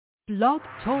Blog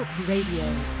Talk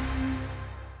Radio.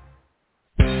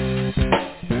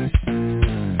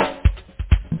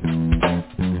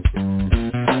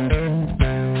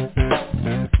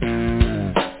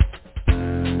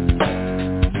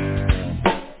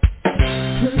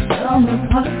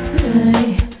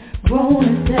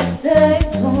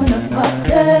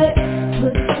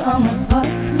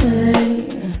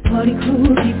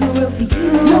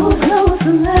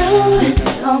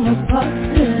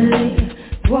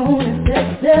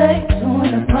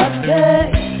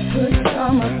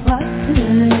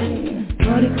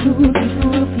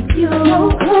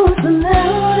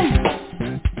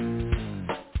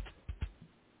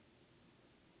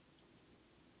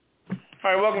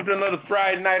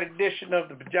 Friday night edition of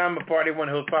the Pajama Party. One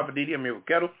host, Papa Didi. I'm here with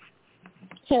Kettle.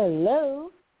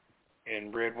 Hello.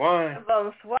 And Red Wine.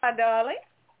 Bonsoir, darling.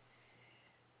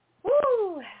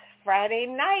 Woo! Friday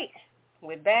night.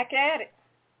 We're back at it.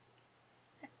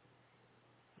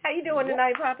 How you doing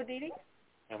tonight, Papa Didi?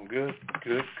 I'm good.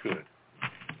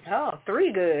 Oh,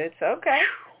 3 goods. Okay.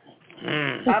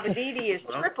 Papa Didi is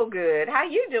triple good. How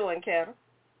you doing, Kettle?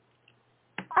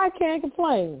 I can't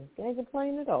complain. Can't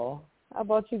complain at all. How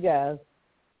about you guys?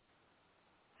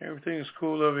 Everything's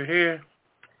cool over here.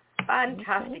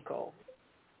 Fantastical.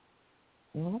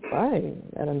 All right.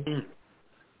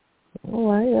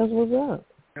 All right, that's what's up.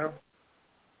 Yep.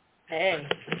 Hey.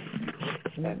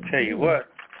 I tell you what.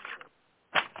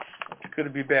 Good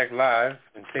to be back live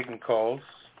and taking calls.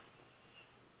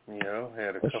 You know,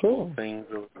 had a couple of things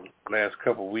over the last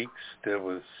couple of weeks that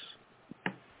was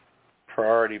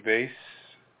priority based,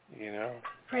 you know.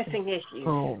 Pressing issues.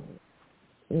 Oh.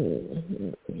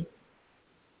 Mm-hmm.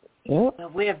 Yep.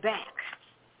 Well, we're back.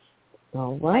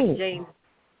 All right. Like James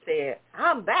said,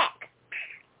 I'm back.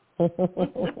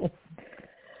 All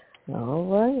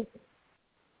right.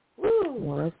 Woo.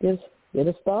 Well, let's get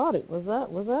it started. What's up?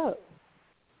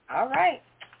 All right.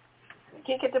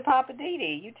 Kick it to Papa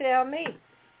Didi. You tell me.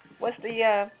 What's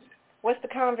the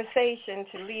conversation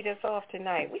to lead us off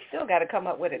tonight? We still got to come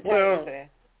up with a title there.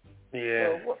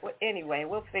 Yeah. So, anyway,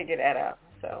 we'll figure that out.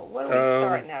 So what are we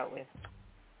starting out with?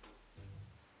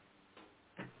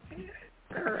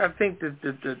 I think that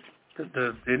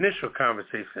the initial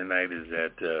conversation tonight is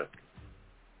that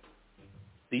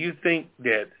do you think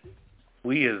that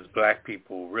we as black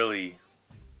people really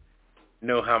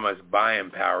know how much buying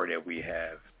power that we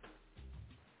have?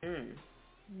 You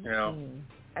know?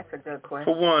 That's a good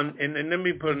question. For one, and let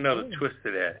me put another twist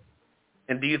to that.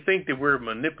 And do you think that we're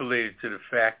manipulated to the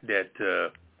fact that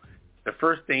the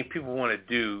first thing people want to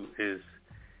do is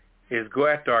go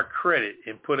after our credit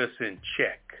and put us in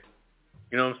check?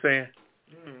 You know what I'm saying?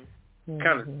 Mm-hmm.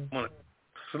 Kind of want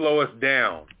to slow us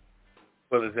down,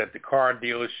 whether it's at the car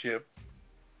dealership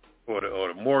or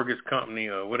the mortgage company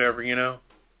or whatever, you know?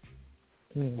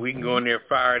 Mm-hmm. We can go in there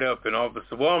fired up and all of a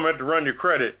sudden, well, I'm going to have to run your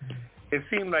credit. It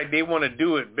seems like they want to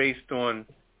do it based on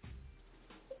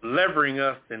levering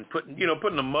us and putting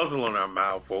a muzzle on our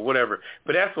mouth or whatever.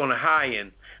 But that's on the high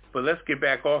end. But let's get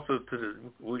back also to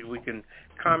we can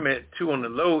comment too on the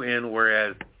low end,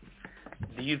 whereas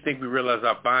do you think we realize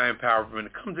our buying power when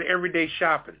it comes to everyday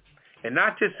shopping? And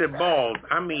not just at malls,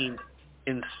 I mean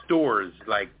in stores.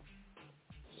 Like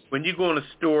when you go in a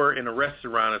store, in a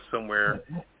restaurant or somewhere,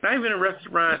 not even a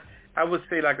restaurant, I would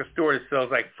say like a store that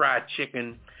sells like fried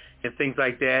chicken and things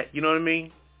like that. You know what I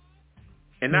mean?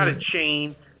 And not a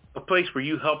chain, a place where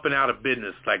you helping out a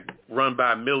business like run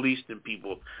by Middle Eastern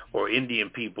people or Indian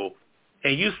people,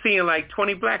 and you seeing like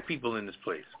 20 black people in this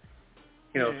place.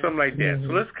 You know, something like that.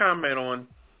 So let's comment on,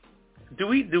 do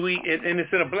we, and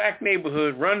it's in a black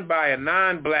neighborhood run by a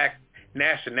non-black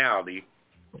nationality,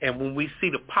 and when we see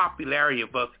the popularity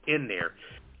of us in there,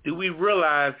 do we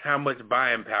realize how much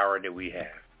buying power that we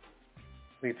have?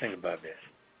 What do you think about that?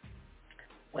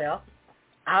 Well,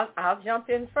 I'll jump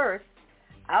in first.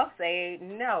 I'll say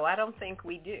no, I don't think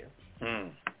we do.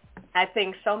 I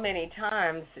think so many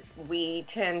times we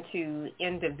tend to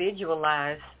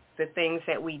individualize the things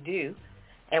that we do.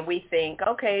 And we think,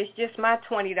 okay, it's just my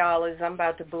 $20. I'm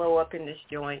about to blow up in this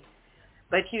joint.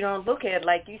 But you don't look at,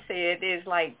 like you said, there's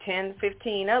like 10,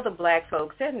 15 other black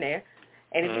folks in there.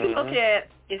 And if you look at,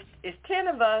 it's 10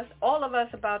 of us, all of us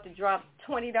about to drop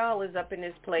 $20 up in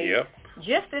this place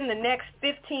just in the next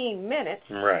 15 minutes.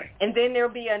 Right. And then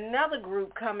there'll be another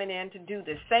group coming in to do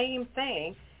the same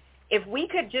thing. If we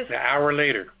could just... An hour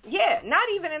later. Yeah, not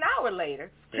even an hour later.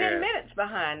 10 minutes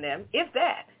behind them, if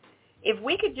that. If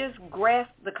we could just grasp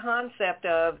the concept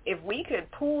of if we could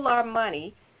pool our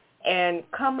money and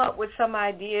come up with some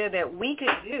idea that we could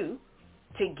do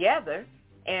together,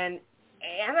 and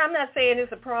I'm not saying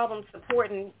it's a problem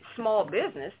supporting small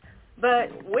business, But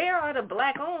where are the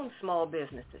black-owned small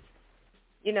businesses?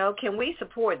 You know, can we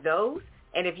support those?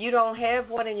 And if you don't have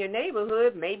one in your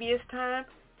neighborhood, maybe it's time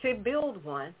to build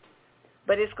one.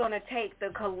 But it's going to take the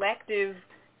collective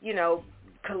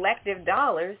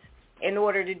dollars in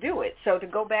order to do it. So to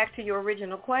go back to your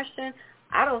original question,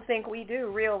 I don't think we do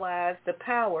realize the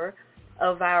power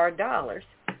of our dollars,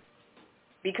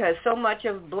 because so much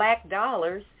of black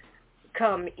dollars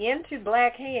come into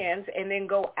black hands and then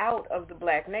go out of the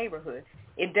black neighborhood.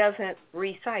 It doesn't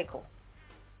recycle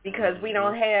because we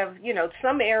don't have,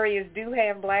 some areas do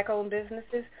have black-owned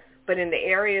businesses, but in the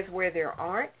areas where there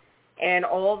aren't, and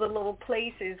all the little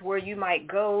places where you might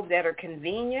go that are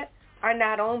convenient are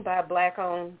not owned by black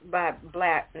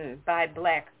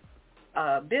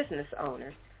business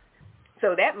owners.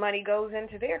 So that money goes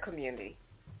into their community,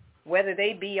 whether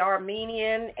they be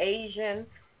Armenian, Asian,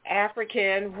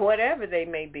 African, whatever they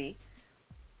may be.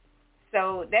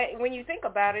 So that when you think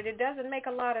about it, it doesn't make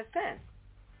a lot of sense.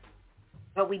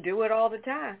 But we do it all the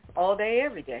time, all day,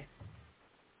 every day.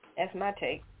 That's my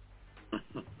take.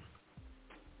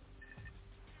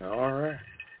 All right.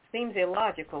 Seems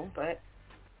illogical, but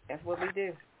that's what we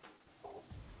do.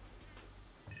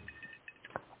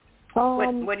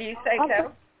 What do you say,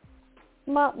 Carol?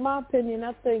 My opinion,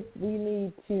 I think we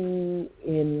need to,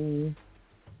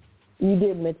 you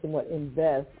did mention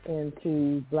invest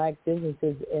into black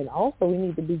businesses, and also we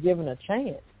need to be given a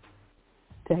chance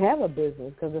to have a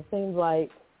business, because it seems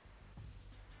like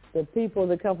the people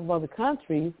that come from other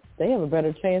countries, they have a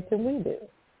better chance than we do.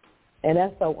 And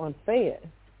that's so unfair.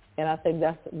 And I think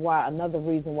that's why, another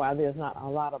reason why there's not a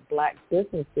lot of black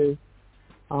businesses.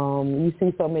 You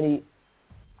see so many,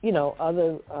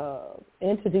 other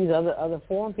entities, other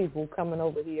foreign people coming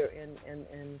over here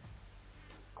and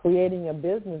creating a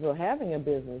business or having a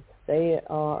business. They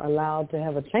are allowed to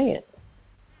have a chance.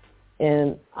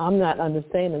 And I'm not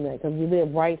understanding that, because we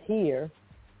live right here.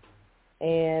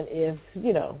 And if,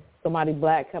 somebody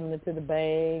black coming into the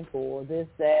bank or this,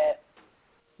 that,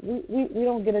 we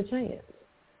don't get a chance.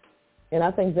 And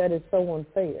I think that is so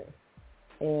unfair.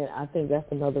 And I think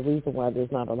that's another reason why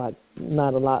there's not a lot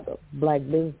of black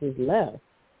businesses left.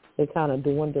 They're kind of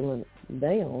dwindling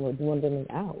down or dwindling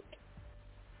out.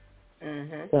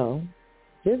 Mm-hmm. So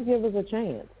just give us a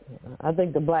chance. I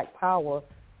think the black power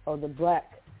or the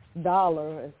black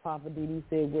dollar, as Papa Didi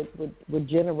said, would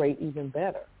generate even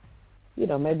better.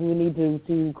 Maybe we need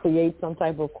to create some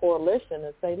type of coalition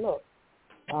and say, look,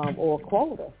 or a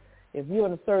quota. If you're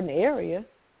in a certain area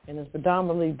and it's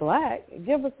predominantly black,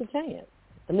 give us a chance.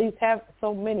 At least have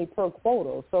so many per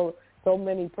quota, so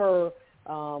many per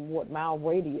mile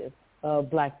radius of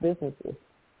black businesses.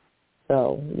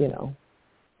 So,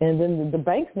 and then the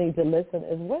banks need to listen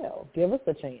as well. Give us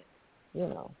a chance,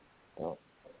 So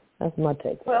that's my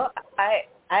take. Well,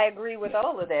 I agree with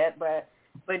all of that, but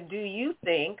do you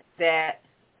think that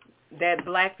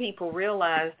black people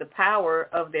realize the power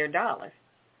of their dollars?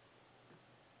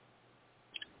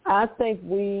 I think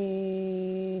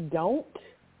we don't,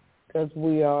 because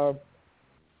we are,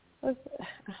 I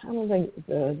don't think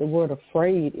the word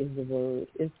afraid is the word.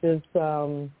 It's just,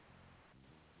 I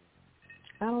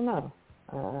don't know.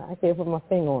 I can't put my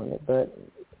finger on it, but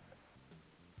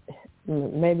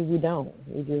maybe we don't.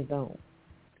 We just don't.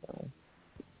 So.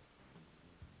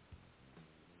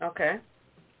 Okay.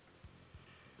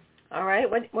 All right.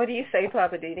 What do you say,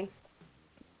 Papa Didi?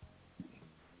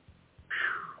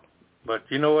 But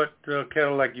you know what,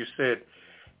 Kettle, like you said,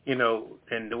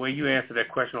 and the way you answered that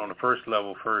question on the first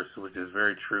level first, which is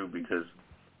very true, because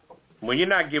when you're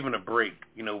not given a break,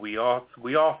 we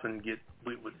often get,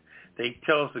 they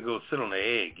tell us to go sit on the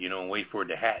egg, and wait for it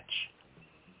to hatch.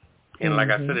 And like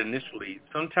I said initially,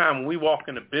 sometimes when we walk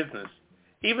into business,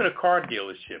 even a car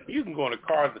dealership, you can go in a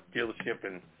car dealership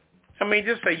and,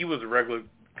 just say you was a regular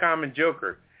common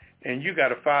joker and you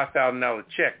got a $5,000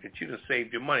 check that you done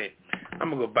saved your money. I'm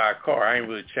going to go buy a car. I ain't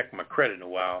really checked my credit in a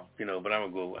while, but I'm going to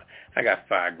go, I got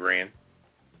 $5,000.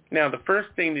 Now, the first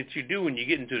thing that you do when you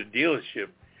get into the dealership,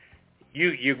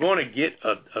 you're going to get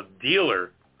a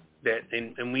dealer that,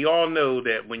 and we all know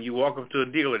that when you walk up to a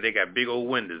dealer, they got big old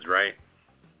windows, right?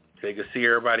 So they can see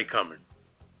everybody coming.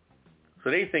 So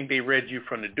they think they read you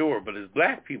from the door, but as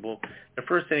black people, the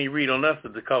first thing they read on us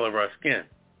is the color of our skin.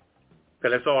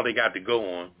 Because that's all they got to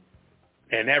go on.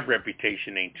 And that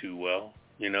reputation ain't too well.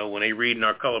 When they read in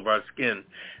our color of our skin,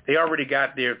 they already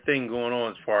got their thing going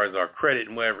on as far as our credit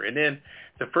and whatever. And then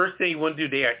the first thing you want to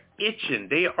do, they are itching.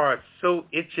 They are so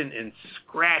itching and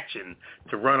scratching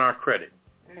to run our credit.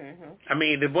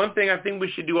 Mm-hmm. The one thing I think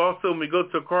we should do also when we go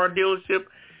to a car dealership,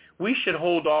 we should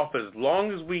hold off as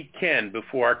long as we can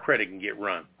before our credit can get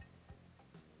run.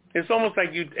 It's almost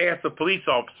like you ask a police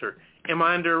officer, Am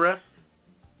I under arrest?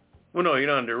 Well, no, you're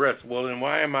not under arrest. Well, then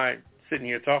why am I sitting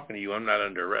here talking to you? I'm not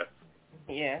under arrest.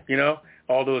 Yeah. You know,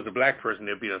 although as a black person,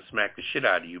 they'll be able to smack the shit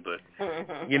out of you, but,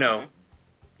 you know.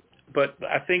 But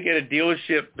I think at a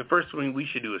dealership, the first thing we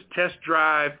should do is test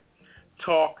drive,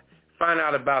 talk, find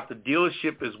out about the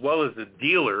dealership as well as the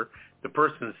dealer, the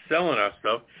person selling our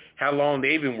stuff, how long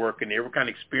they've been working there, what kind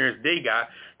of experience they got.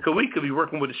 Because we could be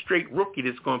working with a straight rookie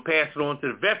that's going to pass it on to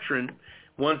the veteran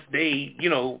once they, you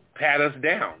know, pat us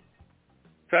down.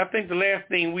 So I think the last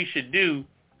thing we should do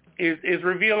is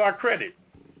reveal our credit.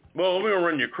 Well, we're going to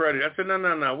run your credit. I said,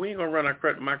 no, we ain't going to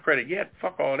run my credit yet.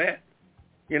 Fuck all that,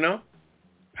 you know?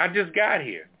 I just got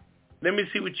here. Let me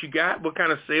see what you got, what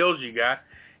kind of sales you got,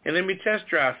 and let me test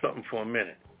drive something for a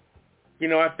minute. You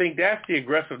know, I think that's the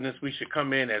aggressiveness we should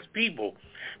come in as people.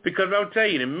 Because I'll tell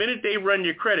you, the minute they run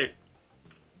your credit,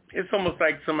 it's almost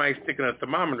like somebody sticking a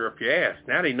thermometer up your ass.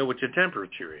 Now they know what your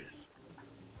temperature is.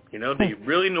 You know, they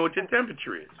really know what your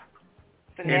temperature is.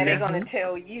 So now they're going to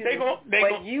tell you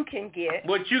what you can get.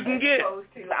 What you can get. Opposed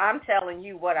to, I'm telling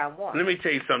you what I want. Let me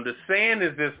tell you something. The saying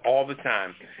is this all the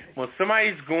time. When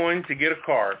somebody's going to get a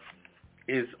car,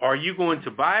 are you going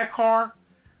to buy a car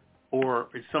or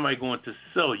is somebody going to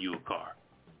sell you a car?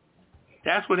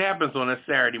 That's what happens on a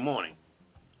Saturday morning.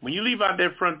 When you leave out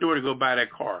that front door to go buy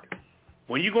that car,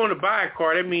 when you're going to buy a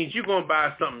car, that means you're going to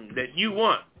buy something that you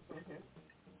want. Mm-hmm.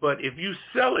 But if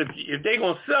they're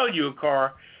going to sell you a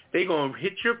car, they're going to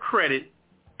hit your credit,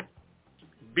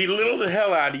 belittle the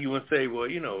hell out of you and say, well,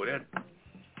 you know, that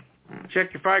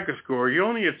check your FICO score. You're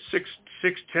only at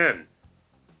 610.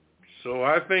 So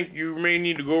I think you may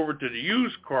need to go over to the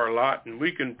used car lot and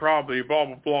we can probably blah,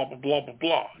 blah, blah, blah, blah, blah,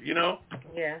 blah, you know?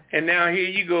 Yeah. And now here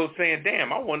you go saying,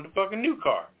 damn, I wanted a fucking new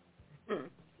car. Hmm.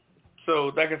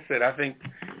 So like I said, I think,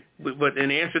 but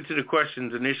in answer to the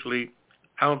questions initially,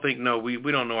 I don't think, no, we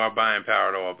don't know our buying power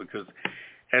at all because,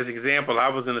 as an example, I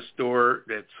was in a store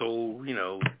that sold, you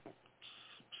know,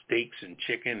 steaks and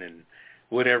chicken and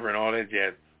whatever and all that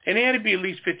jazz. And there had to be at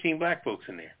least 15 black folks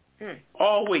in there.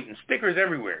 All waiting, stickers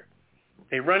everywhere.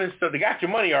 They running stuff. They got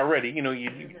your money already. You know, you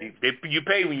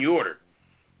pay when you order.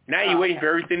 Now you're waiting for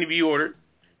everything to be ordered.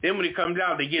 Then when it comes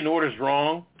out, they're getting orders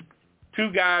wrong.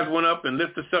 Two guys went up and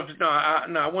lifted stuff. No,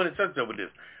 I wanted such with this.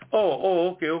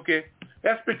 Oh, okay.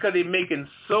 That's because they're making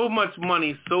so much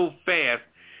money so fast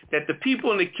that the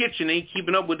people in the kitchen ain't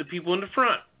keeping up with the people in the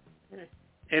front.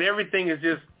 And everything is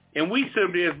just, and we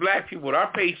sit there as black people with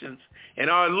our patience and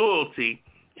our loyalty,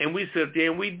 and we sit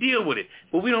there and we deal with it.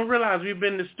 But we don't realize we've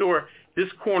been in this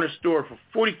corner store for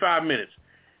 45 minutes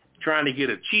trying to get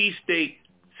a cheesesteak,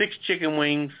 6 chicken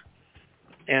wings,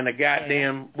 and a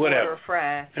goddamn whatever.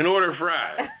 An order of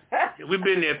fries. We've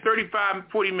been there 35,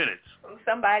 40 minutes.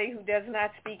 Somebody who does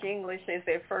not speak English as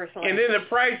their first language. And then the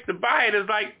price to buy it is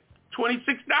like $26.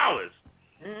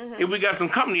 Mm-hmm. If we got some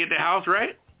company at the house,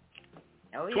 right?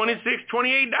 Oh, yeah. $26,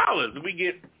 $28. We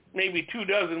get maybe 2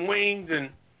 dozen wings and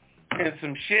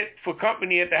some shit for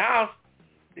company at the house.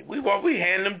 We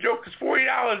hand them jokers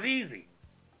 $40 easy.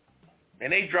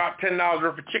 And they drop $10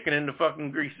 worth of chicken in the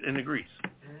fucking grease.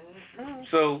 Mm-hmm.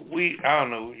 So I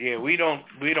don't know. Yeah, we don't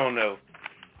know.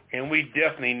 And we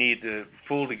definitely need to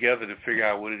pull together to figure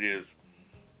out what it is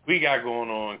we got going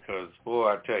on because, boy,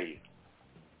 I tell you.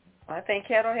 I think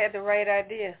Kettle had the right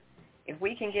idea. If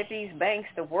we can get these banks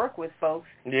to work with folks.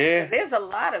 Yeah. There's a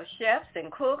lot of chefs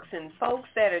and cooks and folks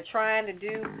that are trying to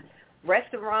do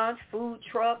restaurants, food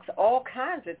trucks, all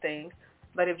kinds of things.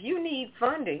 But if you need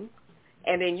funding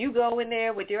and then you go in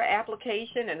there with your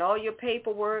application and all your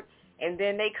paperwork and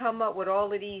then they come up with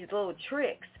all of these little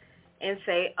tricks and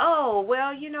say, oh,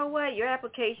 well, you know what? Your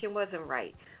application wasn't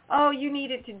right. Oh, you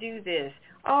needed to do this.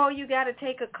 Oh, you got to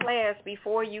take a class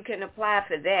before you can apply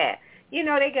for that. You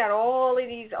know, they got all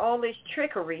this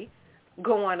trickery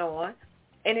going on,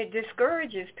 and it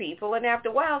discourages people. And after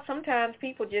a while, sometimes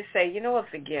people just say, you know what,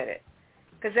 forget it.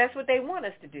 Because that's what they want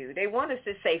us to do. They want us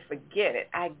to say, forget it.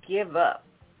 I give up.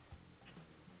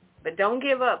 But don't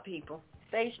give up, people.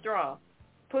 Stay strong.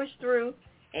 Push through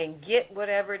and get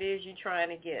whatever it is you're trying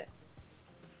to get.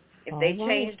 If they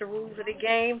change the rules of the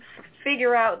game,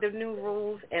 figure out the new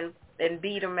rules and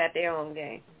beat them at their own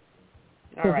game.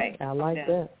 All right. I like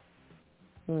that.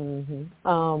 Mm-hmm.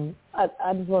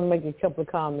 I just want to make a couple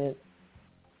of comments.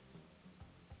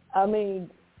 I mean,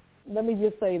 let me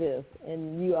just say this,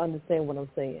 and you understand what I'm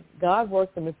saying. God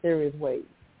works in mysterious ways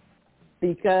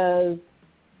because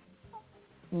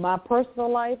my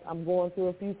personal life, I'm going through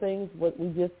a few things, what we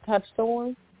just touched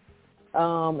on,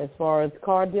 as far as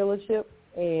car dealership.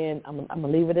 And I'm going to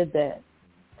leave it at that.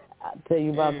 I'll tell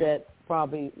you about that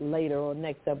probably later or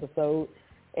next episode.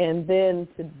 And then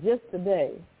just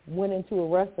today, went into a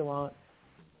restaurant,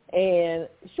 and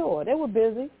sure, they were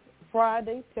busy.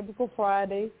 Friday, typical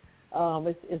Friday.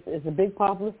 It's a big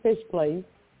popular fish place,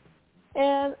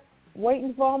 and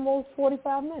waiting for almost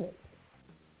 45 minutes.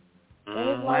 And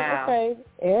it's like, okay,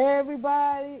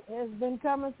 everybody has been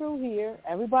coming through here.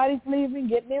 Everybody's leaving,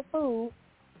 getting their food,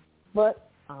 but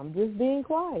I'm just being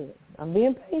quiet. I'm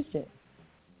being patient.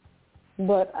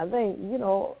 But I think,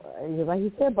 like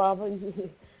you said, Barbara,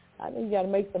 I think you got to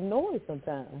make some noise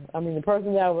sometimes. I mean, the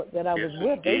person that I was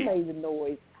with, they made the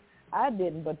noise. I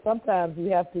didn't, but sometimes you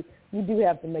do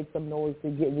have to make some noise to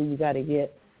get where you got to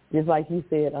get. Just like you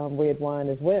said, red wine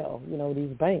as well.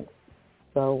 These banks.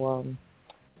 So,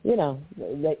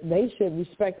 they should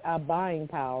respect our buying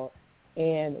power,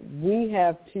 and we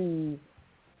have to,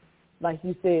 like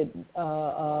you said,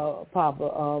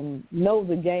 Papa, know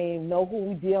the game, know who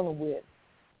we're dealing with,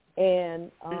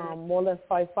 and more or less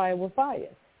fight fire with fire.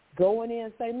 Go in there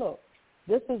and say, look,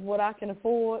 this is what I can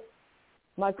afford.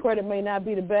 My credit may not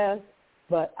be the best,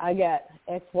 but I got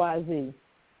X, Y, Z.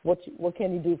 What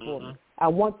can you do for me? I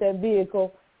want that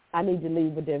vehicle. I need to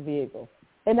leave with that vehicle.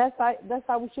 And that's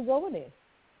how we should go in there.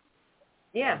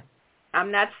 Yeah. I'm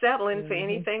not settling for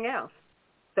anything else.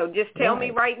 So just tell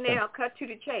me right now, cut to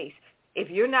the chase. If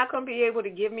you're not going to be able to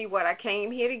give me what I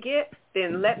came here to get,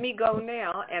 then let me go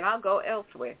now, and I'll go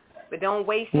elsewhere. But don't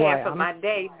waste half of my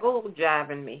day bull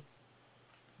jiving me.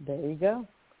 There you go.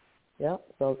 Yeah.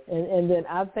 So and then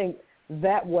I think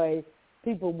that way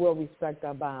people will respect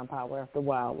our buying power after a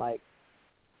while. Like,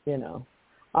 and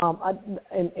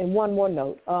one more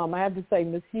note. I have to say,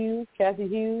 Miss Hughes, Kathy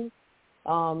Hughes,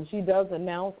 she does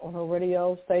announce on her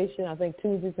radio station, I think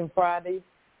Tuesdays and Fridays,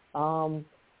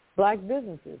 black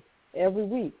businesses every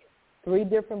week. 3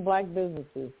 different black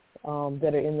businesses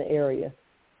that are in the area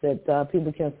that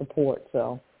people can support.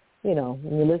 So, when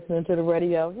you're listening to the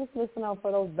radio, just listen out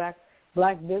for those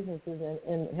black businesses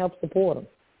and help support them.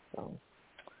 So,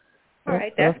 all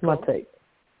right, that's cool. my take.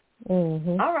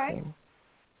 Mm-hmm. All right.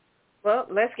 Well,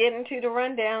 let's get into the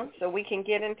rundown so we can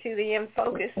get into the in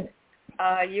focus.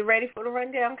 You ready for the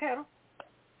rundown, Kettle?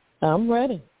 I'm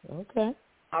ready. Okay.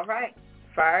 All right.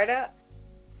 Fire it up.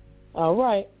 All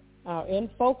right. Our in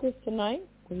focus tonight,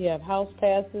 we have House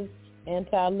passes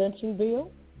anti-lynching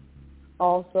bill.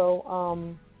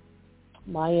 Also,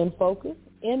 my in focus,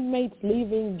 inmates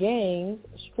leaving gangs,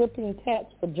 stripping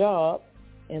tats for jobs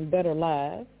and better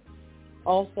lives.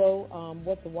 Also,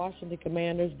 what the Washington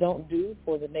Commanders don't do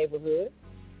for the neighborhood.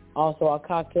 Also, our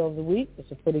cocktail of the week.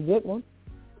 It's a pretty good one.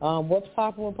 What's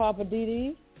popping with Papa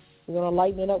Didi? We're going to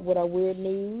lighten it up with our weird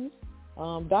news.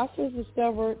 Doctors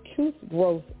discover tooth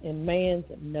growth in man's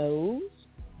nose.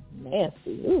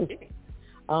 Nasty. Ooh.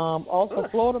 Also,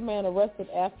 Florida man arrested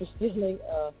after stealing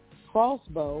a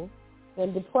crossbow.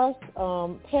 And depressed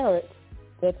parrot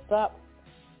that stopped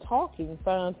talking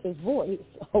finds his voice.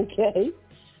 Okay.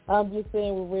 I'm just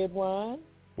saying with red wine,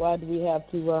 why do we have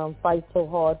to fight so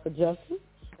hard for justice?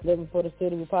 Living for the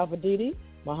city with Papa Didi.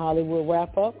 My Hollywood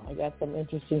wrap-up. I got some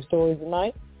interesting stories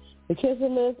tonight. The kisser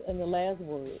list and the last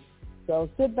word. So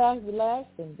sit back, relax,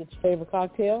 and get your favorite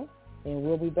cocktail, and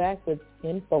we'll be back with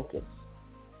In Focus.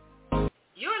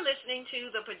 You're listening to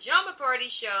the Pajama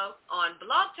Party Show on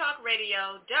Blog Talk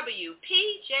Radio,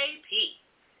 WPJP.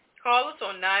 Call us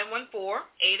on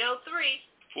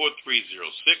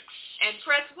 914-803-4306. And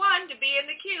press 1 to be in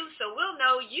the queue so we'll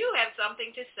know you have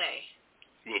something to say.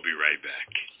 We'll be right back.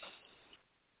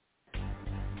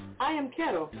 I am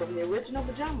Kettle from the original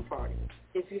Pajama Party.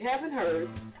 If you haven't heard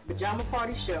Pajama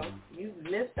Party Show, you've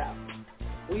missed out.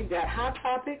 We've got hot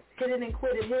topics, hidden and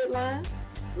quitted headlines,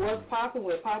 what's popping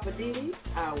with Papa Didi,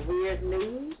 our weird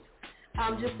news.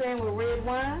 I'm just saying with red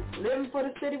wine, living for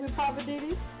the city with Papa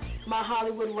Didi, my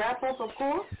Hollywood wrap-up, of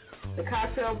course, the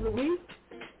cocktail of the week,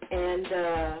 and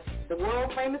the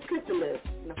world-famous kisser list.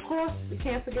 And, of course, we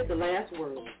can't forget the last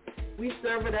word. We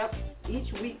serve it up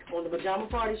each week on the Pajama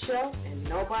Party Show, and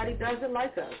nobody does it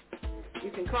like us.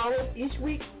 You can call us each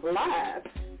week live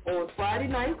on Friday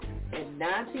nights at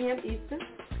 9 p.m. Eastern,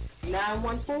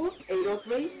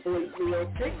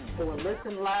 914-803-4306, or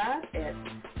listen live at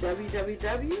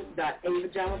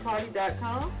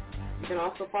www.apajamaparty.com. You can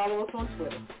also follow us on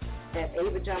Twitter at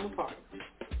apajamaparty.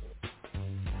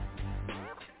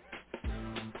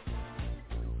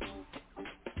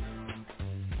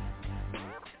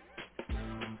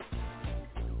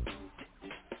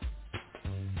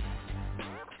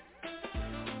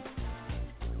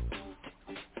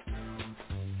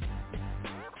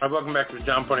 All right, welcome back to the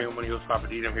John Party. I'm your host, Papa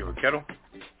D. I'm here with Kettle.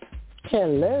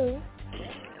 Hello.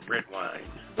 Red wine.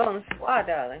 Bonsoir,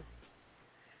 darling.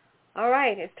 All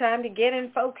right, it's time to get in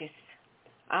focus.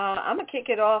 I'm going to kick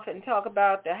it off and talk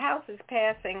about the House has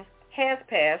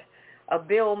passed a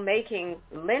bill making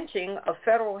lynching a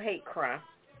federal hate crime.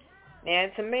 Now,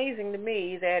 it's amazing to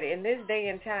me that in this day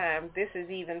and time, this is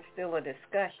even still a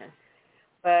discussion.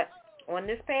 But on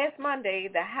this past Monday,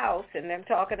 the House, and I'm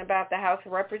talking about the House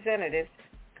of Representatives,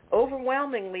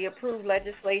 overwhelmingly approved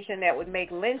legislation that would make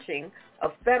lynching a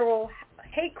federal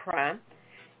hate crime.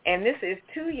 And this is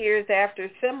 2 years after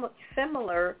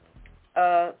similar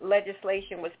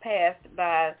legislation was passed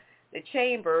by the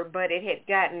chamber, but it had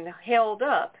gotten held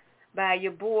up by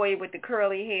your boy with the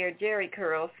curly hair, Jerry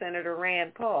Curl, Senator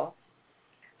Rand Paul.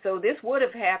 So this would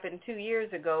have happened 2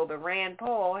 years ago, but Rand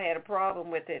Paul had a problem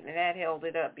with it, and that held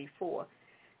it up before.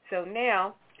 So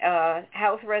now,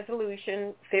 House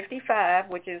Resolution 55,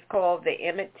 which is called the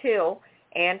Emmett Till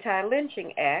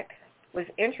Anti-Lynching Act, was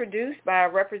introduced by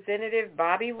Representative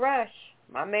Bobby Rush,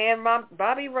 my man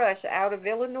Bobby Rush out of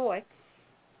Illinois.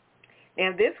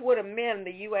 And this would amend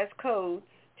the U.S. Code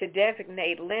to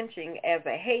designate lynching as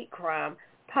a hate crime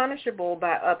punishable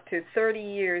by up to 30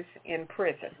 years in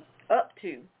prison. Up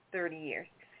to 30 years.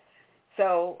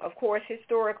 So, of course,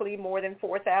 historically, more than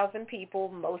 4,000 people,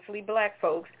 mostly black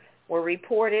folks, were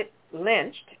reported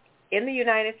lynched in the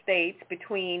United States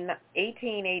between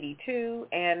 1882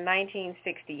 and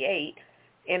 1968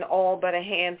 in all but a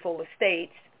handful of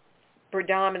states,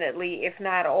 predominantly, if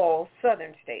not all,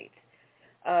 southern states.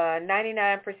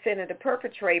 99% of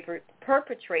the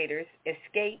perpetrators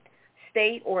escaped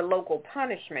state or local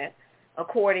punishment,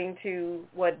 according to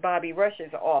what Bobby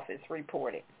Rush's office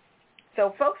reported.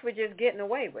 So folks were just getting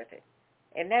away with it.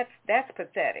 And that's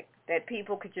pathetic, that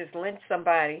people could just lynch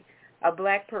somebody, a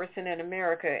black person in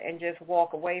America, and just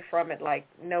walk away from it like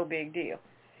no big deal.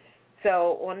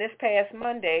 So on this past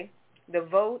Monday, the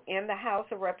vote in the House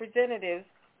of Representatives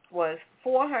was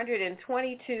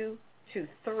 422 to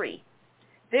 3.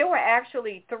 There were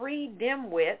actually 3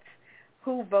 dimwits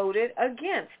who voted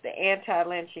against the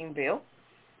anti-lynching bill.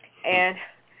 And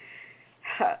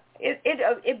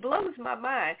it blows my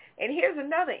mind. And here's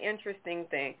another interesting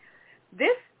thing.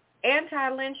 This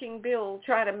anti-lynching bill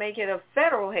trying to make it a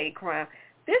federal hate crime,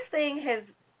 this thing has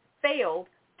failed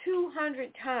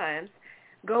 200 times,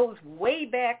 goes way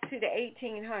back to the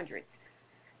 1800s.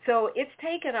 So it's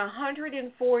taken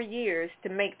 104 years to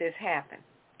make this happen.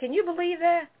 Can you believe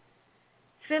that?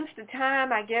 Since the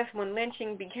time, I guess, when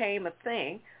lynching became a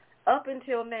thing, up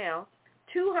until now,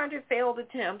 200 failed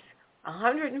attempts,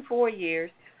 104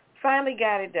 years, finally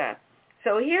got it done.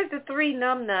 So here's the 3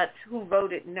 numbnuts who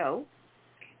voted no.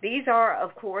 These are,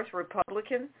 of course,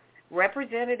 Republican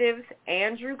Representatives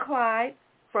Andrew Clyde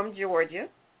from Georgia,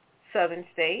 southern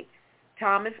state,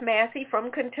 Thomas Massey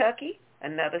from Kentucky,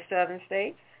 another southern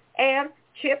state, and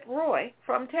Chip Roy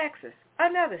from Texas,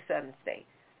 another southern state.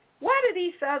 Why do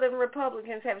these southern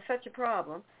Republicans have such a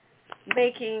problem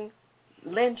making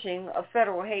lynching a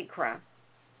federal hate crime?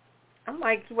 I'm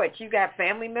like, what, you got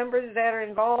family members that are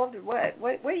involved or what?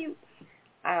 What do you,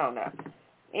 I don't know.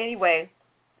 Anyway,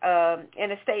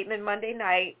 in a statement Monday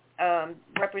night,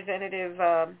 Representative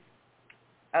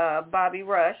Bobby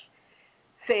Rush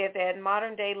said that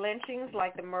modern-day lynchings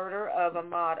like the murder of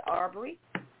Ahmaud Arbery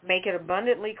make it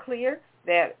abundantly clear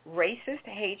that racist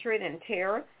hatred and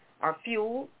terror have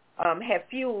fueled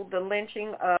the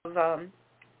lynching of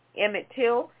Emmett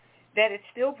Till, that it's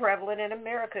still prevalent in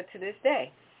America to this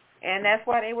day. And that's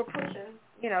why they were pushing,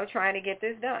 trying to get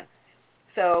this done.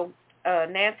 So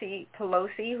Nancy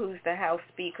Pelosi, who's the House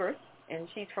Speaker, and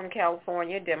she's from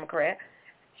California, Democrat,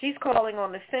 she's calling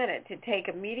on the Senate to take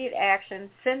immediate action,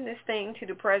 send this thing to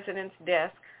the president's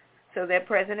desk so that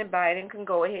President Biden can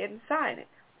go ahead and sign it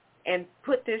and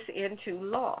put this into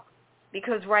law.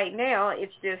 Because right now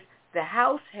it's just the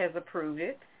House has approved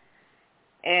it,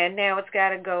 and now it's got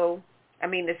to go. I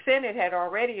mean, the Senate had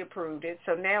already approved it,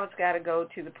 so now it's got to go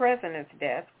to the president's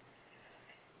desk.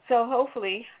 So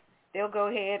hopefully they'll go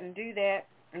ahead and do that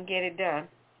and get it done.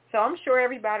 So I'm sure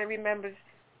everybody remembers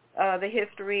the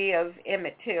history of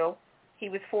Emmett Till. He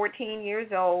was 14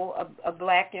 years old, a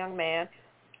black young man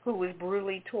who was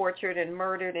brutally tortured and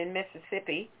murdered in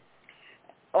Mississippi,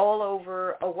 all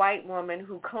over a white woman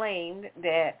who claimed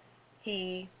that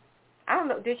he, I don't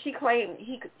know, did she claim,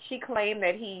 she claimed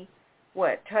that he,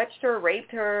 touched her,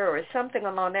 raped her, or something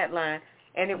along that line,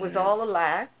 and it was all a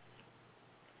lie.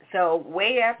 So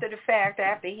way after the fact,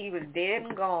 after he was dead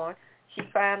and gone, she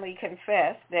finally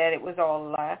confessed that it was all a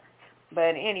lie.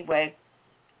 But anyway,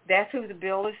 that's who the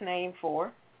bill is named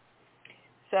for.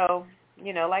 So,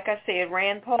 like I said,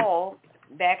 Rand Paul,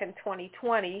 back in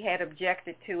 2020, had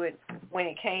objected to it when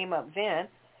it came up then,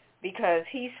 because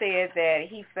he said that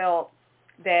he felt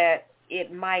that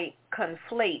it might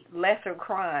conflate lesser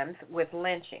crimes with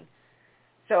lynching.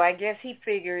 So I guess he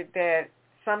figured that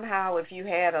somehow if you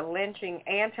had a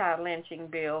anti-lynching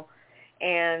bill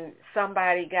and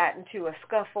somebody got into a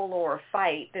scuffle or a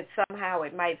fight, that somehow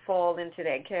it might fall into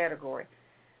that category.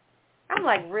 I'm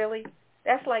like, really?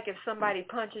 That's like if somebody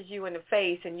punches you in the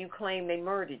face and you claim they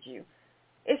murdered you.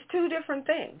 It's two different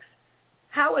things.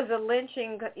 How is a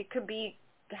lynching,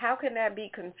 how can that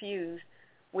be confused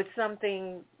with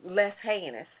something less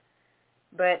heinous?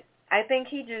 But I think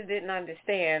he just didn't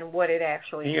understand what it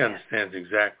actually meant. He understands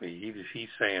exactly. He's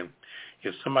saying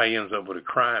if somebody ends up with a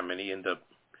crime and he ends up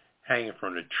hanging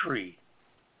from a tree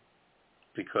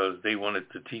because they wanted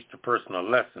to teach the person a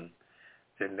lesson,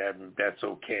 then that's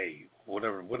okay.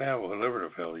 Whatever the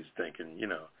hell he's thinking,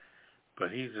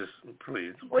 But he's just,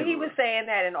 please. Well, he was saying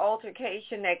that an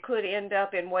altercation that could end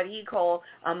up in what he called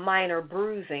a minor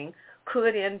bruising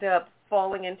could end up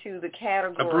falling into the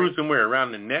category. A bruising where?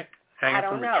 Around the neck? Hanging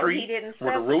from a tree? He didn't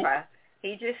specify.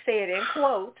 He just said in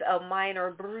quotes a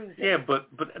minor bruising. Yeah, but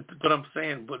I'm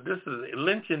saying,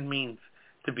 lynching means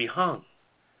to be hung.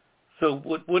 So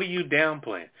what are you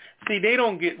downplaying? See, they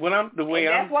don't get I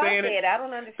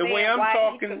don't understand the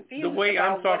way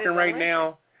I'm talking right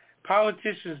now.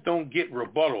 Politicians don't get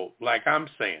rebuttal like I'm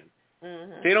saying.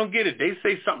 Mm-hmm. They don't get it. They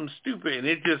say something stupid and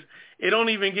it don't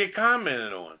even get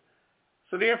commented on.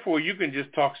 So therefore, you can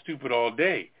just talk stupid all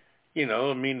day.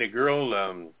 The girl.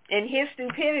 And his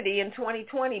stupidity in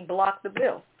 2020 blocked the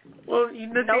bill. Well,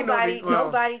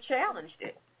 nobody challenged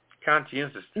it.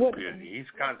 Conscientious stupidity. He's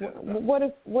conscious. What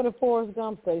if Forrest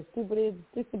Gump says stupid is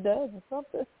stupid does or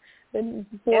something? Then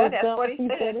That's what he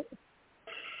said.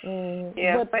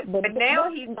 It. But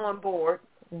now he's on board.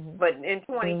 Mm-hmm. But in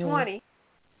 2020,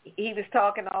 he was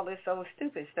talking all this old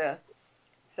stupid stuff.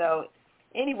 So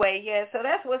anyway, so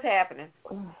that's what's happening.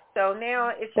 So now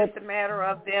it's just a matter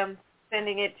of them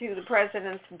sending it to the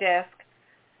president's desk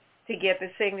to get the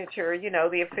signature,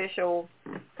 the official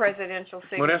presidential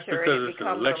signature. Well, that's because it's an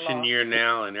election year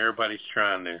now and everybody's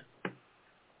trying to,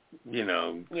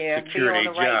 secure a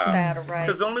job.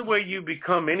 Because the only way you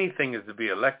become anything is to be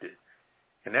elected.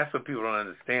 And that's what people don't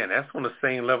understand. That's on the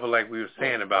same level like we were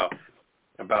saying about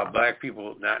black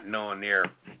people not knowing their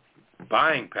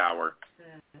buying power.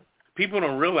 People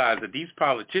don't realize that these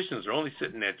politicians are only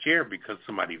sitting in that chair because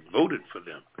somebody voted for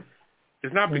them.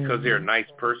 It's not because they're a nice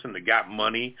person that got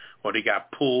money or they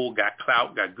got pulled, got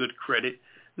clout, got good credit.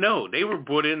 No, they were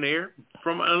brought in there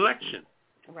from an election.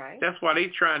 Right. That's why they're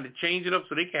trying to change it up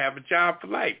so they can have a job for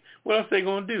life. What else they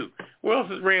going to do? Where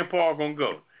else is Rand Paul going to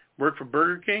go? Work for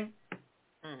Burger King?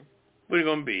 What are he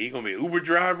going to be? He going to be an Uber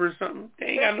driver or something? They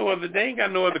ain't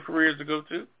got no other careers to go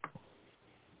to.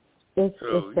 It's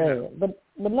sad. But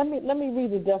let me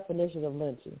read the definition of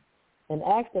lynching. An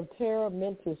act of terror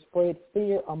meant to spread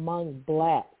fear among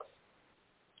blacks,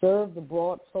 serve the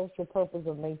broad social purpose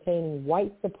of maintaining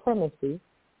white supremacy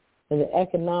in the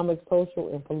economic,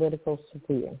 social, and political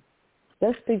sphere.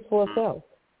 That speaks for itself.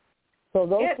 So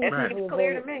those that's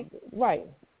clear to me. Right.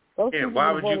 Those people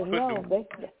why would you put no,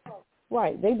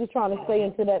 right. They just trying to stay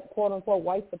into that quote-unquote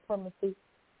white supremacy,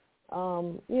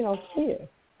 sphere.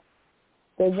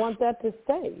 They want that to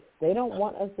stay. They don't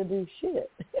want us to do shit.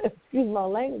 Excuse my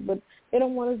language, but they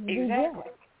don't want us to do jack.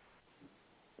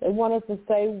 They want us to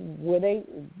stay where they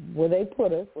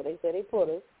put us, where they say they put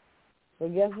us.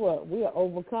 But guess what? We are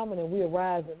overcoming and we are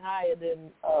rising higher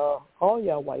than all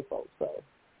y'all white folks. So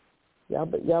y'all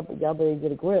better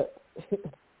get a grip.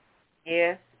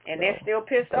 Yeah, and they're still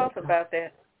pissed off about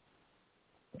that.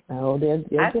 Oh,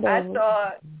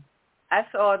 I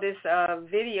saw this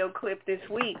video clip this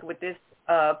week with this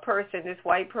this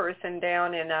white person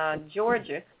down in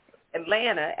Georgia,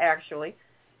 Atlanta actually,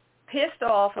 pissed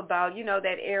off about,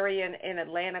 that area in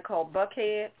Atlanta called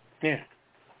Buckhead. Yeah.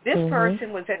 This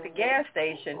person was at the gas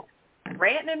station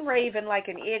ranting and raving like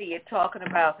an idiot talking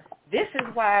about, this is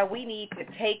why we need to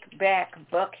take back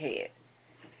Buckhead.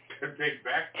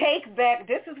 Take back,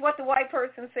 this is what the white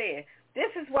person said.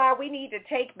 This is why we need to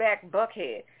take back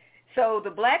Buckhead. So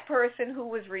the black person who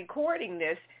was recording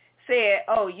this said,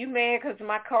 oh, you mad because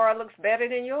my car looks better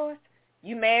than yours?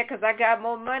 You mad because I got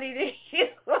more money than you?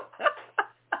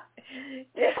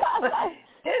 This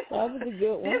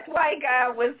white guy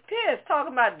was pissed,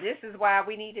 talking about this is why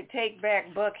we need to take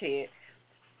back Buckhead.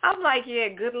 I'm like, yeah,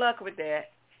 good luck with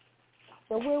that.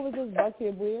 So where was this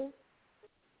Buckhead where?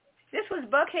 This was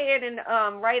Buckhead in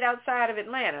right outside of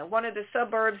Atlanta, one of the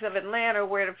suburbs of Atlanta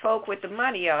where the folk with the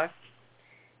money are.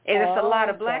 And it's a lot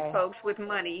of black folks with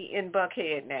money in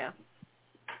Buckhead now.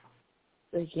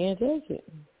 They can't take it.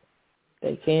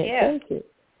 They can't take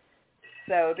it.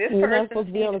 So this You're person not supposed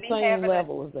to be on the same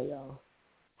level as they are.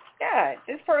 God,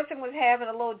 this person was having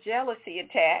a little jealousy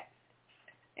attack,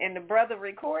 and the brother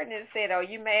recording it said, "Oh,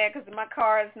 you mad because my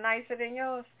car is nicer than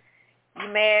yours? You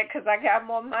mad because I got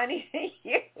more money than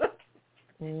you?"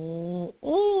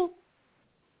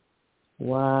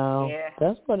 Wow, yeah.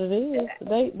 That's what it is.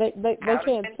 They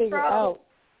can't figure out.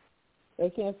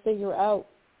 They can't figure out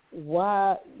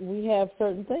why we have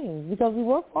certain things because we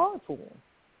work hard for them.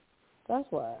 That's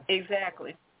why.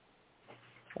 Exactly.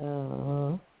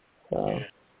 So.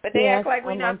 But they act like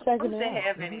we're not supposed to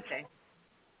have anything.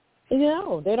 They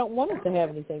don't want us to have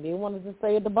anything. They want us to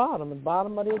stay at the bottom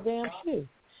of their damn shoe.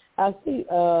 I see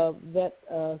that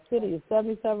city is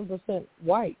 77%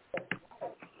 white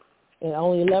and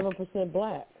only 11%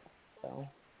 black. So.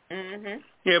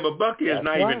 Yeah, but Bucky is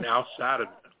not even outside of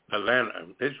Atlanta.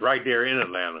 It's right there in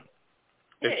Atlanta.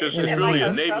 It's really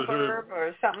a neighborhood.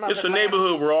 Or something it's a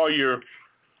neighborhood where all your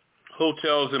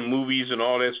hotels and movies and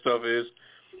all that stuff is.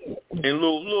 And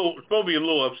little, supposed to be a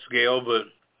little upscale, but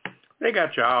they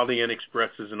got your Holiday Inn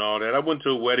Expresses and all that. I went to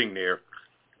a wedding there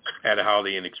at a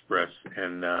Holiday Inn Express,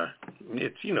 and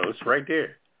it's it's right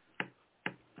there.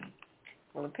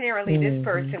 Well, apparently this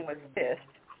person was pissed.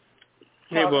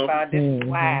 About this is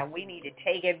why we need to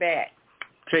take it back.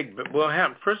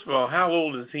 First of all, how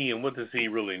old is he, and what does he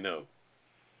really know?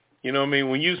 You know what I mean?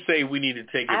 When you say we need to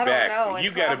take it back,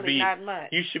 you got to be.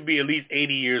 You should be at least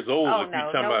 80 years old. Oh, if you're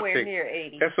talking nowhere about near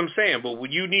 80. That's what I'm saying.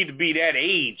 But you need to be that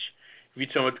age. If you're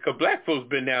talking about, because black folks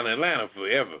been down in Atlanta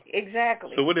forever.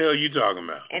 Exactly. So what the hell are you talking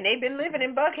about? And they've been living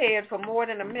in Buckhead for more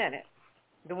than a minute.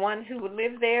 The ones who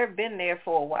live there been there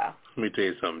for a while. Let me tell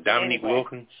you something. Dominique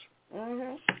Wilkins.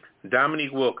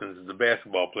 Dominique Wilkins is a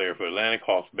basketball player for Atlantic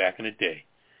Hawks back in the day.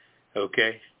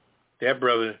 Okay, that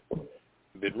brother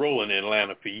been rolling in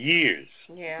Atlanta for years.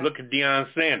 Yeah. Look at Deion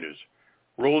Sanders,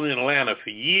 rolling in Atlanta for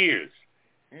years.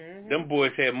 Them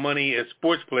boys had money as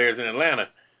sports players in Atlanta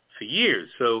for years.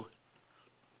 So.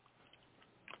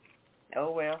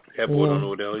 Oh well. That boy don't know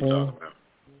what the hell he's talking about.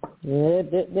 Yeah,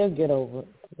 they'll get over it.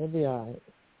 They'll be all right.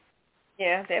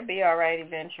 Yeah, they'll be all right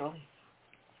eventually.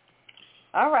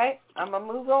 All right, I'm going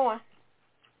to move on.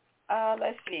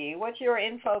 Let's see. What's your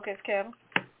in focus, Kim?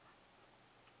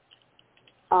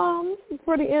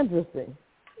 Pretty interesting.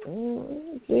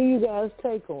 See you guys'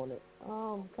 take on it.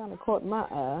 Kind of caught my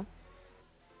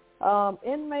eye.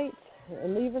 Inmates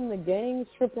leaving the gang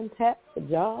stripping tax for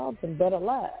jobs and better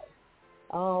lives.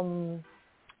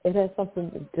 It has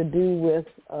something to do with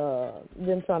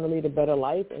them trying to lead a better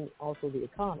life and also the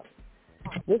economy.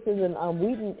 This is in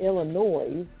Wheaton,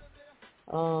 Illinois.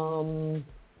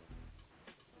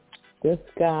 This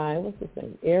guy, what's his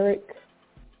name? Eric.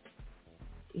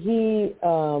 He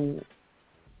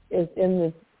is in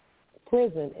this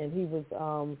prison, and he was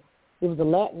a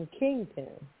Latin kingpin.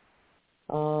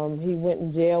 He went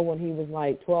in jail when he was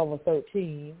like 12 or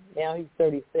 13. Now he's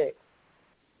 36,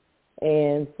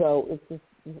 and so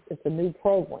it's a new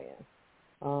program.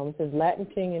 It says Latin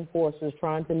King enforcers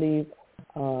trying to leave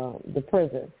the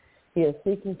prison. He is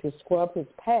seeking to scrub his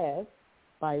past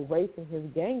by erasing his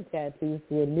gang tattoos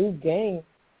through a new gang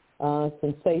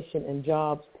sensation and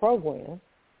jobs program.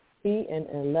 He and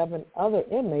 11 other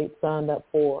inmates signed up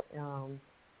for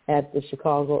at the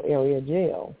Chicago area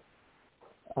jail.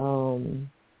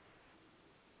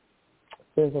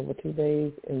 There's over 2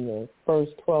 days in the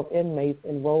first 12 inmates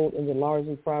enrolled in the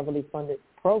largely privately funded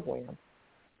program.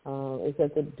 It's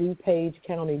at the DuPage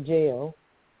County Jail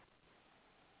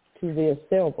to their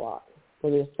cell block.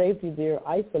 For their safety, they're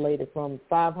isolated from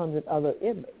 500 other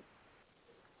inmates.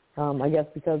 I guess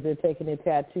because they're taking their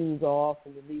tattoos off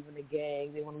and they're leaving the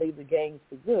gang. They want to leave the gangs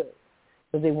for good.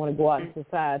 So they want to go out in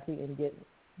society and get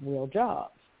real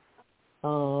jobs.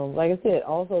 Like I said,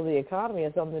 also the economy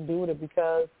has something to do with it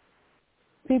because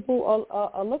people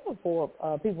are looking for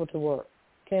people to work.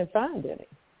 Can't find any.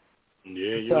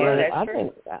 Yeah, you're right. I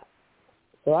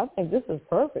think this is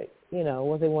perfect,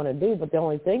 what they want to do. But the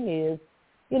only thing is,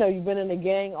 you've been in a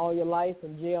gang all your life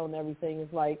in jail and everything.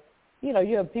 It's like,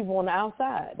 you have people on the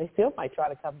outside. They still might try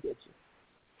to come get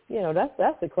you.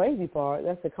 That's the crazy part.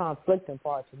 That's the conflicting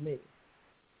part to me.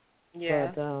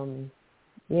 Yeah. But,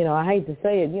 I hate to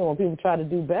say it, when people try to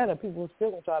do better, people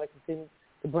still going to try to continue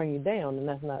to bring you down, and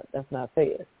that's not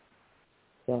fair.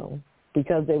 So,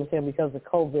 because they were saying because of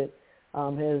COVID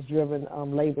has driven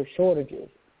labor shortages.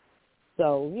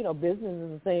 So,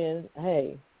 businesses are saying,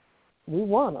 hey, we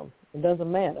want them. It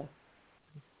doesn't matter.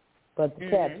 But the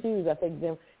tattoos, I think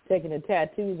them taking the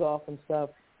tattoos off and stuff,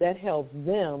 that helps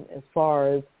them as far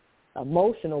as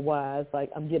emotional-wise, like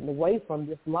I'm getting away from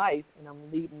this life and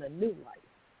I'm leading a new life.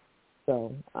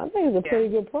 So I think it's a pretty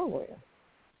good program.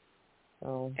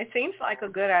 So, it seems like a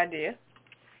good idea.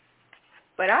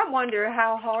 But I wonder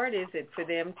how hard is it for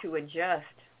them to adjust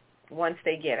once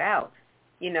they get out.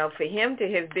 You know, for him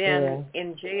to have been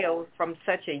in jail from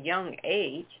such a young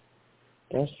age.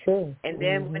 That's true. And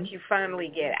then once you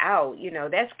finally get out, you know,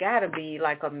 that's got to be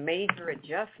like a major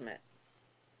adjustment.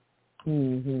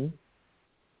 Mhm.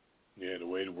 Yeah, the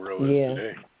way the world is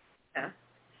today. Yeah.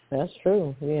 That's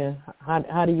true. Yeah.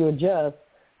 How do you adjust?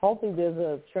 Hopefully there's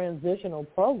a transitional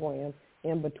program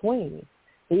in between.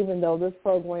 Even though this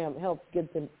program helps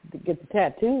get the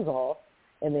tattoos off,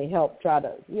 and they help try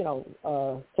to, you know,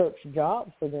 search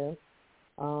jobs for them.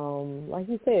 Like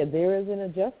you said, there is an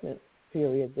adjustment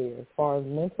period there as far as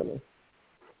mentally.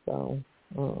 So,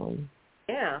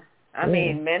 I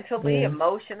mean, mentally,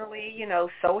 emotionally, you know,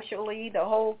 socially, the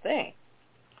whole thing.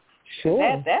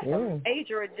 Sure. That's a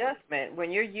major adjustment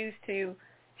when you're used to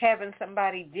having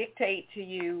somebody dictate to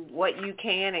you what you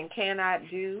can and cannot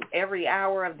do every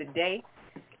hour of the day.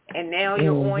 And now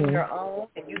you're on your own,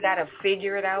 and you got to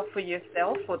figure it out for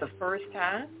yourself for the first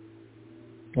time.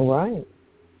 Right.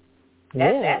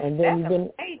 That's and then a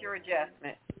major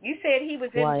adjustment. You said he was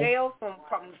in jail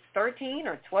from 13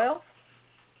 or 12?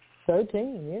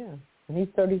 13, yeah. And he's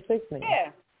 36 now.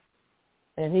 Yeah.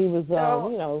 And he was,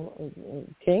 you know,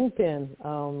 kingpin,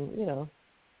 you know,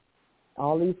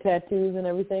 all these tattoos and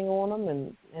everything on him,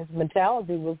 and his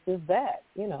mentality was just that,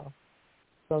 you know.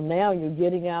 So now you're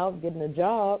getting out, getting a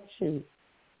job. Shoot,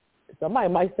 somebody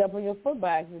might step on your foot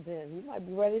by accident. You might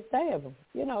be ready to stab them.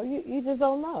 You know, you just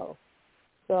don't know.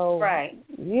 So,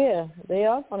 yeah, they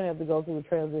are going to have to go through a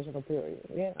transitional period.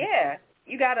 Yeah. Yeah,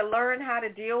 you got to learn how to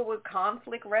deal with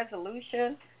conflict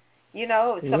resolution. You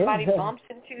know, if somebody bumps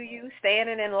into you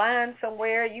standing in line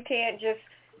somewhere, you can't just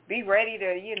be ready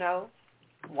to, you know,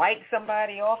 wipe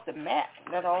somebody off the map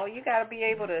at all. You got to be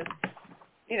able to,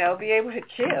 you know, be able to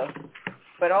chill.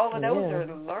 But all of those are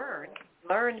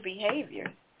learned behaviors.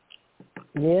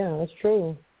 Yeah, that's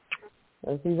true.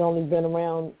 He's only been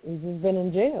around, he's been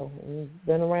in jail. He's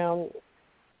been around,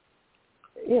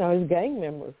 you know, his gang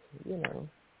members, you know.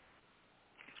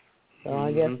 So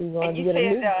I guess he's going to get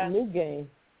a new gang.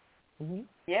 Mm-hmm.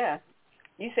 Yeah.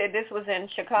 You said this was in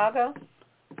Chicago?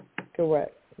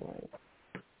 Correct. Right.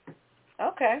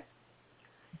 Okay.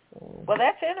 Well,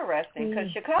 that's interesting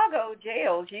because Chicago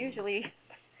jails usually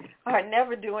are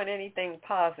never doing anything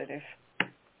positive.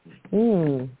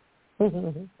 Yeah.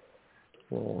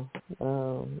 Well,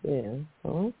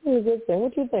 that's a good thing.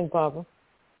 What do you think, Papa?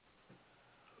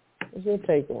 What's your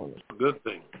take on it? Good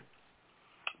thing.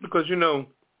 Because, you know,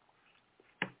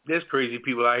 there's crazy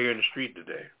people out here in the street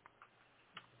today.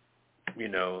 You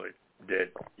know,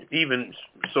 that even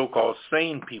so-called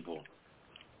sane people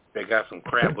that got some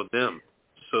crap with them.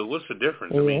 So what's the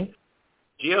difference? I mean,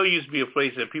 jail used to be a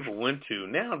place that people went to.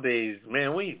 Nowadays,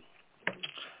 man, we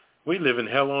live in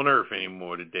hell on earth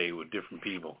anymore today with different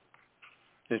people.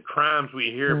 The crimes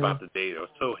we hear about today are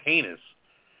so heinous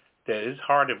that it's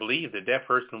hard to believe that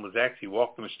person was actually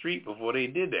walking the street before they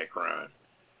did that crime.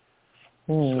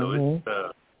 So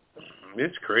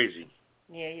it's crazy.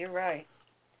 Yeah, you're right.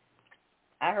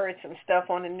 I heard some stuff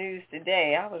on the news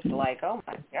today. I was like, oh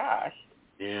my gosh.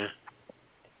 Yeah.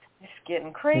 It's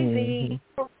getting crazy.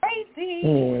 Crazy.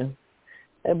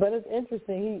 Yeah. But it's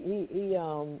interesting.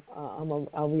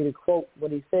 I'll read a quote,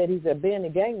 what he said. He said, being a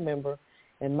gang member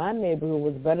in my neighborhood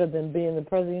was better than being the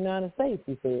president of the United States,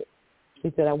 he said.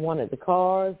 He said, I wanted the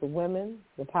cars, the women,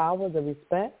 the power, the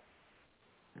respect.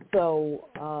 So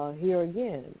here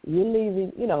again, you're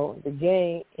leaving, you know, the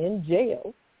gang in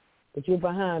jail, but you're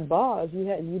behind bars.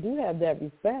 You do have that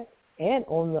respect and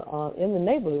on the in the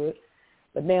neighborhood.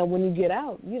 But now when you get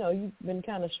out, you know, you've been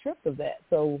kind of stripped of that.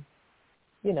 So,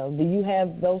 you know, do you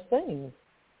have those things?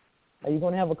 Are you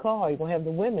going to have a car? Are you going to have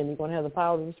the women? You're going to have the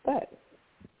power to respect.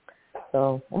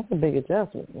 So that's a big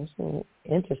adjustment. It's so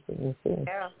interesting to see.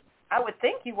 Yeah. I would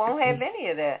think you won't have any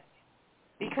of that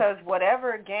because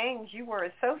whatever gangs you were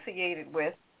associated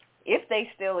with, if they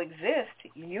still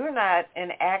exist, you're not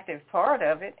an active part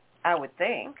of it, I would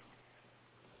think.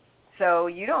 So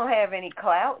you don't have any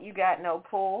clout. You got no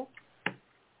pull.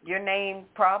 Your name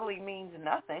probably means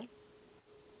nothing.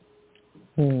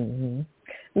 Mm-hmm.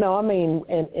 No, I mean,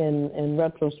 in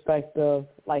retrospect of,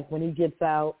 like, when he gets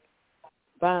out,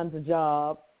 finds a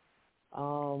job,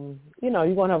 you know,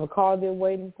 you're going to have a car there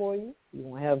waiting for you. You're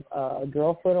going to have a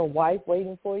girlfriend or wife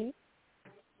waiting for you.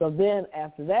 So then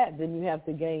after that, then you have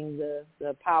to gain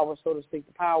the power, so to speak.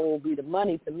 The power will be the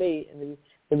money to me, and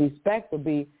the respect will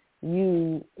be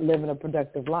you living a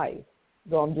productive life.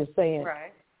 So I'm just saying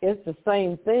it's the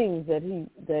same things that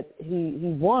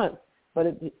he wants, but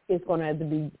it's going to have to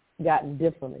be gotten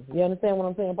differently. You understand what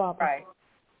I'm saying, Papa? Right.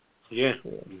 Yeah,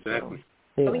 exactly.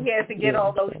 So, So he has to get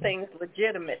all those things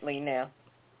legitimately now.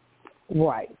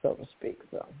 Right, so to speak.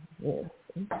 So, yeah.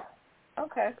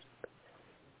 Okay.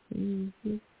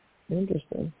 Mm-hmm.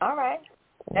 Interesting. All right.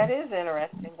 That is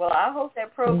interesting. Well, I hope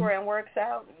that program works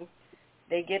out and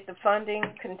they get the funding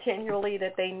continually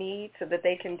that they need so that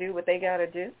they can do what they got to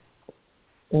do.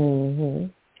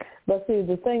 Mhm. But see,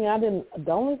 the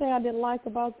only thing I didn't like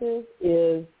about this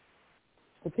is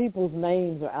the people's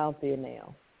names are out there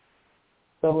now.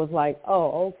 So it's like,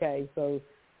 oh, okay, so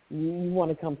you want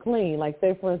to come clean. Like,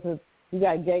 say, for instance, you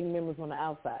got gang members on the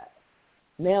outside.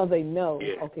 Now they know,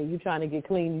 okay, you're trying to get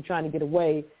clean, you're trying to get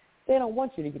away. They don't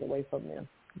want you to get away from them.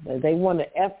 They want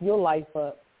to F your life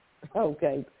up,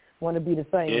 okay, want to be the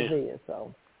same as theirs.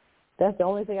 So that's the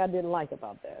only thing I didn't like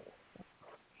about that.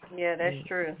 Yeah, that's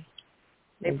true.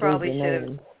 They probably should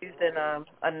have used an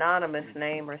anonymous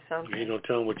name or something. You don't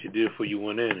tell them what you did before you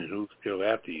went in and who's still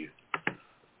after you.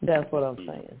 That's what I'm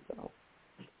saying. So,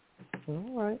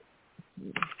 all right.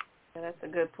 Yeah, that's a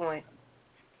good point.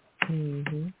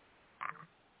 Mm-hmm.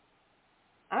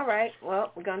 All right.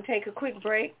 Well, we're going to take a quick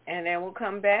break, and then we'll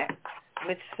come back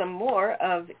with some more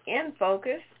of In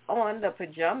Focus on the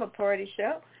Pajama Party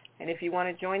Show. And if you want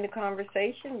to join the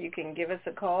conversation, you can give us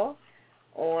a call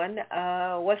on,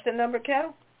 what's the number,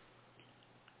 Kettle?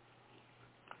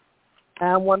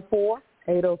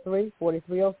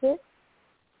 914-803-4306.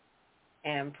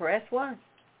 And press 1.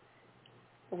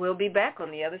 We'll be back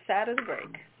on the other side of the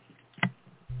break.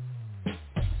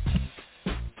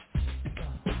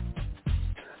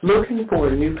 Looking for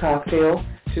a new cocktail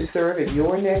to serve at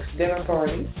your next dinner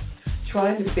party?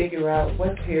 Trying to figure out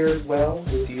what pairs well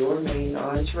with your main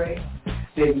entree?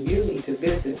 Then you need to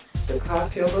visit the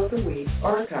Cocktail of the Week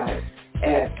archive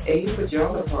at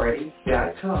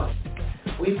apajamaparty.com.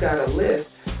 We've got a list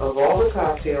of all the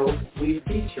cocktails we've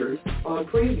featured on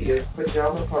previous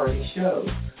Pajama Party shows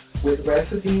with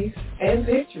recipes and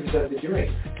pictures of the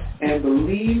drinks. And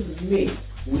believe me,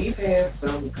 we've had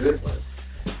some good ones.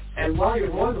 And while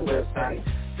you're on the website,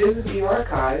 visit the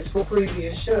archives for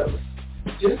previous shows.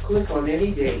 Just click on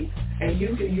any date and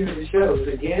you can hear the shows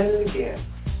again and again.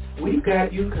 We've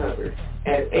got you covered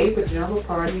at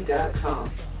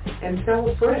apajamaparty.com. And tell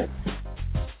a friend.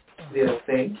 They'll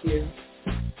thank you.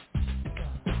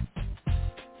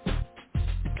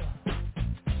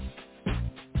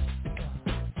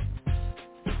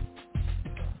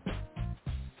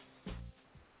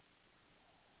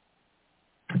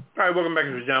 All right, welcome back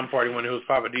to the Pajama Party. One who's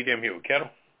Papa D. I'm here with Kettle.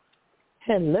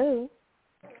 Hello.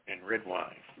 And Red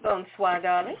Wine. Bonsoir,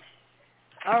 darling.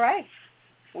 All right.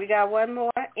 We got one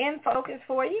more In Focus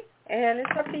for you, and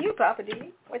it's up to you, Papa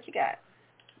D. What you got?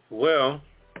 Well,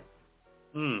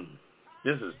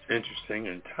 this is interesting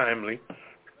and timely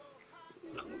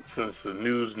since the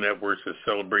news networks are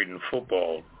celebrating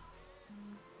football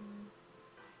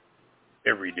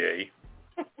every day.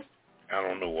 I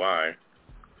don't know why.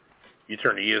 You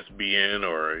turn to ESPN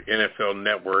or NFL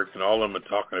Network, and all of them are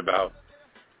talking about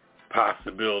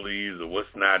possibilities of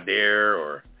what's not there,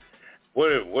 or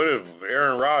what if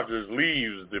Aaron Rodgers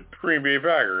leaves the Green Bay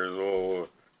Packers, or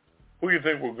who do you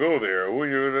think will go there?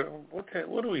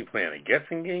 What are we playing, a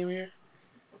guessing game here?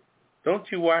 Don't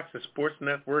you watch the sports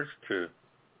networks to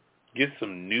get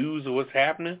some news of what's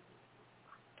happening?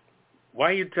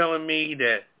 Why are you telling me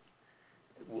that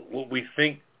what we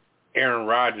think Aaron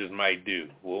Rodgers might do?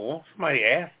 Well, somebody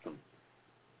asked him.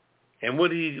 And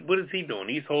what is he doing?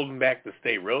 He's holding back to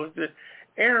stay relative.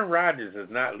 Aaron Rodgers is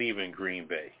not leaving Green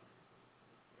Bay.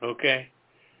 Okay?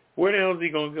 Where the hell is he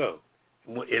going to go?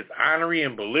 As ornery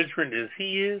and belligerent as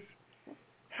he is,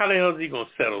 how the hell is he going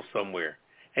to settle somewhere?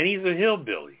 And he's a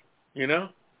hillbilly, you know?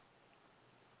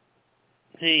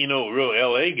 He ain't no real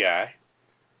L.A. guy.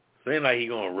 So it ain't like he's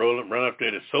going to run up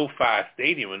there to SoFi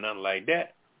Stadium or nothing like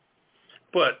that.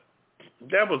 But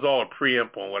that was all a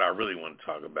preempt on what I really want to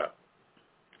talk about.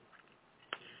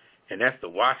 And that's the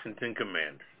Washington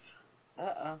Commanders.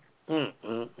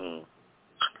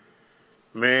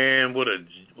 Man, what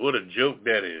a joke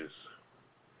that is.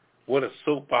 What a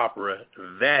soap opera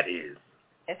that is.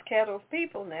 It's Kettle's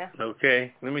people now.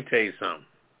 Okay, let me tell you something.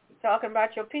 You're talking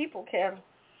about your people, Kettle.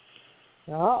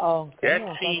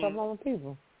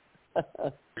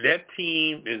 That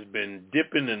team has been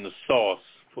dipping in the sauce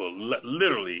for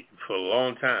literally for a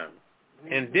long time.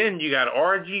 Mm-hmm. And then you got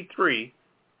RG3,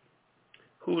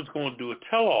 who's going to do a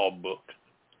tell-all book.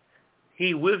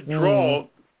 He withdrew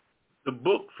the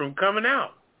book from coming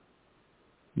out.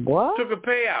 What? Took a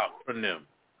payout from them.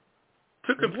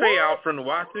 Took a payout from the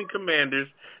Washington Commanders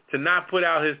to not put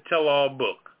out his tell-all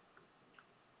book.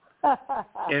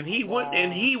 And he went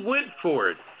for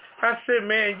it. I said,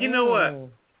 man, you know what?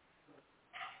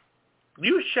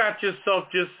 You shot yourself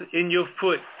just in your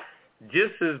foot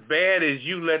just as bad as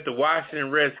you let the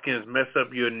Washington Redskins mess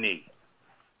up your knee.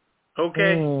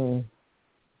 Okay?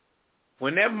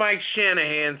 When that Mike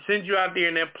Shanahan sends you out there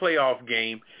in that playoff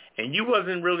game and you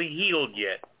wasn't really healed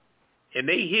yet, and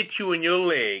they hit you in your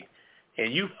leg,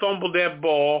 and you fumbled that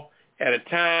ball at a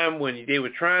time when they were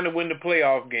trying to win the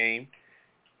playoff game,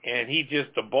 and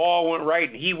the ball went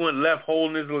right and he went left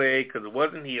holding his leg because it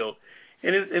wasn't healed,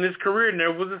 and his career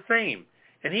never was the same.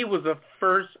 And he was a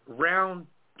first-round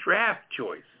draft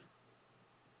choice.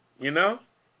 You know?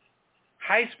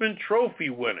 Heisman Trophy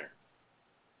winner.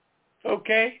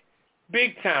 Okay?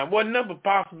 Big time. What a number of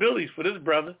possibilities for this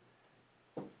brother.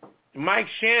 Mike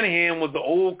Shanahan was the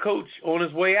old coach on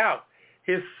his way out.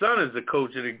 His son is the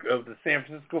coach of the San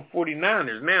Francisco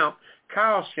 49ers now,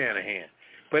 Kyle Shanahan.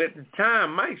 But at the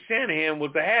time, Mike Shanahan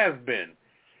was a has-been.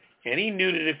 And he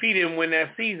knew that if he didn't win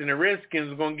that season, the Redskins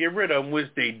were going to get rid of him, which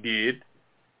they did.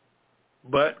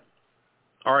 But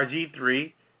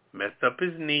RG3 messed up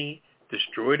his knee,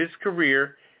 destroyed his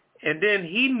career, and then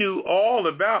he knew all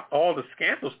about all the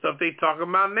scandal stuff they talking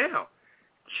about now.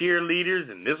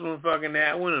 Cheerleaders and this one fucking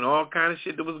that one and all kind of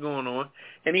shit that was going on.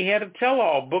 And he had a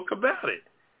tell-all book about it.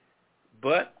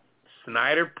 But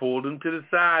Snyder pulled him to the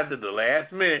side at the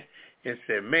last minute and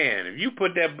said, man, if you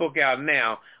put that book out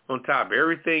now on top of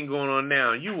everything going on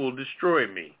now, you will destroy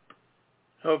me.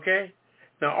 Okay?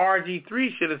 Now,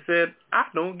 RG3 should have said, I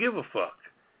don't give a fuck.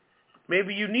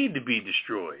 Maybe you need to be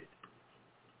destroyed.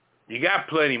 You got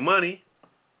plenty of money.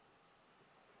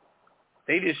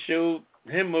 They just showed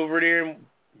him over there in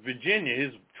Virginia,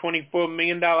 his $24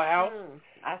 million house.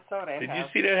 I saw that Did house.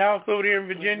 you see that house over there in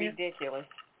Virginia? It was ridiculous.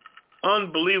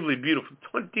 Unbelievably beautiful.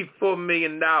 $24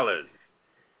 million.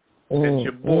 That's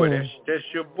your boy. That's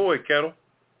your boy, Kettle.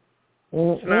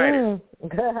 Snyder.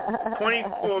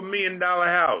 $24 million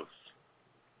house.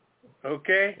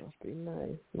 Okay?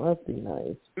 Must be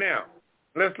nice. Now,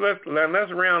 let's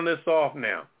round this off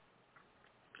now.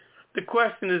 The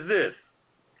question is this.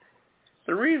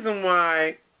 The reason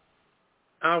why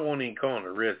I won't even call them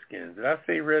the Redskins. Did I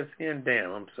say Redskins?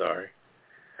 Damn, I'm sorry.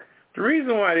 The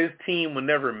reason why this team will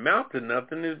never amount to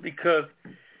nothing is because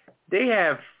they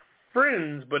have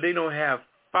friends, but they don't have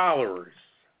followers.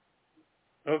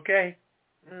 Okay?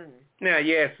 Now,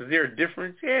 yes, is there a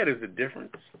difference? Yeah, there's a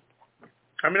difference.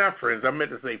 I mean, not friends. I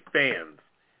meant to say fans.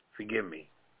 Forgive me.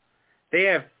 They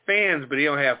have fans, but they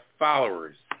don't have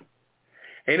followers.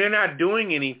 And they're not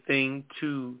doing anything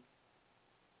to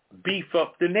beef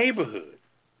up the neighborhood.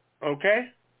 Okay?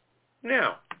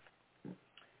 Now,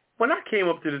 when I came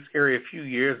up to this area a few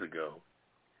years ago,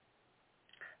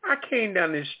 I came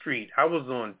down this street. I was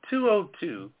on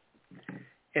 202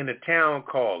 in a town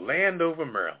called Landover,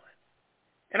 Maryland.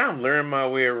 And I'm learning my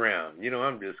way around. You know,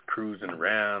 I'm just cruising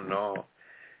around and all.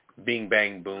 Bing,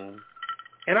 bang, boom.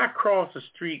 And I crossed a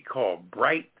street called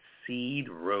Bright Seed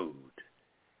Road.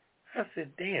 I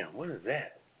said, damn, what is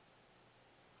that?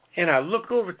 And I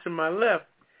look over to my left,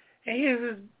 and here's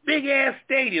this big-ass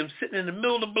stadium sitting in the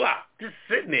middle of the block, just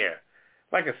sitting there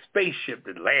like a spaceship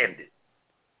that landed.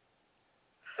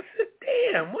 I said,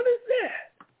 damn, what is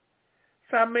that?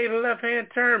 So I made a left-hand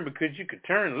turn because you could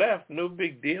turn left, no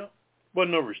big deal.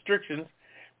 Wasn't no restrictions.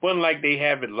 Wasn't like they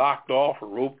have it locked off or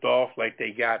roped off like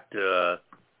they got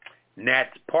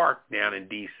Nats Park down in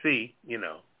D.C., you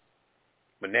know.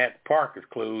 But Nats Park is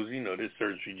closed, you know, there's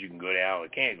certain streets you can go down or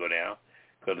can't go down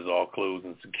because it's all closed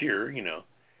and secure, you know.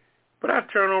 But I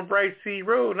turned on Bright Seed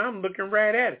Road, and I'm looking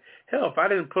right at it. Hell, if I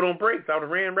didn't put on brakes, I would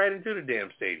have ran right into the damn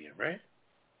stadium, right?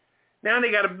 Now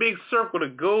they got a big circle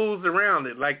that goes around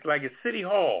it like a city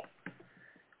hall.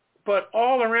 But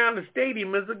all around the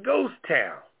stadium is a ghost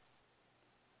town.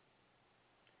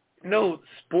 No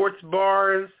sports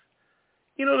bars.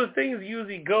 You know, the things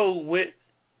usually go with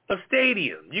a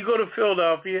stadium. You go to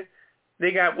Philadelphia,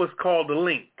 they got what's called the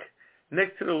Link.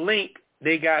 Next to the Link,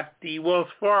 they got the Wells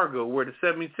Fargo where the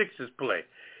 76ers play.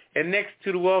 And next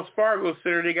to the Wells Fargo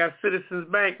Center, they got Citizens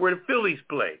Bank where the Phillies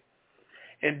play.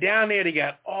 And down there, they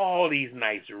got all these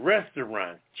nice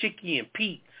restaurants, Chicky and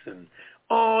Pete's, and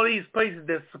all these places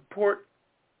that support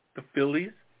the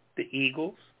Phillies, the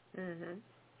Eagles,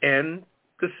 and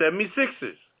the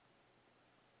 76ers.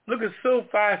 Look at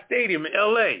SoFi Stadium in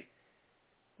L.A.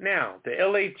 Now, the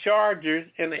L.A. Chargers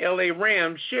and the L.A.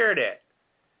 Rams share that.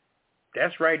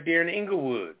 That's right there in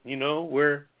Inglewood, you know,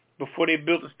 where before they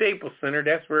built the Staples Center,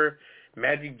 that's where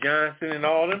Magic Johnson and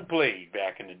all them played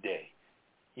back in the day,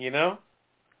 you know?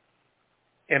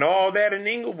 And all that in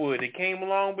Inglewood, it came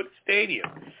along with the stadium.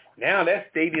 Now that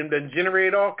stadium doesn't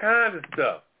generate all kinds of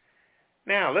stuff.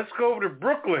 Now, let's go over to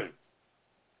Brooklyn,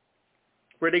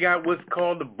 where they got what's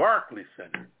called the Barclays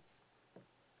Center.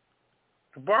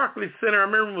 The Barclays Center, I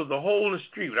remember, was a hole in the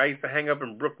street. I used to hang up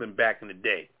in Brooklyn back in the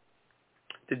day.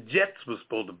 The Jets was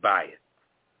supposed to buy it,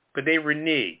 but they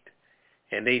reneged,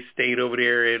 and they stayed over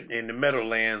there in the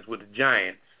Meadowlands with the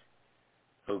Giants,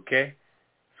 okay?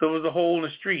 So it was a hole in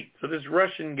the street. So this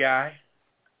Russian guy,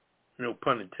 no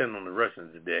pun intended on the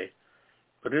Russians today,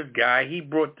 but this guy, he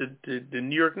brought the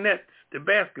New York Nets, the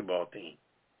basketball team,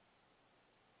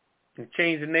 and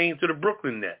changed the name to the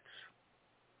Brooklyn Nets.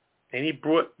 And he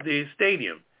brought the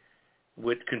stadium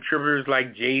with contributors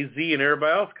like Jay-Z and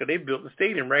everybody else, because they built the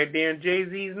stadium right there in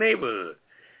Jay-Z's neighborhood.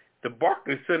 The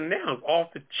Barclays Center now is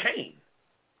off the chain.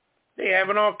 They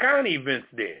having all kind of events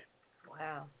there.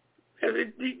 Wow.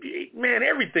 Man,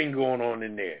 everything going on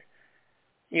in there.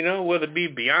 You know, whether it be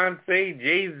Beyonce,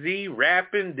 Jay-Z,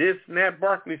 rapping, this and that,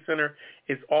 Barclays Center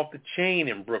is off the chain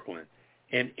in Brooklyn.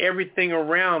 And everything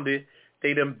around it,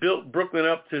 they done built Brooklyn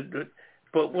up to...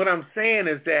 But what I'm saying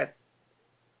is that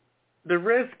the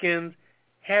Redskins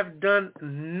have done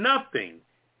nothing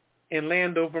in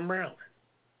Landover, Maryland.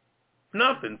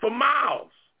 Nothing for miles.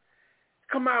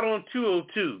 Come out on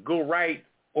 202, go right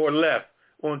or left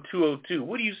on 202.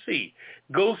 What do you see?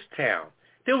 Ghost Town.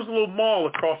 There was a little mall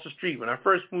across the street. When I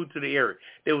first moved to the area,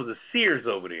 there was a Sears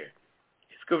over there.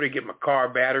 Just go over there and get my car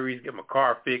batteries, get my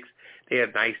car fixed. They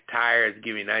had nice tires,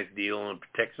 give you a nice deal on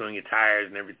protection on your tires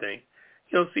and everything.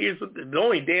 You know, Sears was the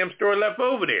only damn store left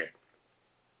over there.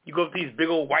 You go to these big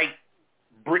old white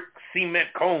brick cement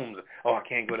combs. Oh, I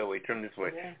can't go that way. Turn this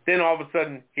way. Yeah. Then all of a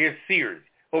sudden, here's Sears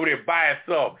over there by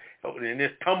itself. And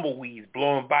there's tumbleweeds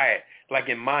blowing by it, like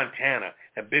in Montana.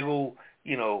 A big old,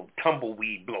 you know,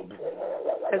 tumbleweed blow.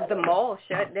 Because the mall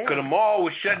shut down. Because the mall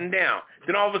was shutting down.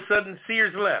 Then all of a sudden,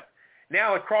 Sears left.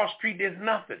 Now across the street, there's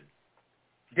nothing.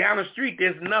 Down the street,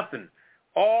 there's nothing.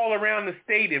 All around the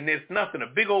stadium, there's nothing. A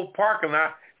big old parking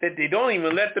lot that they don't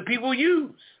even let the people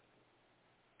use.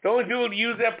 The only people to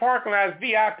use that parking lot is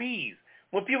VIPs.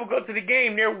 When people go to the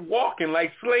game, they're walking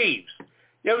like slaves.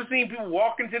 You ever seen people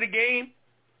walking to the game?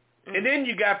 And then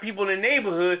you got people in the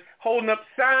neighborhood holding up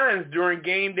signs during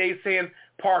game day saying,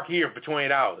 park here for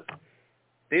 $20.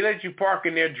 They let you park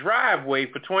in their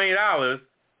driveway for $20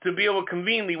 to be able to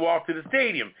conveniently walk to the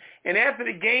stadium. And after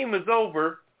the game is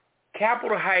over,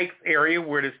 Capitol Heights area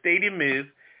where the stadium is,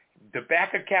 the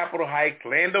back of Capitol Heights,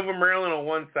 Landover, Maryland on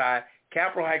one side,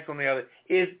 Capitol Heights on the other,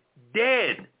 is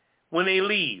dead when they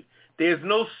leave. There's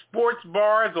no sports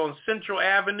bars on Central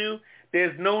Avenue.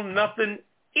 There's no nothing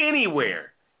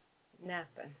anywhere.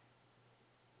 Nothing.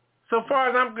 So far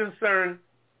as I'm concerned,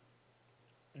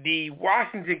 the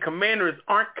Washington Commanders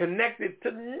aren't connected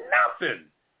to nothing.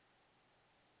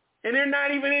 And they're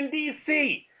not even in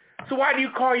D.C. So why do you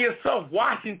call yourself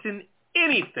Washington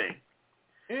anything?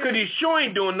 Because you sure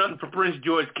ain't doing nothing for Prince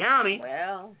George County.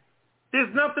 Well,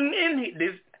 there's nothing in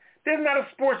here. There's not a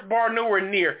sports bar nowhere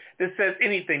near that says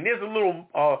anything. There's a little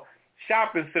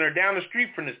shopping center down the street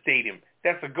from the stadium.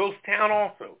 That's a ghost town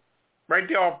also. Right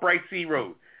there off Bright Sea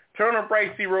Road. Turn on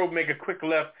Bright Sea Road, make a quick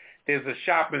left. There's a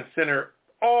shopping center.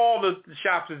 All the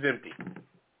shops is empty.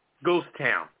 Ghost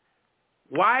town.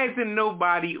 Why isn't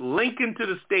nobody linking to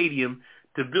the stadium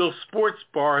to build sports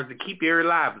bars to keep the area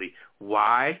lively?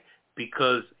 Why?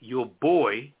 Because your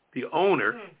boy, the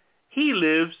owner, he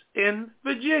lives in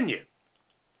Virginia.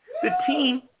 The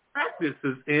team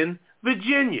practices in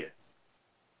Virginia.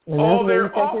 All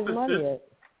their offices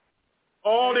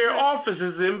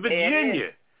in Virginia.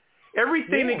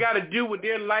 Everything they got to do with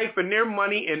their life and their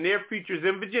money and their futures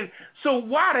in Virginia. So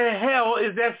why the hell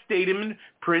is that stadium in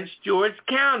Prince George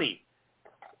County?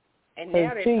 And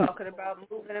now they're talking about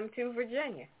moving them to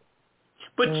Virginia.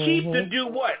 But cheap to do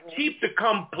what? Cheap to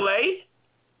come play?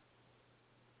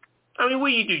 I mean, what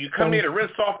do? You come there to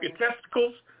rinse off your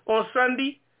testicles on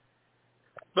Sunday,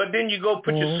 but then you go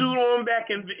put your suit on back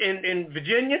in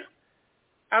Virginia?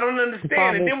 I don't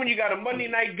understand. And then when you got a Monday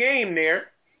night game there,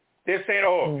 they're saying,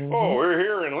 we're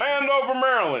here in Landover,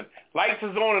 Maryland. Lights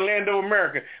is on in Landover,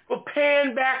 America. But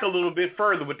pan back a little bit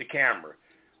further with the camera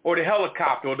or the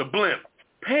helicopter or the blimp.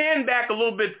 Pan back a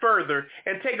little bit further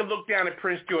and take a look down at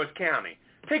Prince George County.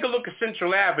 Take a look at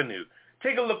Central Avenue.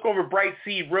 Take a look over Bright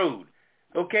Sea Road.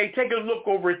 Okay? Take a look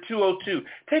over at 202.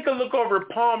 Take a look over at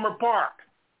Palmer Park.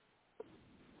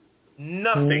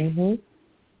 Nothing.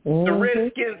 The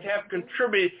Redskins have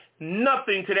contributed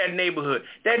nothing to that neighborhood.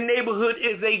 That neighborhood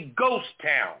is a ghost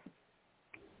town.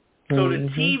 So the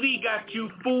TV got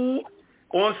you fooled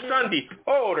on Sunday.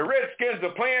 Oh, the Redskins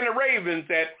are playing the Ravens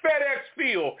at FedEx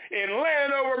Field in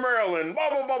Landover, Maryland. Blah,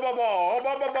 blah, blah, blah, blah,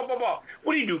 blah, blah, blah, blah, blah.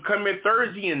 What do? Come in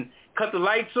Thursday and cut the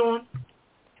lights on?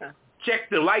 Check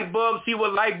the light bulbs, see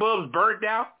what light bulbs burnt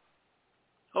out?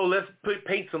 Oh, let's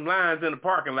paint some lines in the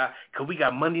parking lot because we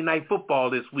got Monday Night Football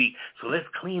this week, so let's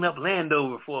clean up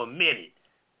Landover for a minute.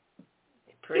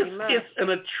 Pretty much. It's an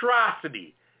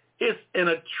atrocity. It's an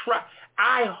atrocity.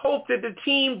 I hope that the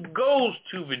team goes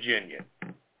to Virginia.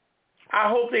 I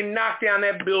hope they knock down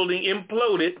that building,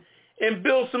 implode it, and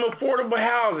build some affordable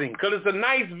housing because it's a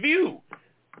nice view.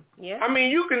 Yeah. I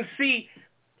mean, you can see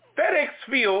FedEx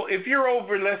Field, if you're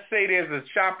over, let's say there's a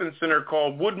shopping center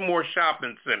called Woodmore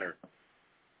Shopping Center.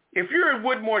 If you're at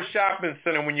Woodmore Shopping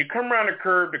Center, when you come around the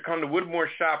curve to come to Woodmore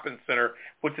Shopping Center,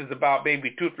 which is about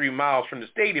maybe 2 or 3 miles from the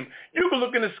stadium, you can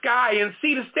look in the sky and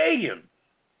see the stadium.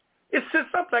 It sits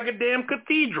up like a damn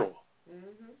cathedral.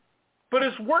 Mm-hmm. But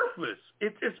it's worthless.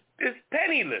 It's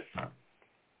penniless.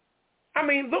 I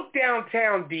mean, look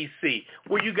downtown D.C.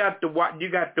 where you got the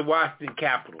Washington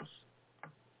Capitals.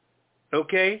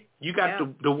 Okay? You got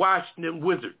the Washington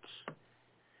Wizards.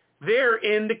 They're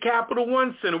in the Capital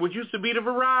One Center, which used to be the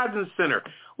Verizon Center.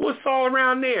 What's all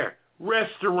around there?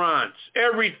 Restaurants,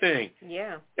 everything.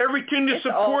 Yeah. Everything to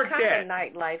support that. It's all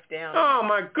kind of nightlife down there. Oh,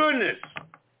 my goodness.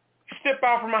 Step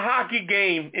out from a hockey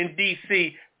game in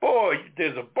D.C., boy,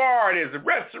 there's a bar, there's a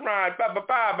restaurant, There's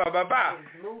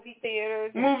movie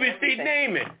theaters.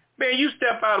 Name it. Man, you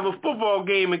step out of a football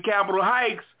game in Capitol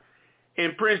Heights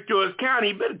in Prince George County,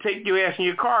 you better take your ass in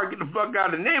your car and get the fuck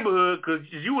out of the neighborhood because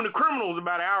you and the criminals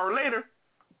about an hour later.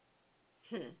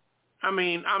 I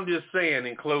mean, I'm just saying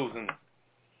in closing,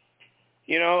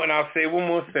 and I'll say one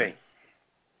more thing.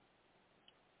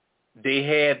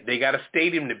 They got a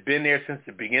stadium that's been there since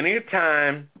the beginning of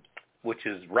time, which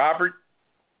is Robert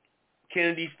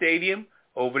Kennedy Stadium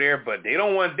over there, but they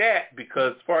don't want that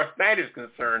because as far as Snyder's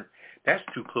concerned, that's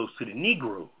too close to the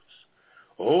Negroes.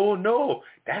 Oh, no,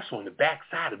 that's on the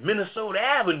backside of Minnesota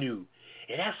Avenue,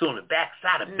 and that's on the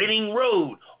backside of Benning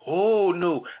Road. Oh,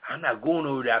 no, I'm not going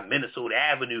over that Minnesota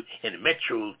Avenue and the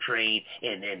Metro train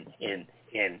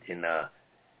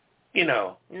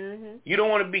you don't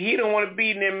want to be, he don't want to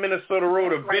be near Minnesota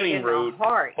Road or Benning Road.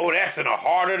 Oh, that's in the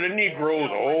heart of the Negroes.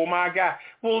 Oh, my God.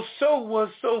 Well, so was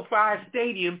SoFi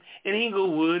Stadium in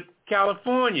Inglewood,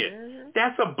 California.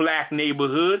 That's a black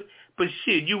neighborhood. But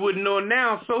shit, you wouldn't know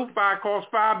now. SoFi costs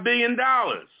 $5 billion.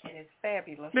 And it's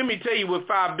fabulous. Let me tell you what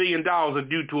 $5 billion will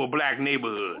do to a black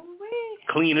neighborhood.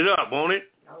 Clean it up, won't it?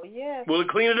 Oh, yeah. Will it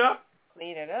clean it up?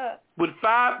 Clean it up. With a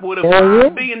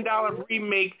 $5 billion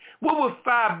remake, what would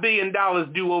 $5 billion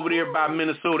do over there by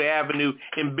Minnesota Avenue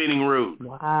and Benning Road?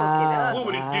 Wow. What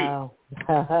would it do?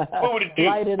 What would it do?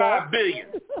 Light it $5 up. billion.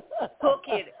 Hook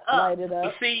it up. Light it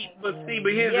up. But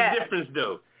here's the difference,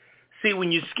 though. See,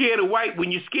 when you're scared of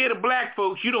black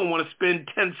folks, you don't want to spend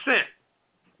 10 cents.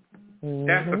 Mm-hmm.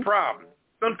 That's the problem.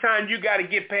 Sometimes you got to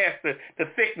get past the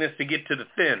thickness to get to the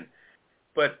thin.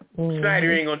 But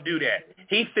Snyder ain't gonna do that.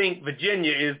 He think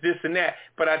Virginia is this and that.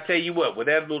 But I tell you what, with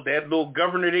that little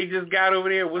governor they just got over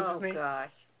there, what's his name? Oh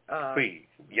gosh. Please,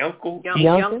 Youngkin.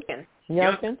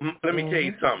 Let me tell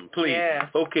you something, please. Yeah.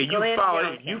 Okay, you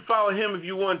follow him if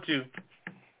you want to.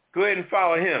 Go ahead and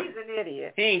follow him. He's an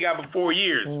idiot. He ain't got but 4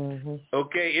 years. Mm-hmm.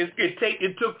 Okay,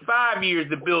 it took 5 years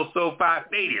to build SoFi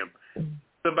Stadium.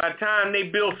 So by the time they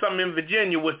build something in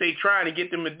Virginia, what they trying to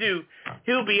get them to do,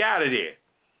 he'll be out of there.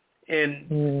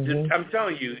 And I'm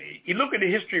telling you, you look at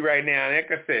the history right now, and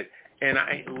like I said, and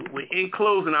in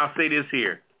closing, I'll say this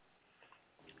here.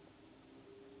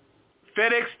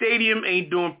 FedEx Stadium ain't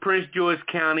doing Prince George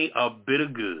County a bit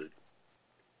of good.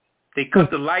 They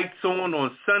cut the lights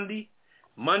on Sunday,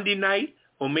 Monday night,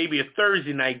 or maybe a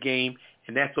Thursday night game,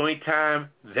 and that's the only time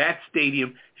that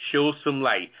stadium shows some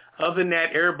light. Other than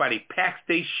that, everybody packs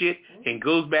their shit and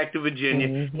goes back to Virginia,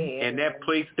 and that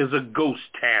place is a ghost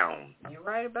town. You're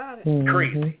right about it.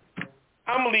 Crazy.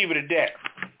 I'm going to leave it at that.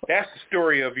 That's the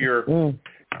story of your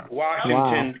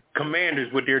Washington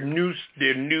Commanders with their new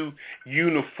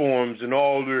uniforms and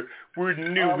all their, we're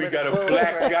new, we got a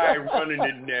black guy running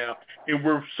it now, and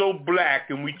we're so black,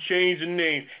 and we changed the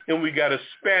name, and we got a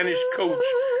Spanish coach,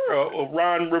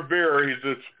 Ron Rivera, he's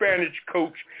a Spanish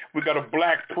coach, we got a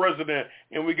black president,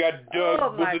 and we got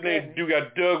Doug, what's his name, you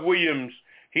got Doug Williams,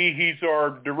 he's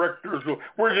our director, so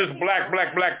we're just black,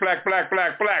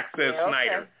 says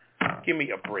Snyder. Give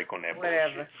me a break on that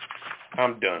bullshit.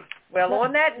 I'm done. Well,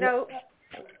 on that note,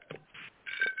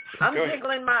 I'm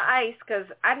jiggling my ice because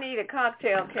I need a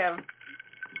cocktail, Kevin.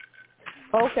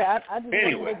 Okay, I just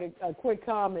want to make a quick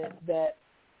comment that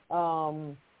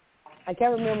I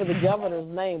can't remember the governor's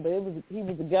name, but he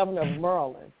was the governor of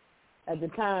Maryland at the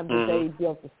time that they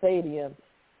built the stadium,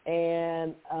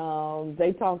 and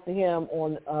they talked to him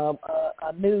on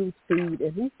a news feed,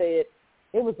 and he said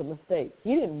it was a mistake.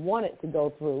 He didn't want it to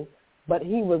go through, but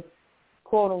he was,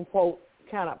 quote unquote,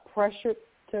 kind of pressured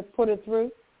to put it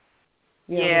through.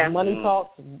 You know, Yeah. Money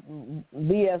talks,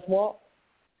 BS walk.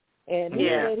 And he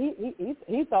said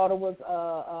he thought it was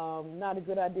not a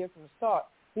good idea from the start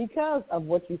because of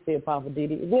what you said, Papa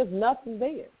Didi. There's nothing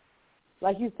there.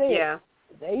 Like you said,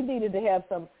 they needed to have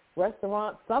some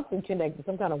restaurant, something connected,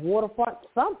 some kind of waterfront,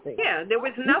 something. Yeah, there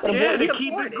was nothing to to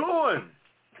keep it it. going.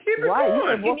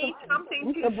 You need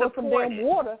something to put some support damn it.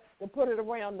 water to put it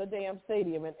around the damn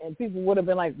stadium, and people would have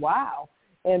been like, wow.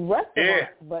 And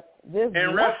restaurants, but there's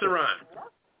nothing. Restaurants.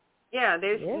 Yeah,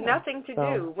 there's nothing to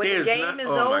do. When the game is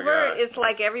over, it's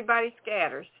like everybody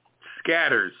scatters.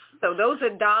 So those are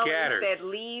dollars that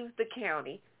leave the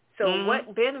county. So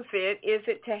what benefit is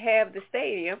it to have the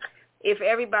stadium if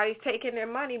everybody's taking their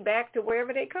money back to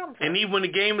wherever they come from? And even when the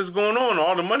game is going on,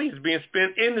 all the money is being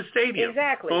spent in the stadium.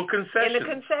 Exactly. On concessions. In the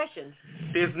concessions.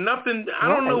 There's nothing. I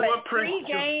don't know what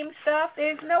pre-game stuff.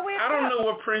 There's nowhere. I don't know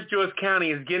what Prince George County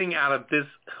is getting out of this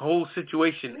whole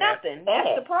situation. Nothing.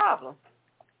 That's the problem.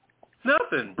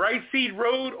 Nothing. Bright Seed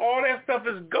Road, all that stuff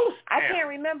is ghost town. I can't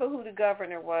remember who the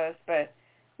governor was, but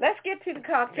let's get to the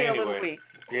cocktail of the week.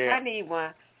 Yeah. I need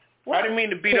one. I didn't mean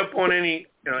to beat up on any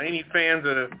fans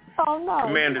of the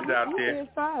Commanders out there.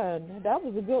 It's fine. That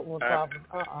was a good one,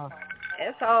 Papa.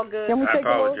 It's all good. Can we take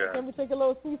a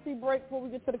little CC break before we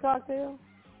get to the cocktail?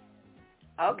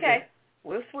 Okay.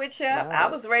 We'll switch up. I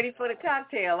was ready for the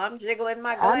cocktail. I'm jiggling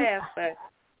my glass, but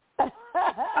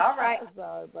all right.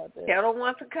 Sorry about that. Kettle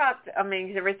wants a cocktail. I mean,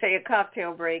 you ever say a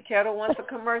cocktail break? Kettle wants a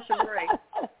commercial break.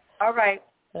 All right.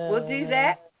 We'll do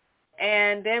that.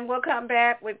 And then we'll come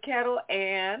back with Kettle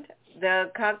and the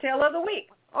cocktail of the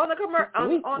week on the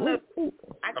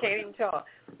I can't even talk.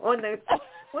 On the,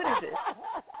 what is it?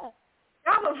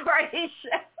 Pajama Party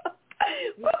Show.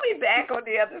 We'll be back on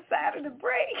the other side of the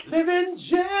break. Living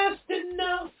just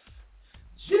enough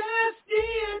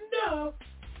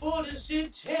for the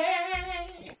city.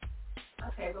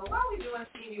 Okay, but why are we doing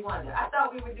Stevie Wonder? I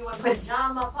thought we were doing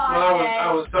Pajama Well, Party.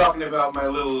 I was talking about my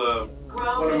little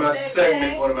one of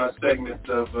my segments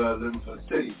of Living for the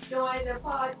City. Join the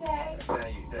party. Now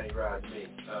you ride me.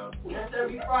 That's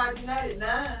every Friday night at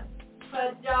 9.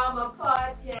 Pajama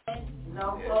Party.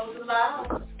 No clothes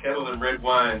allowed. Kettle and Red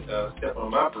Wine step on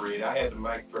my parade. I had the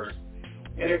mic first.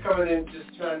 And they're coming in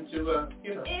just trying to,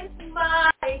 It's my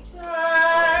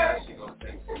turn. She gonna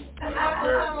think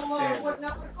What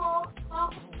number to call?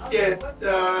 Yeah,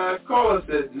 call us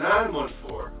at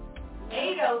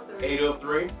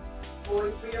 914-803.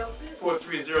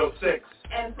 4306.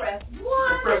 And press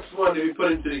 1. Press 1 to be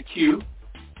put into the queue.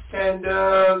 And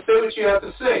say what you have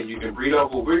to say. You can read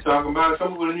off what we're talking about.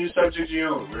 Come up with a new subject of your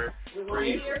own. We're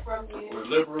easy. We're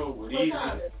liberal. We're easy.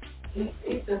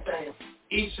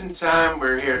 Eastern time.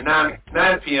 We're here at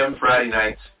 9 p.m. Friday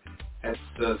nights. That's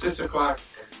 6 o'clock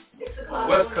on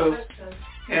the West Coast.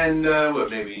 And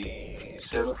maybe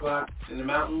 7 o'clock in the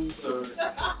mountains? Or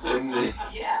in the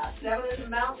 7 in the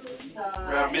mountains.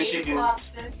 Around Michigan. 8 o'clock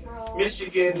Central.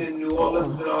 Michigan and New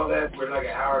Orleans and all that. We're like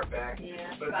an hour back.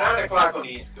 Yeah. But 9 o'clock on the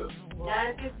East Coast.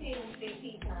 9:15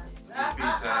 CT time. CT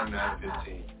time,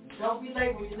 9:15. Don't be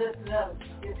late when you listen to us.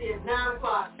 It's 9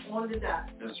 o'clock on the dot.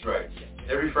 That's right.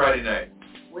 Every Friday night.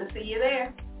 We'll see you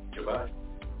there. Goodbye.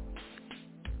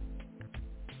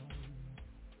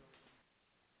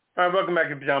 All right, welcome back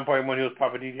to Pajama Party. One Hills,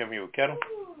 Papa D. I'm here with Kettle.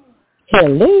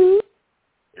 Hello.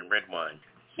 And Red Wine.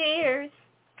 Cheers.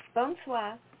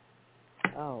 Bonsoir.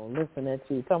 Oh, listen at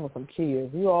you. Talking some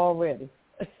cheers. You all ready.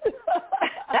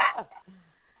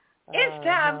 It's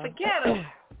time for Kettle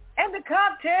and the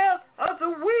cocktail of the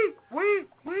week.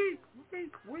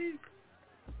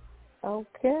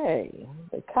 Okay.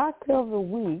 The cocktail of the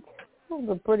week was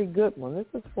a pretty good one. This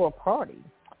is for a party.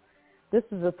 This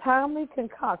is a timely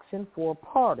concoction for a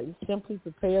party. Simply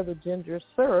prepare the ginger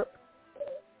syrup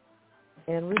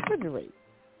and refrigerate.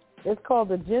 It's called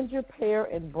the Ginger Pear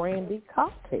and Brandy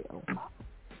Cocktail.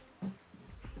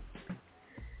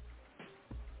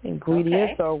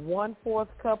 Ingredients are 1/4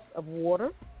 cup of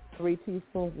water, 3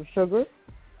 teaspoons of sugar,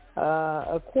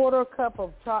 a 1/4 cup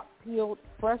of chopped peeled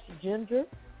fresh ginger,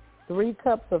 3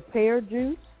 cups of pear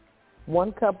juice,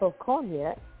 1 cup of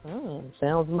cognac.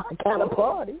 Sounds my kind of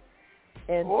party.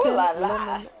 And 10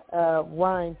 lemon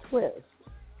rind twist.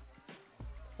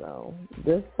 So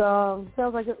this sounds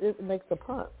like it makes a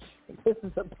punch. This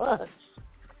is a punch.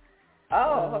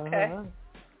 Oh, okay.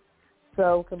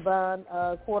 So combine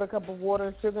a 1/4 cup of water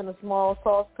and sugar in a small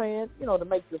saucepan, to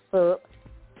make the syrup.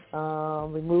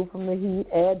 Remove from the heat.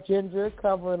 Add ginger.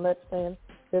 Cover and let stand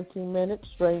 15 minutes.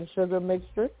 Strain sugar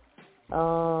mixture.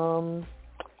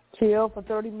 Chill for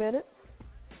 30 minutes.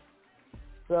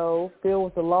 So fill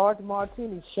with a large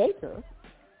martini shaker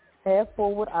Half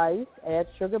full with ice. Add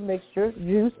sugar mixture,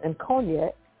 juice, and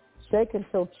cognac. Shake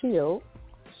until chilled.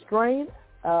 Strain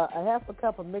a half a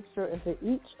cup of mixture into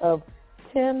each of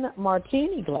 10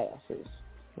 martini glasses.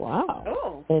 Wow.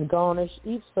 Oh. And garnish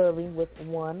each serving with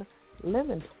 1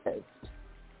 lemon twist.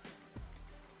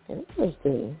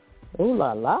 Interesting. Ooh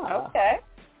la la. Okay.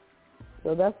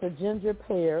 So that's a ginger,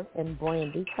 pear, and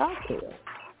brandy cocktail.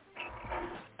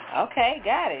 Okay,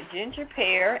 got it. Ginger,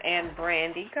 pear, and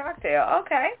brandy cocktail.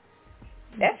 Okay.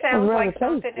 That sounds like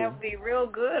something tasty. that would be real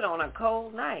good on a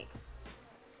cold night.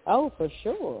 Oh, for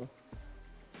sure.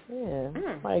 Yeah.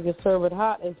 I can serve it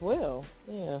hot as well.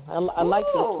 Yeah. I like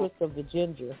the twist of the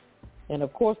ginger. And,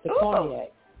 of course, the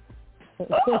cognac.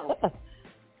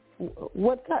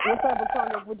 What type of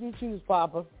cognac would you choose,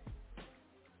 Papa?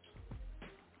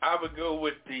 I would go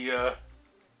with the...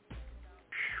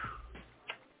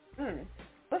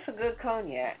 What's a good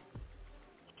cognac?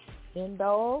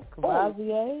 Indog,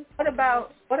 Cavazier. What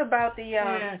about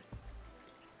the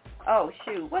Oh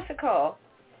shoot, what's it called?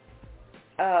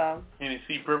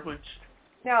 Hennessy Privilege?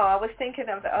 No, I was thinking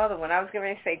of the other one. I was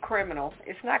going to say Criminal.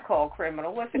 It's not called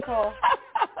Criminal. What's it called?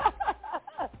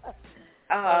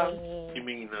 You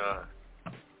mean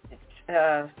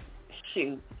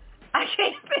shoot. I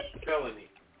can't think. Felony.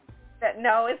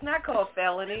 No, it's not called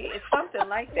Felony. It's something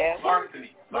like that.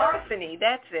 Larceny.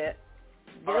 That's it.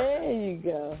 There you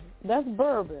go. That's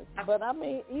bourbon. But I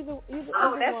mean, either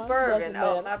Oh, that's one bourbon.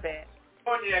 Oh, matter. my bad.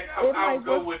 Cognac, I'll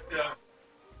go with...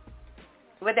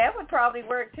 But that would probably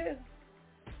work, too.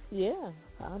 Yeah,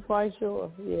 I'm quite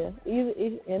sure. Yeah, either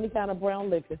any kind of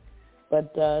brown liquor.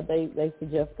 But they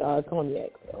suggest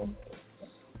cognac. So.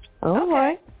 All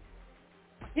right.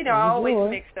 You know, I always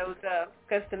mix those up.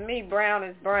 Because to me, brown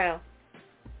is brown.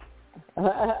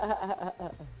 Yeah.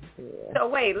 So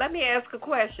wait, let me ask a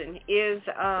question. Is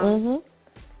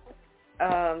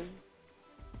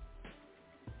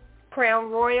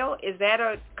Crown Royal, is that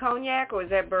a cognac or is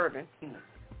that bourbon?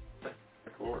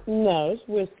 No, it's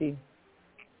whiskey.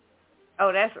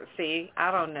 Oh, that's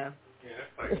I don't know.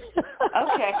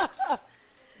 Okay.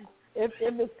 If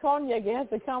it's cognac, it has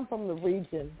to come from the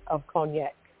region of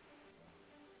cognac.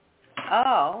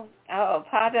 Oh,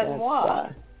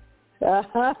 Pajama.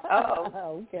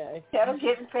 Oh, okay. I'm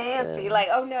getting fancy. Like,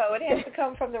 oh no, it has to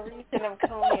come from the region of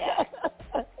cognac.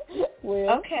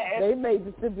 Well, okay. They made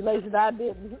the stipulation. I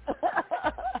didn't.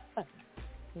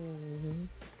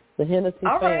 The Hennessy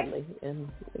family.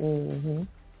 And,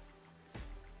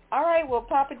 All right, well,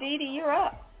 Papa Didi, you're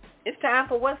up. It's time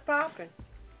for What's Poppin'.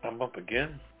 I'm up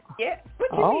again? Yeah.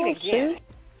 What do you mean again?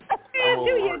 Man,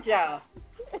 do your job.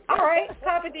 All right,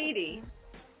 Papa Didi,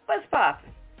 what's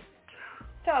poppin'?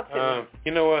 Talk to me.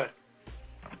 You know what?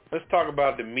 Let's talk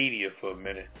about the media for a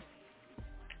minute.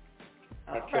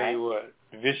 I'll tell you what.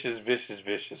 Vicious.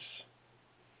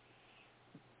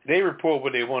 They report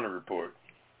what they want to report.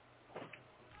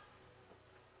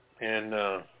 And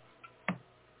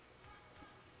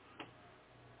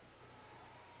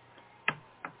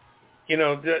you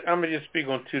know, I'm going to just speak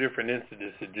on two different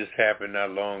incidents that just happened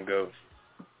not long ago.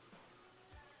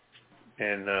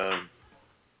 And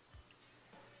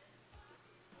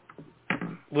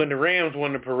when the Rams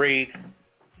won the parade,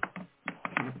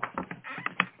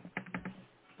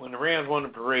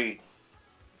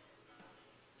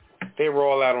 they were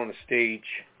all out on the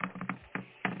stage,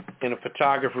 and a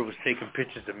photographer was taking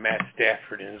pictures of Matt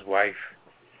Stafford and his wife.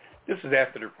 This is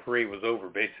after the parade was over,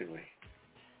 basically.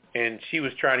 And she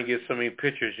was trying to get so many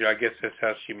pictures. I guess that's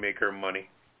how she make her money.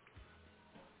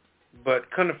 But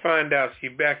come to find out, she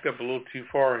backed up a little too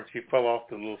far and she fell off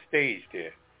the little stage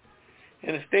there.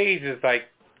 And the stage is like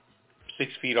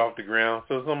 6 feet off the ground,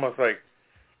 so it's almost like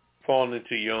falling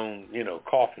into your own,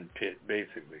 coffin pit,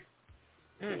 basically.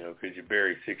 Because you're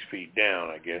buried 6 feet down,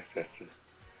 I guess.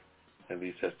 At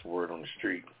least that's the word on the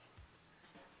street.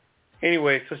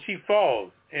 Anyway, so she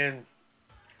falls, and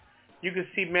you can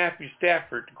see Matthew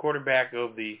Stafford, the quarterback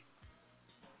of the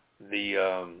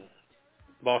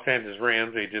Los Angeles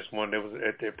Rams. They just won. That was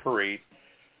at their parade.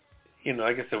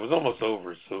 Like I said, it was almost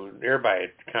over, so everybody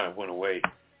had kind of went away.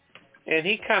 And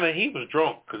he was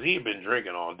drunk because he had been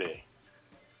drinking all day.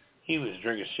 He was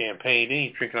drinking champagne, then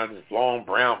he's drinking out of this long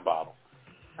brown bottle.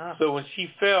 So when she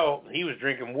fell, he was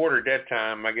drinking water at that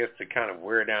time, I guess, to kind of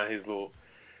wear down his little...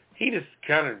 He just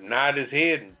kind of nodded his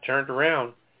head and turned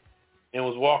around and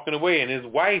was walking away. And his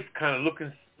wife kind of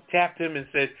tapped him and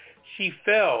said, she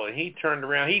fell. And he turned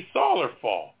around. He saw her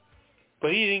fall,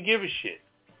 but he didn't give a shit.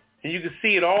 And you could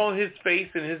see it all in his face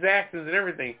and his actions and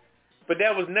everything. But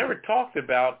that was never talked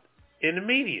about in the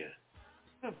media.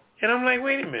 And I'm like,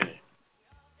 wait a minute.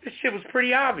 This shit was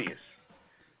pretty obvious.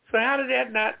 So how did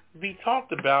that not be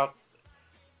talked about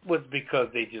was because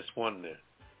they just won the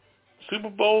Super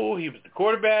Bowl. He was the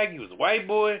quarterback. He was a white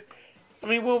boy. I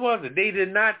mean, what was it? They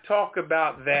did not talk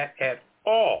about that at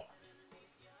all.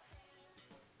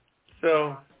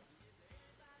 So,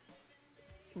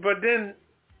 but then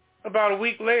about a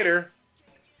week later,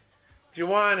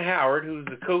 Juwan Howard, who's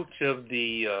the coach of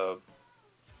the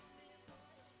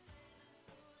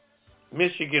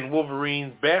Michigan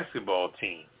Wolverines basketball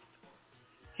team,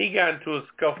 he got into a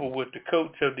scuffle with the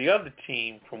coach of the other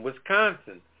team from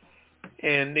Wisconsin.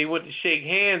 And they went to shake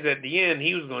hands at the end.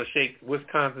 He was going to shake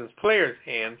Wisconsin's players'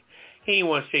 hands. He didn't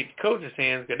want to shake the coach's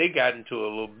hands because they got into a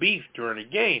little beef during the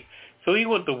game. So he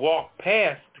went to walk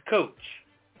past the coach.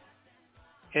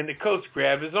 And the coach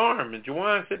grabbed his arm. And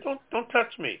Juwan said, don't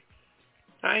touch me.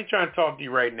 I ain't trying to talk to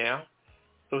you right now.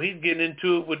 So he's getting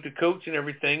into it with the coach and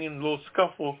everything, and a little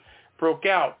scuffle broke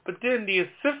out. But then the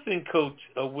assistant coach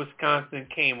of Wisconsin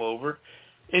came over,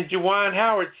 and Juwan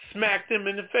Howard smacked him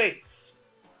in the face.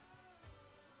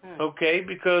 Okay,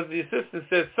 because the assistant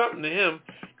said something to him,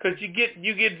 because you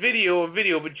get video,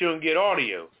 but you don't get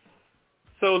audio.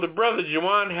 So the brother,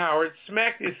 Juwan Howard,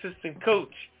 smacked the assistant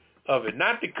coach of it.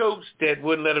 Not the coach that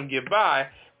wouldn't let him get by,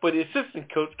 but the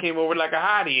assistant coach came over like a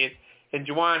hothead, and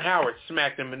Juwan Howard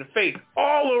smacked him in the face.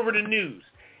 All over the news.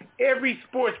 Every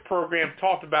sports program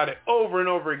talked about it over and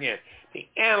over again.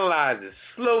 They analyzed it,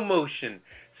 slow motion.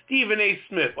 Stephen A.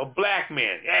 Smith, a black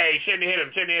man. Hey, shouldn't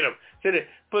have hit him.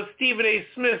 But Stephen A.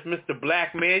 Smith, Mr.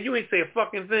 Black Man, you ain't say a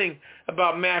fucking thing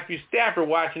about Matthew Stafford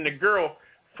watching the girl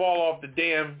fall off the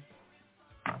damn,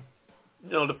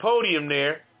 the podium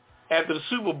there after the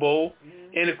Super Bowl,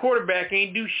 and the quarterback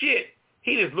ain't do shit.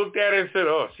 He just looked at her and said,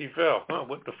 oh, she fell. Oh,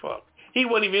 what the fuck? He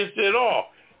wasn't even interested at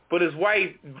all. But his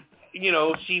wife,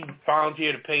 she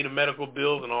volunteered to pay the medical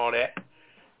bills and all that.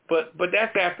 But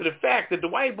that's after the fact that the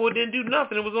white boy didn't do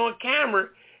nothing. It was on camera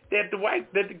that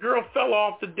the girl fell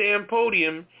off the damn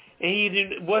podium, and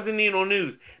he wasn't even on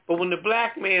news. But when the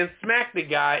black man smacked the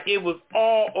guy, it was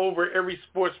all over every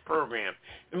sports program.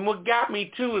 And what got me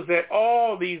too is that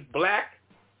all these black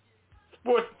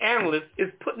sports analysts is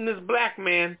putting this black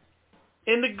man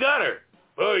in the gutter.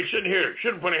 Oh, he shouldn't hit her.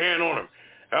 Shouldn't put a hand on him.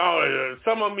 Oh,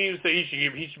 some of them even say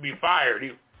he should be fired.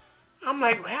 I'm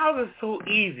like, how is it so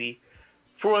easy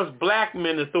for us black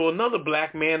men to throw another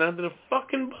black man under the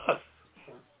fucking bus?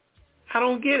 I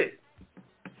don't get it.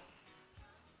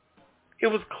 It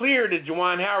was clear that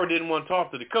Juwan Howard didn't want to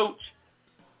talk to the coach.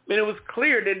 And it was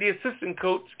clear that the assistant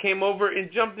coach came over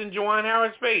and jumped in Juwan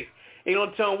Howard's face. They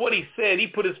don't tell him what he said. He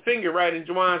put his finger right in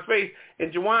Juwan's face,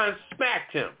 and Juwan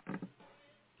smacked him.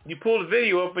 You pull the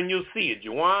video up and you'll see it.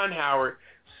 Juwan Howard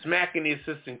smacking the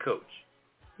assistant coach.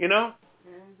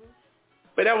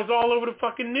 But that was all over the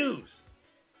fucking news.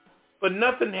 But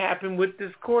nothing happened with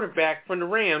this quarterback from the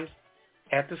Rams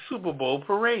at the Super Bowl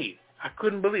parade. I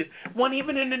couldn't believe it. Wasn't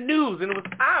even in the news, and it was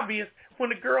obvious when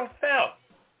the girl fell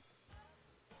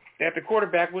that the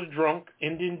quarterback was drunk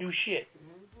and didn't do shit.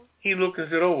 He looked and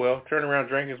said, oh, well, turned around,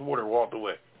 drank his water, walked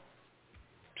away.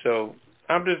 So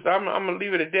I'm going to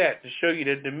leave it at that to show you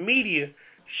that the media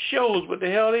shows what the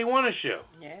hell they want to show.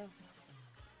 Yeah.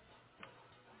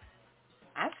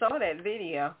 I saw that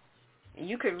video.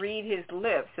 You could read his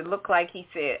lips. It looked like he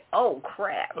said, oh,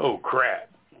 crap. Oh, crap.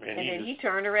 And then he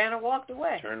turned around and walked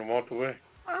away. Turned and walked away.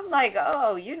 I'm like,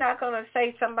 oh, you're not going to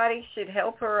say somebody should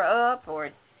help her up,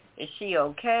 or is she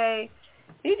okay?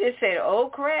 He just said, oh,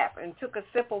 crap, and took a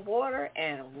sip of water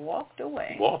and walked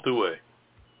away. Walked away.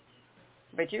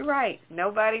 But you're right.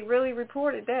 Nobody really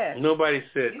reported that. Nobody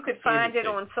said you could find it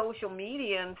on social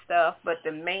media and stuff, but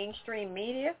the mainstream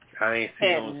media I ain't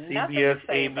seen on CBS,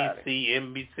 ABC,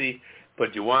 NBC.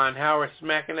 But Juwan Howard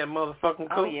smacking that motherfucking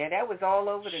coach? Oh, yeah, that was all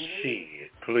over the news.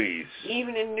 Shit, please.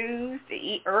 Evening news,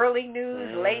 the early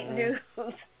news, late news.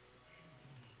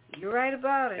 You're right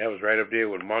about it. That was right up there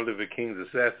with Martin Luther King's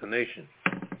assassination.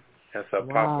 That's how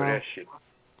popular that shit was.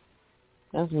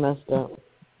 That's messed up.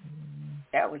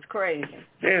 That was crazy.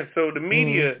 Yeah, so the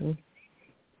media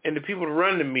and the people that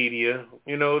run the media,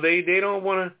 they don't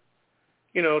want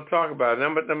to, talk about it.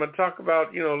 I'm going to talk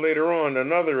about, later on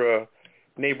another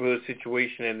neighborhood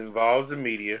situation that involves the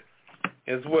media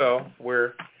as well,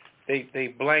 where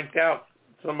they blanked out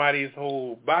somebody's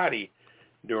whole body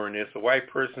during this, a white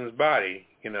person's body,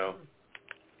 But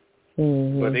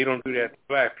they don't do that to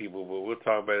black people, but we'll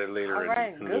talk about it later. All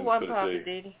right, good one, Papa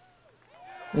Diddy.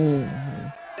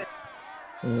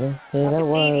 Yeah, that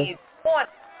was.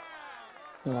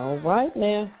 All right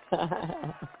now.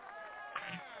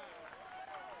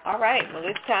 All right, well,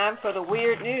 it's time for the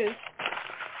weird news.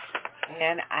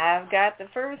 And I've got the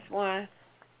first one.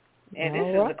 And this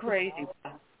is a crazy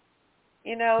one.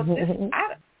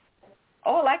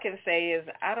 all I can say is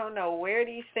I don't know where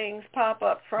these things pop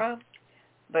up from,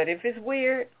 but if it's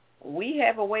weird, we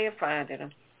have a way of finding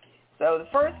them. So the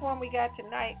first one we got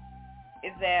tonight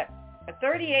is that a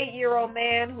 38-year-old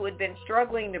man who had been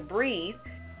struggling to breathe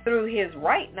through his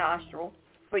right nostril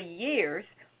for years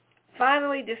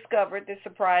finally discovered the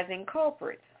surprising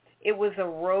culprit. It was a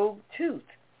rogue tooth.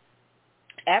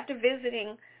 After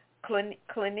visiting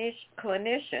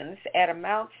clinicians at a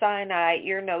Mount Sinai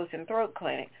ear, nose, and throat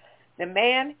clinic, the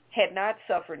man had not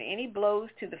suffered any blows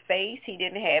to the face. He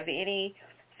didn't have any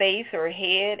face or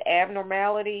head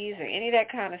abnormalities or any of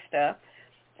that kind of stuff.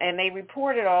 And they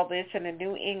reported all this in the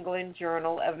New England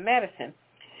Journal of Medicine.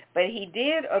 But he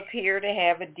did appear to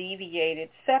have a deviated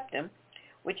septum,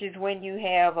 which is when you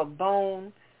have a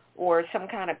bone or some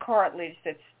kind of cartilage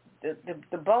that's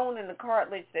the bone and the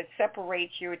cartilage that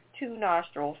separates your two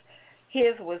nostrils.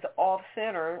 His was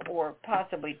off-center or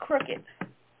possibly crooked.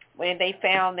 When they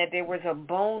found that there was a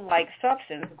bone-like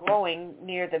substance growing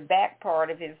near the back part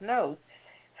of his nose.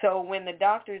 So when the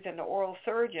doctors and the oral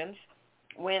surgeons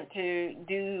went to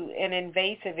do an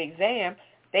invasive exam,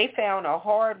 they found a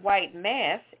hard white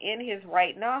mass in his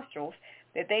right nostrils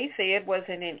that they said was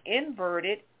an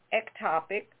inverted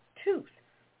ectopic tooth.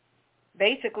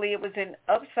 Basically, it was an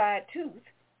upside tooth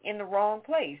in the wrong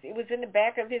place. It was in the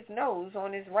back of his nose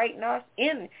on his right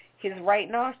in his right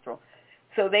nostril.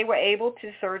 So they were able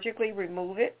to surgically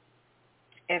remove it,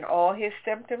 and all his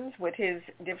symptoms with his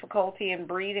difficulty in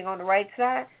breathing on the right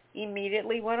side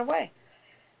immediately went away.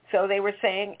 So they were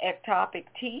saying ectopic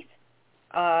teeth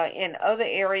in other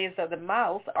areas of the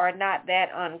mouth are not that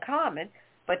uncommon,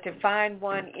 but to find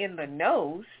one in the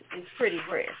nose is pretty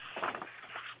rare.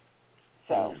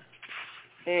 So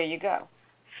there you go.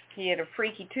 He had a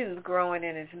freaky tooth growing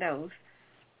in his nose.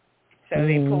 So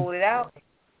they pulled it out.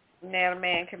 Now the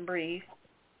man can breathe.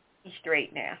 He's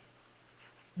straight now.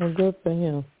 Well, good for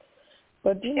him.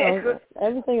 But, you know,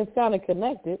 everything is kind of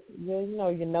connected. You know,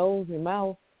 your nose, your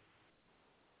mouth,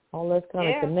 all that's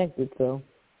kind of connected. So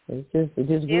it just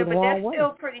grew the wrong way. That's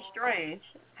still pretty strange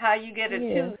how you get a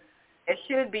tooth that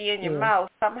should be in your mouth.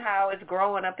 Somehow it's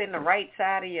growing up in the right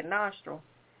side of your nostril.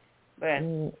 But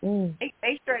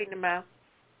they straighten them out.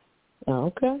 Oh,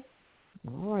 okay.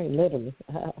 All right, literally.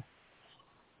 Let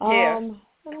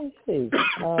me see.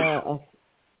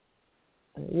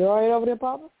 You all right over there,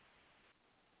 Papa?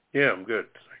 Yeah, I'm good.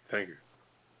 Thank you.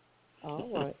 All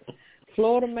right.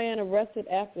 Florida man arrested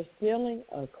after stealing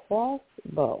a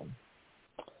crossbow.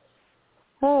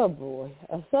 Oh, boy.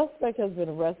 A suspect has been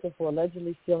arrested for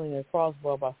allegedly stealing a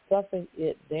crossbow by stuffing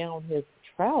it down his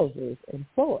trousers in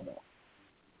Florida.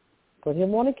 Put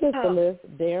him on a kiss list.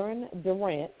 Darren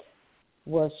Durant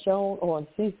was shown on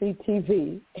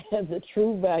CCTV at the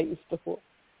True Value store.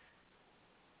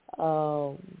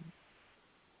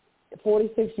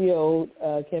 46-year-old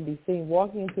can be seen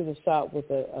walking into the shop with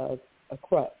a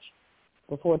crutch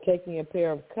before taking a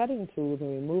pair of cutting tools and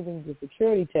removing the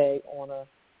security tag on a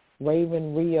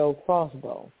Raven Rio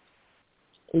crossbow.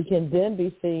 He can then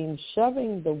be seen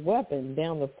shoving the weapon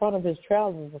down the front of his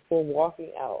trousers before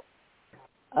walking out.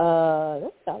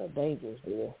 That's kind of dangerous,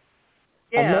 dear.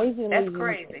 Yeah, amazingly, that's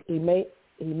crazy. He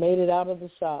made it out of the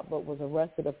shop, but was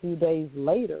arrested a few days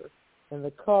later in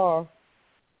the car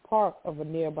park of a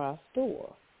nearby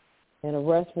store. An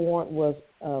arrest warrant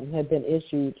had been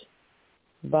issued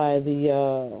by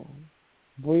the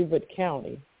Brevard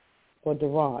County for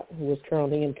Durant, who was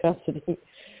currently in custody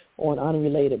on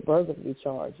unrelated burglary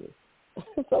charges.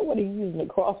 So what, are you using a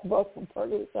crossbow for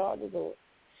burglary charges, or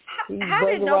how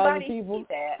did nobody people? See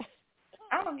that?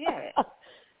 I don't get it.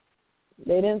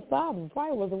 They didn't stop him.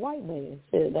 Probably was a white man.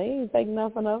 Shit, they ain't taking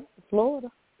nothing up Florida.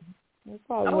 It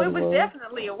was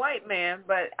definitely a white man,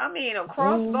 but I mean, a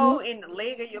crossbow in the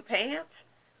leg of your pants?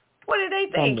 What did they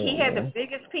think? He had the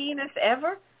biggest penis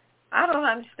ever? I don't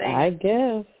understand. I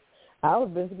guess. I would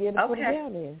have been scared to put it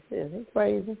down there. Shit, it's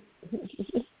crazy.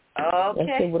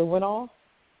 That shit would have went off.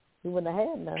 He wouldn't have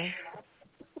had none.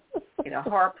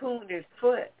 Harpooned his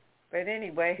foot. But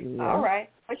anyway, all right.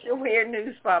 What's your weird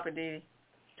news, Papa Diddy?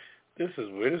 This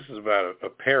is weird. This is about a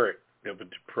parrot that was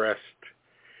depressed,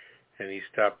 and he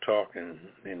stopped talking,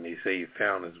 and they say he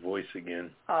found his voice again.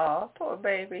 Oh, poor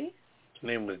baby. His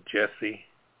name was Jesse.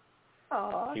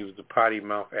 Oh. He was a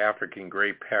potty-mouth African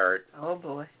gray parrot. Oh,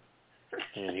 boy.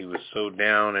 And he was so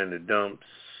down in the dumps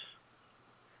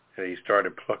that he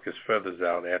started to pluck his feathers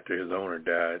out after his owner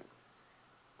died.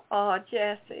 Oh,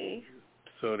 Jesse.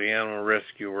 So the animal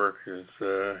rescue workers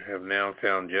have now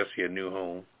found Jesse a new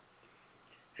home,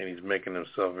 and he's making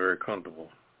himself very comfortable.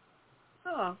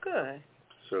 Oh, good.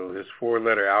 So his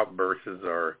 4-letter outbursts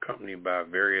are accompanied by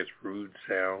various rude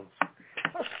sounds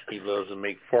He loves to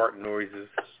make fart noises,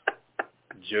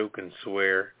 joke and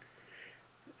swear.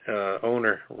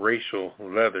 Owner Rachel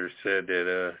Leather said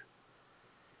that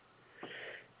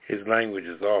his language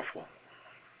is awful.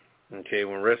 Okay,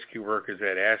 when rescue workers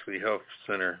at Ashley's Health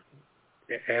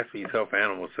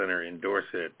Animal Center in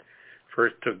Dorset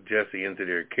first took Jesse into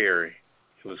their care,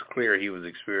 it was clear he was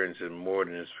experiencing more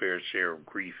than his fair share of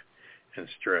grief and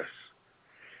stress.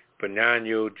 But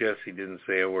 9-year-old Jesse didn't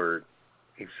say a word,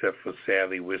 except for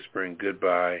sadly whispering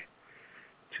goodbye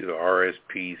to the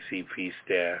RSPCP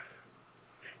staff.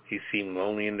 He seemed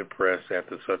lonely and depressed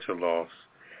after such a loss.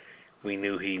 We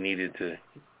knew we need to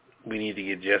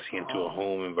get Jesse into a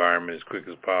home environment as quick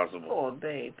as possible. Poor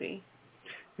baby.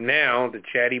 Now, the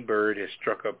chatty bird has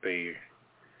struck up a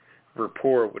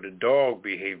rapport with a dog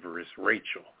behaviorist,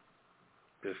 Rachel.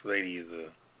 This lady is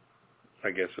a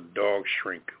dog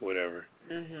shrink, whatever.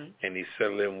 Mm-hmm. And he's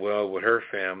settling well with her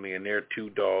family and their 2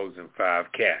 dogs and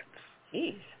 5 cats.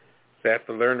 Jeez. So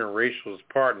after learning Rachel's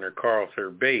partner calls her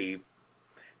babe,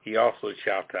 he also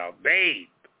shouts out, babe.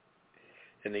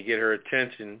 And to get her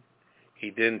attention,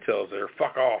 he then tells her,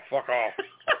 fuck off, fuck off.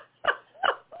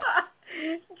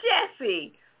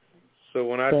 Jesse. So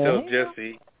when I tell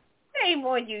Jesse... Shame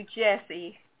on you,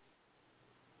 Jesse.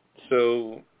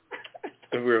 So,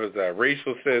 where was that?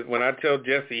 Rachel says, when I tell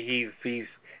Jesse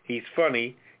he's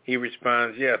funny, he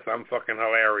responds, yes, I'm fucking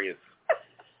hilarious.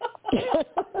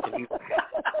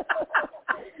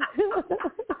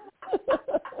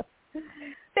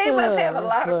 They must have a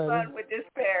lot of fun with this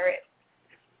parrot.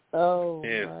 Oh,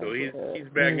 yeah, so he's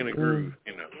back in the groove,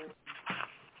 you know.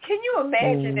 Can you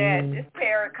imagine that? This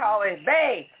parrot calling,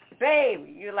 babe.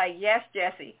 You're like, yes,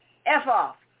 Jesse. F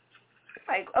off.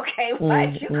 Like, okay,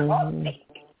 why'd you call me?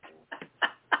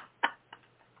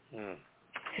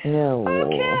 No.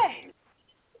 Okay.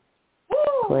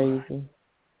 Woo. Crazy.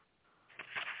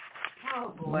 Oh,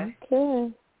 boy.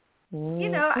 Okay. You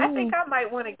know, I think I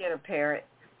might want to get a parrot.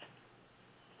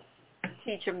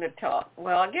 Teach them to talk.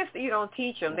 Well, I guess you don't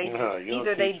teach them.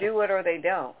 Either they do it or they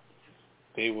don't.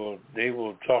 They will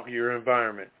talk your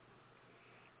environment.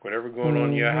 Whatever going on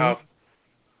in your house.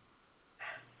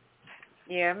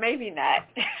 Yeah, maybe not.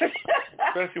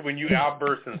 Especially when you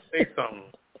outburst and say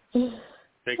something.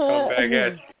 They come back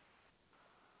at you.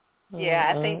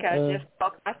 Yeah, I think I just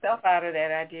fucked myself out of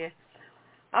that idea.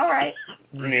 All right.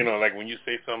 You know, like when you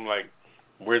say something like,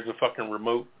 where's the fucking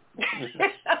remote?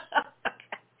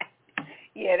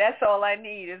 Yeah, that's all I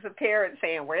need is a parent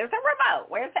saying, where's the remote?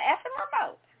 Where's the effing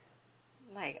remote?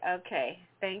 I'm like, okay,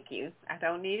 thank you. I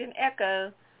don't need an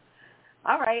echo.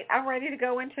 All right, I'm ready to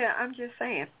go into I'm just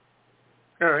saying.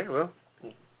 All right, well,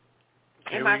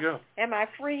 here we go. Am I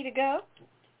free to go?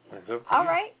 That's up to All you.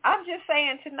 right, I'm just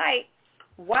saying tonight,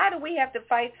 why do we have to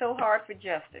fight so hard for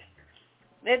justice?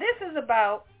 Now, this is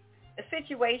about a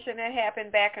situation that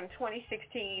happened back in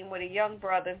 2016 with a young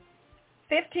brother,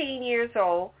 15 years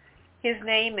old. His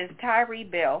name is Tyree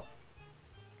Bell.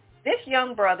 This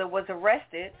young brother was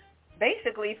arrested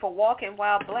basically for walking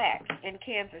while black in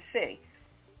Kansas City.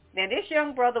 Now, this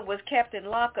young brother was kept in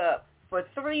lockup for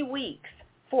 3 weeks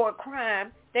for a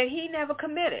crime that he never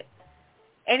committed,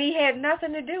 and he had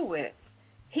nothing to do with it.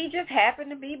 He just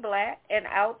happened to be black and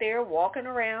out there walking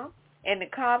around, and the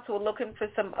cops were looking for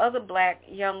some other black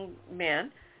young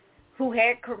men who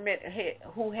had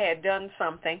done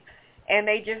something, and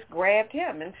they just grabbed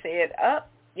him and said,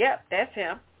 yep, that's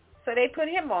him. So they put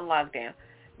him on lockdown.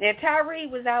 Now, Tyree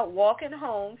was out walking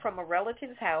home from a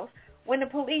relative's house when the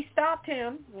police stopped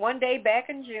him one day back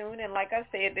in June, and like I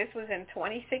said, this was in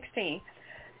 2016,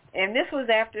 and this was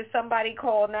after somebody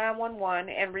called 911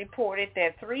 and reported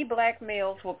that 3 black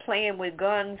males were playing with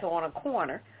guns on a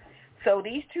corner. So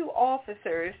these 2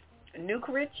 officers,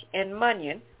 Newkirch and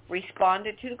Munyon,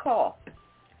 responded to the call.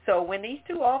 So when these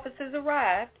 2 officers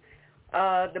arrived,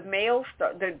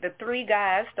 the 3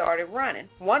 guys started running.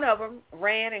 One of them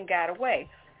ran and got away.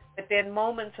 But then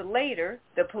moments later,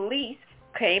 the police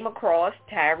came across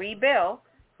Tyree Bell,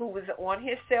 who was on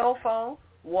his cell phone,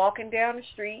 walking down the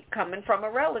street, coming from a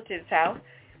relative's house.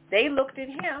 They looked at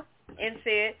him and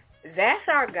said, that's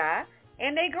our guy,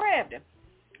 and they grabbed him.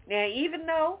 Now, even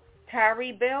though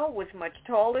Tyree Bell was much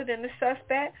taller than the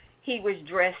suspect, he was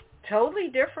dressed totally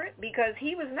different because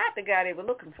he was not the guy they were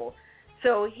looking for.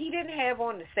 So he didn't have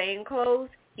on the same clothes.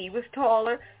 He was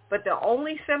taller, but the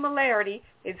only similarity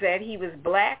is that he was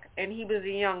black and he was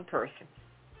a young person.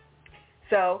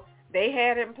 So they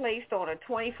had him placed on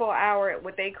a 24-hour,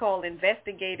 what they call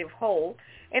investigative hold,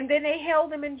 and then they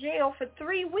held him in jail for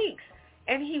 3 weeks,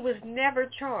 and he was never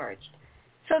charged.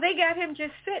 So they got him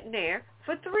just sitting there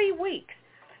for 3 weeks.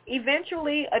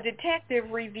 eventually a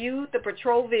detective reviewed the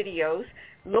patrol videos,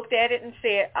 looked at it and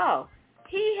said, oh,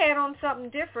 he had on something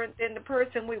different than the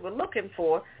person we were looking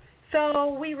for,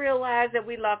 so we realized that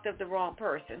we locked up the wrong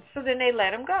person. So then they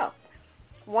let him go.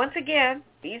 Once again,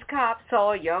 these cops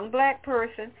saw a young black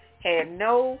person, had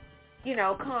no,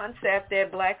 concept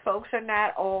that black folks are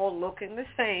not all looking the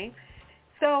same.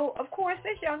 So, of course,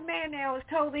 this young man now is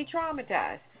totally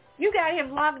traumatized. You got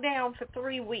him locked down for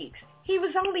 3 weeks. He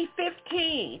was only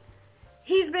 15.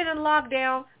 He's been in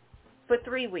lockdown for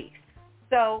 3 weeks.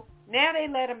 So now they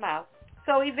let him out.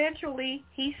 So eventually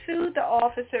he sued the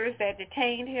officers that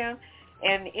detained him,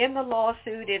 and in the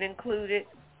lawsuit it included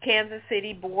Kansas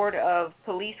City Board of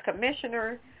Police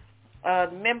Commissioner,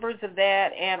 members of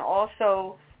that, and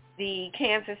also the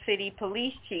Kansas City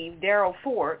Police Chief, Darrell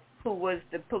Ford, who was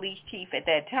the police chief at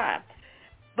that time.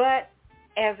 But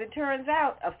as it turns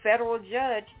out, a federal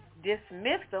judge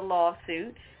dismissed the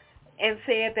lawsuit and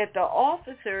said that the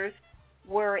officers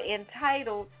were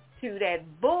entitled to that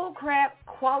bullcrap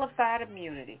qualified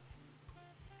immunity.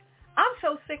 I'm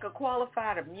so sick of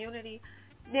qualified immunity.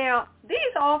 Now,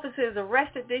 these officers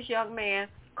arrested this young man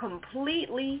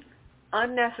completely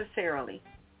unnecessarily.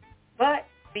 But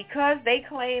because they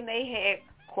claimed they had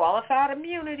qualified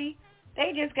immunity,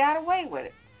 they just got away with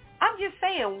it. I'm just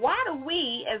saying, why do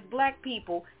we as black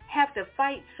people have to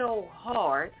fight so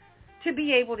hard to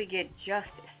be able to get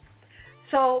justice?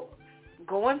 So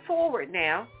going forward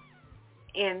now,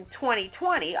 in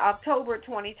 2020, October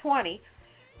 2020,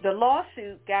 the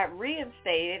lawsuit got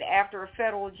reinstated after a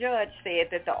federal judge said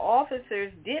that the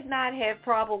officers did not have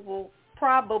probable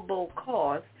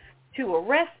cause to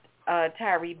arrest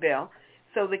Tyree Bell.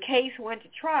 So the case went to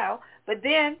trial, but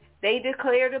then they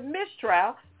declared a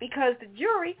mistrial because the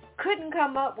jury couldn't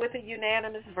come up with a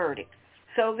unanimous verdict.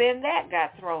 So then that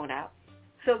got thrown out.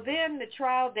 So then the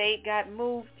trial date got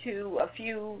moved to a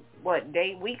few,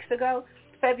 weeks ago,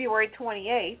 February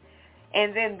 28th,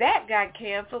 and then that got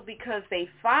canceled because they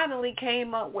finally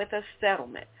came up with a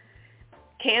settlement.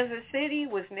 Kansas City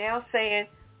was now saying,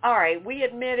 all right, we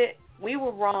admit it, we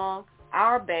were wrong,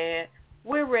 our bad,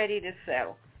 we're ready to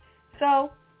settle.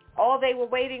 So all they were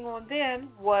waiting on then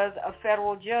was a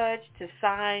federal judge to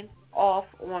sign off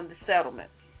on the settlement.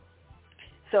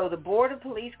 So the Board of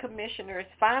Police Commissioners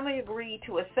finally agreed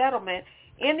to a settlement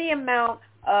in the amount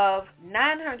of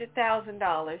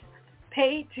 $900,000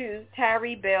 paid to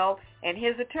Tyree Bell and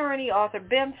his attorney, Arthur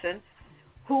Benson,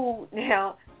 who,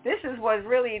 now, this is what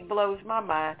really blows my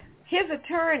mind. His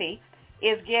attorney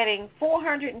is getting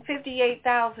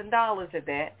 $458,000 of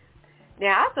that.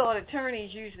 Now, I thought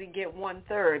attorneys usually get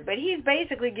 1/3, but he's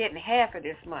basically getting half of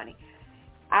this money.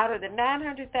 Out of the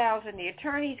 $900,000, the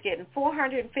attorney's getting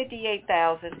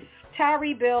 $458,000.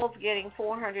 Tyree Bell's getting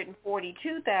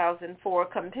 $442,000 for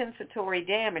compensatory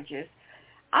damages.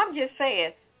 I'm just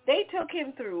saying, they took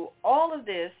him through all of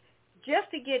this just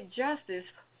to get justice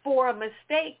for a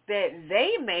mistake that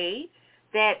they made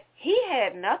that he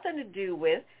had nothing to do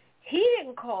with. He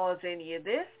didn't cause any of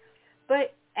this.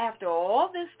 But after all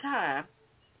this time,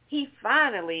 he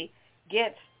finally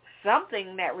gets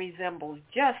something that resembles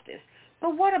justice.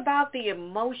 But what about the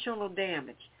emotional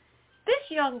damage? This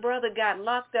young brother got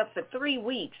locked up for 3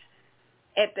 weeks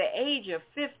at the age of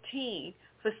 15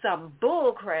 for some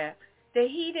bullcrap that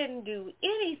he didn't do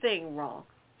anything wrong.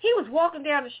 He was walking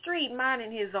down the street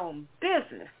minding his own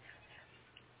business.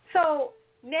 So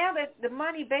now that the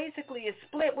money basically is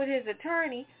split with his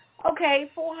attorney, okay,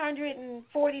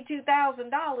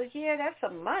 $442,000, yeah, that's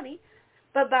some money.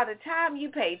 But by the time you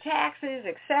pay taxes,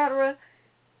 etc.,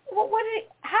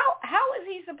 how is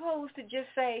he supposed to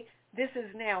just say this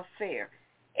is now fair?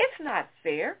 It's not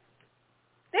fair.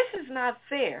 This is not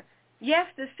fair. Yes,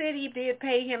 the city did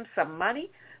pay him some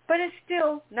money, but it's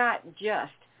still not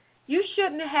just. You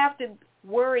shouldn't have to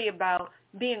worry about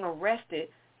being arrested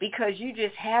because you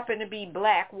just happen to be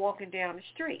black walking down the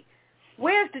street.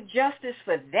 Where's the justice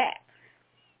for that?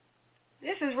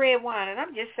 This is Red Wine, and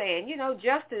I'm just saying,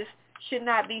 justice should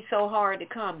not be so hard to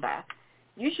come by.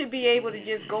 You should be able to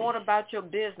just go on about your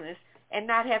business and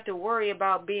not have to worry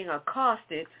about being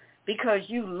accosted because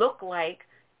you look like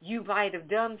you might have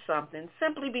done something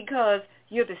simply because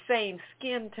you're the same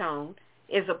skin tone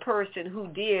as a person who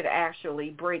did actually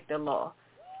break the law.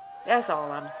 That's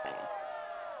all I'm saying.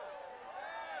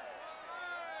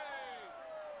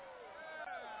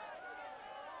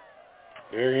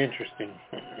 Very interesting.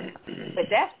 But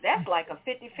that's like a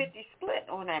 50-50 split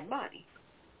on that money.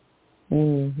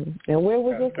 Mm-hmm. And where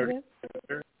was this again?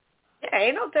 Yeah,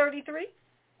 ain't no 33.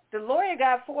 The lawyer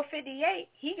got $458.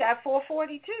 He got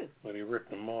 $442. But he ripped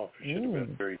them off. It should have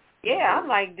been 30. Yeah, I'm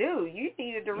like, dude, you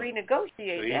needed to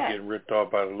renegotiate so he's that. getting ripped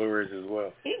off by the lawyers as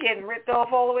well. He's getting ripped off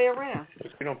all the way around. But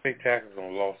you don't pay taxes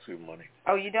on lawsuit money.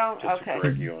 Oh, you don't? Just Okay. to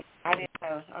correct you on. I didn't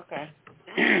know. Okay.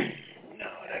 No,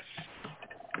 that's...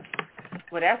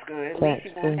 Well, that's good. At least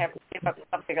you won't have to give up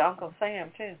something to Uncle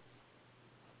Sam, too.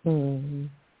 Mm-hmm.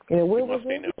 Yeah, where was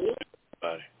it?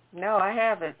 No, I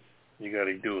haven't. You got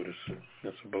to do it.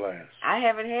 It's a blast. I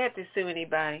haven't had to sue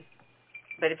anybody.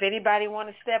 But if anybody want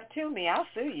to step to me, I'll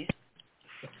sue you.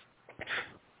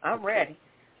 I'm ready.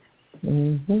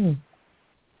 Mm-hmm.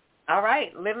 All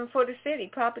right, living for the city,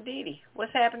 Papa Didi.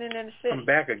 What's happening in the city? I'm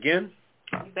back again.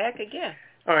 You back again.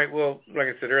 All right, well, like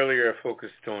I said earlier, I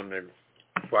focused on the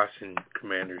Washington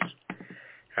Commanders,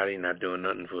 how they not doing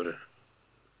nothing for the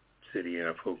city, and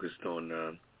I focused on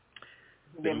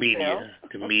the media,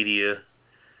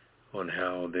 on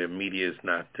how the media is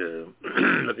not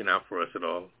looking out for us at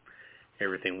all.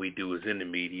 Everything we do is in the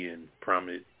media, and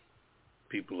prominent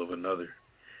people of another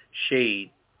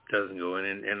shade doesn't go in.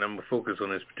 And I'm going to focus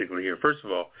on this particular here. First of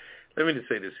all, let me just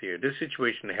say this here. This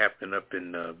situation that happened up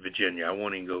in Virginia, I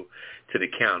won't even go to the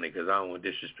county because I don't want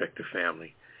to disrespect the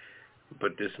family.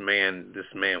 But this man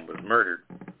was murdered,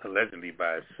 allegedly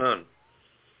by his son,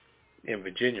 in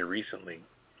Virginia recently.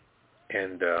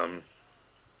 And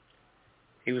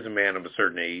he was a man of a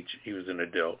certain age. He was an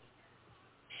adult.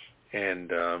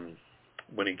 And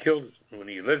when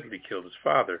he allegedly killed his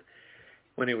father,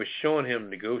 when they were showing him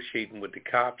negotiating with the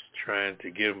cops, trying to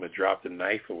get him to drop the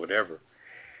knife or whatever,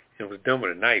 it was done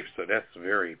with a knife, so that's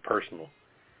very personal.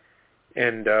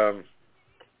 And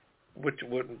what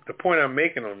the point I'm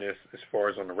making on this, as far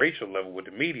as on the racial level with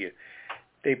the media,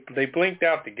 they blinked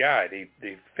out the guy.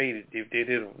 They faded. They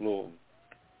did a little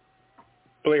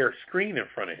blare screen in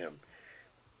front of him,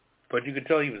 but you could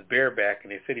tell he was bareback,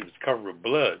 and they said he was covered with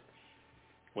blood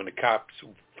when the cops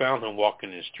found him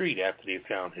walking in the street after they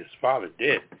found his father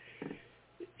dead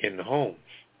in the home.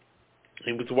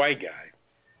 He was a white guy.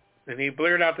 And they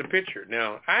blared out the picture.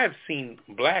 Now, I have seen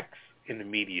blacks in the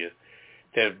media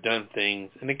that have done things,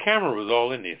 and the camera was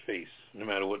all in their face, no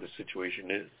matter what the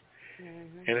situation is.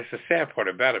 Mm-hmm. And it's the sad part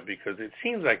about it, because it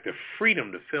seems like the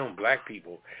freedom to film black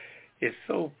people is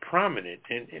so prominent.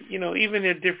 And you know, even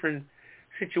in different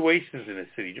situations in the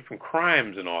city, different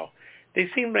crimes and all, they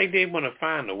seem like they want to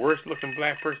find the worst-looking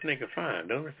black person they could find,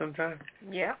 don't they, sometimes?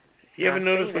 Yeah. You ever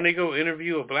notice when they go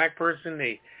interview a black person,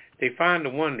 they find the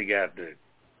one that got the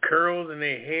curls in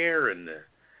their hair and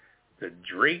the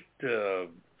draped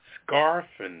scarf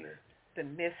and the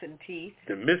missing teeth.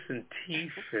 The missing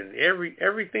teeth and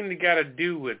everything they got to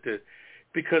do with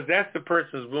because that's the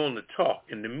person who's willing to talk.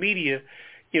 And the media,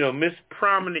 you know, Miss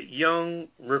Prominent Young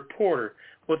Reporter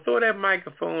will throw that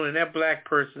microphone in that black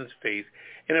person's face,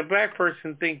 and a black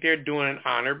person think they're doing an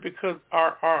honor, because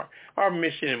our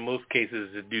mission in most cases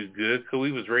is to do good, because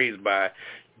we was raised by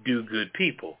do good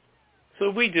people.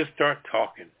 So we just start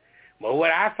talking. Well,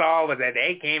 what I saw was that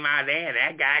they came out there, and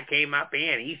that guy came up in,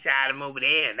 and he shot him over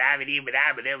there, and I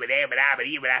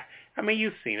mean,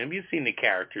 you've seen them. You've seen the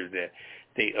characters that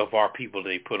of our people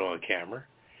they put on camera.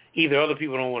 Either other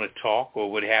people don't want to talk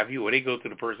or what have you, or they go to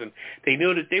the person. They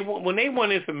know that they want, when they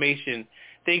want information,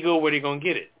 they go where they're going to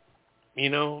get it. You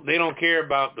know, they don't care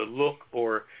about the look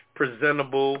or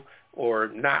presentable or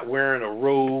not wearing a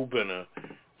robe and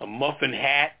a muffin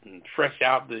hat and fresh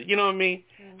out the, you know what I mean?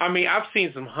 Mm-hmm. I mean, I've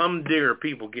seen some humdinger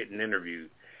people getting interviewed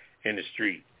in the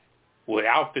street with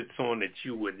outfits on that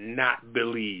you would not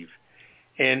believe.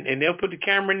 And they'll put the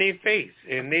camera in their face,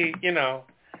 and they, you know.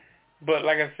 But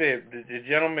like I said, the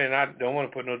gentleman, I don't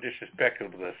want to put no disrespect,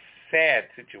 it was a sad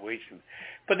situation.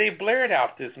 But they blared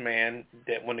out this man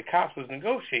that when the cops was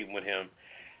negotiating with him.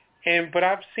 But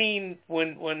I've seen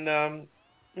when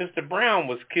Mr. Brown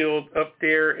was killed up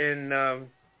there in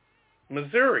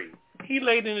Missouri, he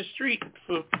laid in the street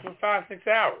for 5-6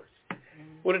 hours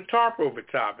with a tarp over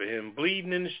top of him,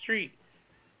 bleeding in the street.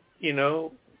 You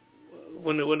know,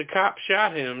 when the cop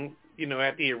shot him, you know,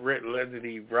 after he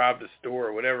allegedly robbed the store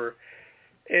or whatever,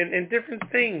 and different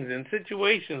things and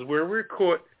situations where we're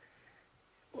caught,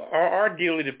 our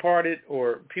dearly departed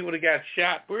or people that got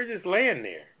shot, we're just laying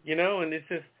there, you know, and it's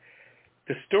just,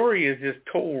 the story is just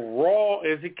told raw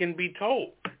as it can be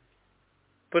told.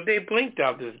 But they blinked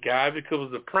out this guy because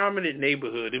it was a prominent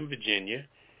neighborhood in Virginia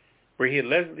where he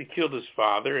allegedly killed his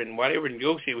father, and while they were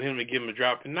negotiating with him to give him a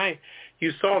drop of knife,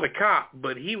 you saw the cop,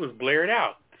 but he was blared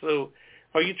out. So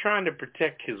are you trying to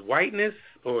protect his whiteness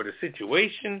or the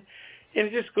situation? And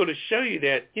it just go to show you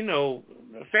that, you know,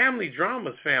 family drama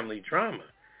is family drama,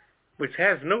 which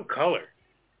has no color.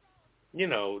 You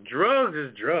know, drugs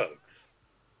is drugs.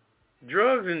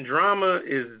 Drugs and drama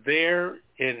is there,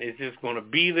 and it's just going to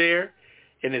be there.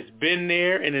 and it's been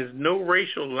there, and there's no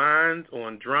racial lines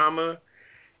on drama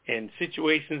and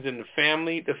situations in the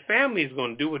family is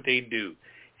going to do what they do,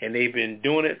 and they've been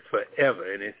doing it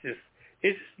forever, and it's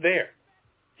just there.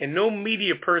 And no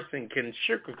media person can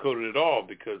sugarcoat it at all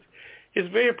because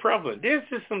it's very prevalent. There's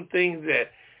just some things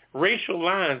that racial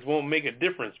lines won't make a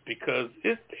difference because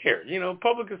it's there. You know,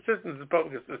 public assistance is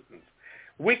public assistance.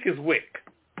 WIC is WIC.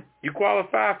 You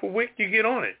qualify for WIC, you get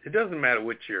on it. It doesn't matter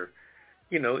what your,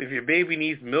 you know, if your baby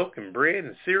needs milk and bread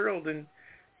and cereal, then,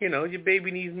 you know, your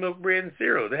baby needs milk, bread, and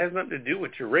cereal. That has nothing to do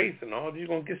with your race and all. You're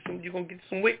gonna get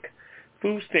some WIC,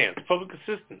 food stamps, public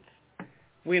assistance.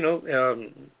 You know,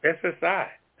 SSI,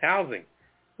 housing,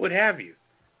 what have you.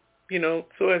 You know,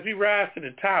 so as we rise to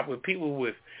the top with people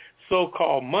with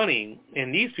so-called money,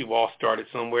 and these people all started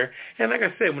somewhere. And like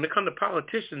I said, when it comes to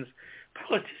politicians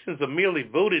are merely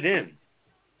voted in.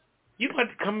 You don't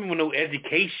have to come in with no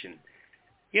education.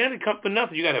 You don't have to come for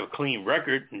nothing. You got to have a clean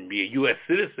record and be a U.S.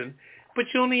 citizen, but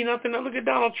you don't need nothing. Now look at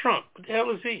Donald Trump. What the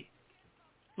hell is he?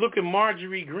 Look at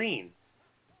Marjorie Greene,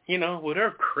 you know, with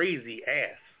her crazy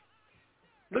ass.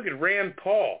 Look at Rand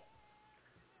Paul.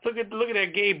 Look at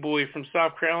that gay boy from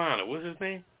South Carolina. What's his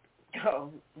name?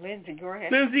 Oh, Lindsey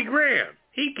Graham. Lindsey Graham.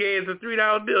 He gave us a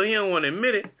 $3 bill. He don't want to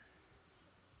admit it.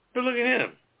 But look at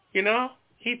him. You know,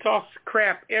 he talks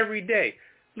crap every day.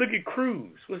 Look at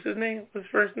Cruz. What's his name? What's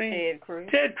his first name? Ted Cruz.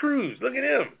 Ted Cruz. Look at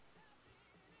him.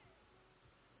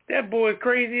 That boy's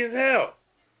crazy as hell.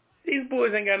 These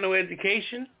boys ain't got no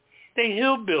education. They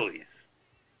hillbillies.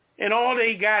 And all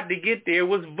they got to get there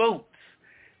was votes.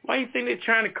 Why do you think they're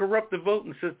trying to corrupt the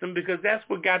voting system? Because that's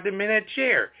what got them in that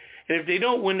chair. And if they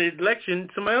don't win the election,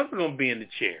 somebody else is going to be in the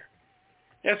chair.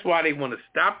 That's why they want to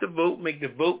stop the vote, make the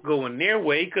vote go in their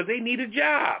way, because they need a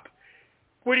job.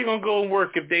 Where are they going to go and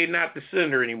work if they're not the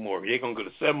senator anymore? They're going to go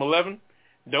to 7-Eleven,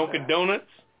 Dunkin' Donuts?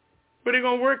 Where are they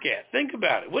going to work at? Think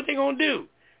about it. What they going to do?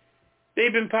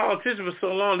 They've been politicians for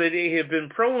so long that they have been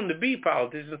prone to be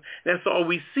politicians. That's all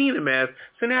we've seen them as.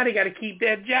 So now they got to keep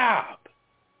that job.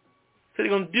 So they're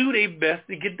going to do their best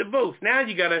to get the votes. Now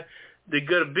they got a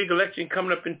big election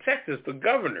coming up in Texas for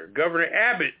governor. Governor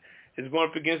Abbott is going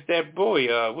up against that boy.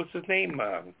 What's his name?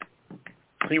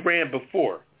 He ran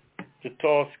before. The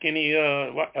tall, skinny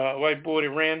white boy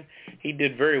that ran. He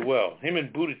did very well. Him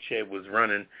and Buttigieg was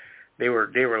running. They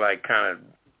were like kind of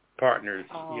partners,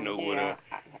 you know. Yeah. With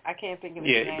I can't think of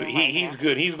his name. Yeah, but he's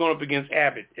good. He's going up against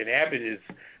Abbott, and Abbott is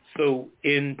so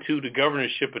into the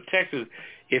governorship of Texas.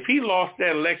 If he lost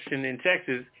that election in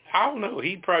Texas, I don't know.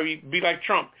 He'd probably be like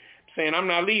Trump, saying, "I'm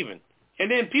not leaving."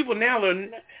 And then people now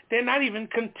they're not even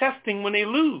contesting when they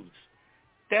lose.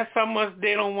 That's how much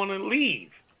they don't want to leave.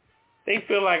 They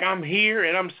feel like I'm here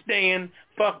and I'm staying.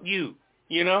 Fuck you,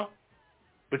 you know.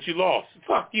 But you lost.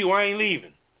 Fuck you. I ain't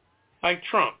leaving. Like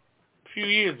Trump a few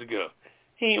years ago.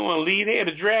 He didn't want to leave. They had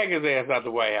to drag his ass out the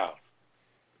White House.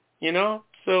 You know?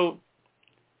 So,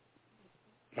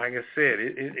 like I said,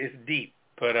 it's deep.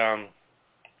 But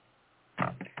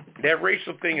that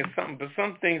racial thing is something, but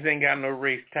some things ain't got no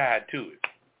race tied to it.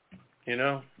 You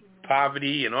know?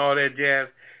 Poverty and all that jazz.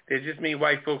 There's just many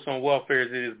white folks on welfare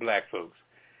as it is black folks.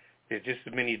 There's just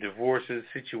as many divorces,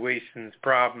 situations,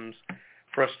 problems,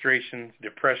 frustrations,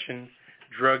 depression,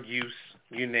 drug use,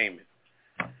 you name it.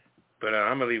 But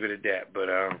I'm going to leave it at that. But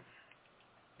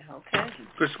okay.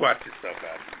 Just watch yourself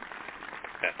out.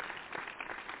 Yeah.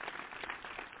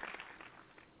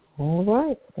 All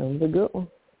right. That was a good one.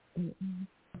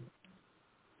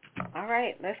 All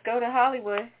right. Let's go to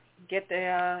Hollywood. Get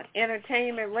the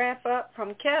entertainment wrap up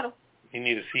from Kettle. You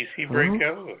need a CC break,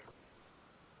 Kettle?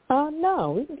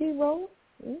 No, we can keep rolling.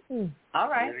 Mm-hmm. All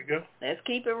right. There you go. Let's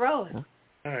keep it rolling.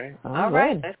 All right. All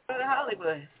right. Let's go to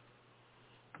Hollywood.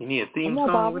 You need a theme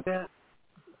song with that?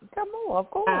 Come on, of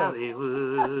course.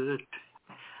 Hollywood.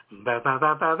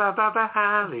 Ba-ba-ba-ba-ba-ba,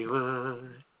 Hollywood.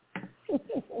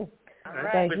 All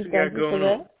right. Thank What you, you got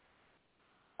going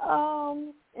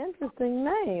on? Interesting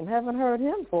name. Haven't heard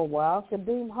him for a while.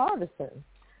 Kadeem Hardison.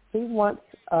 He wants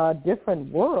a different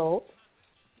world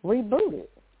rebooted.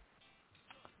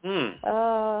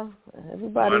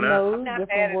 Everybody knows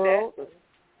different world.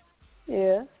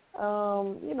 Yeah.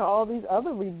 You know, all these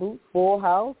other reboots, Full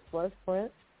House, Fresh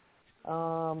Prince,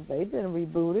 they've been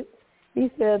rebooted. He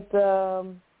said,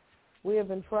 we have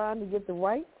been trying to get the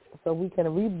rights so we can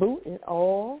reboot it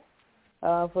all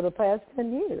for the past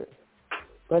 10 years.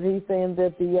 But he's saying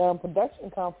that the production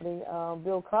company,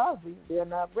 Bill Cosby, they're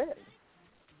not ready.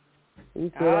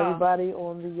 He said everybody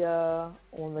on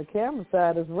the camera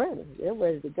side is ready. They're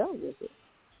ready to go with it.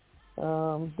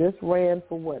 This ran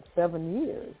for 7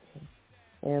 years,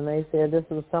 and they said this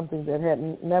was something that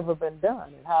had never been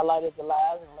done. It highlighted the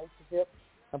lives and relationships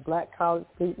a black college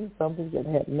student, something that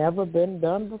had never been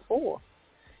done before.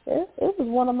 It was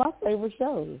one of my favorite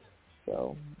shows.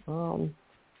 So,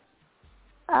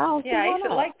 I used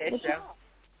to like that show.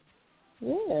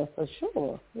 Yeah, for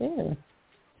sure. Yeah.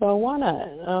 So why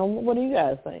not? What do you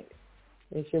guys think?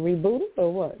 They should reboot it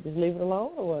or what? Just leave it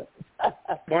alone or what?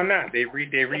 Why not? They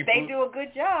reboot. If they do a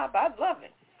good job, I'd love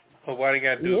it. Well, why they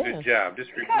got to do a good job?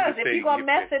 Just because if you're going to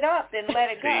mess it up, then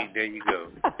let it go. See, there you go.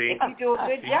 See? If you do a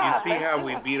good job. You see how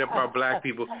we beat up our black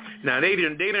people? Now, they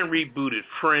didn't reboot it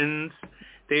Friends.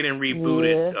 They didn't reboot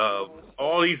it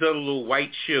all these other little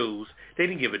white shows. They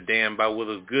didn't give a damn about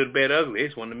whether it was good, bad, ugly. They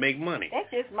just wanted to make money.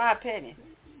 That's just my opinion.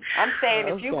 I'm saying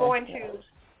if you're going to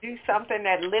do something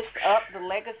that lifts up the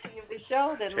legacy of the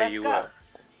show, then let's go.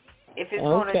 If it's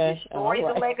going to destroy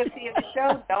the legacy of the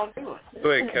show, don't do it. Go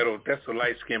ahead, Kettle. That's a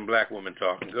light-skinned black woman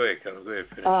talking. Go ahead, Kettle. Go ahead,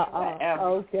 finish.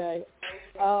 Okay.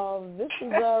 This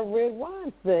is Red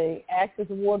Weinstein, Actress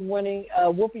Award-winning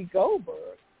Whoopi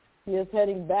Goldberg. She is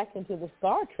heading back into the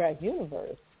Star Trek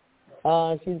universe.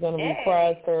 She's going to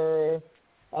reprise her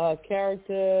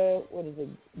character, what is it,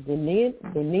 Guinan?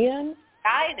 Guinan.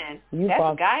 That's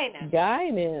Guinan.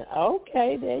 Guinan.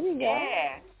 Okay, there you go.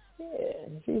 Yeah,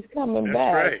 she's coming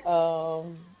back. Right.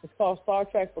 It's called Star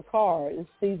Trek Picard. It's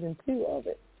season 2 of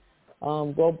it.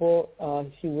 Global,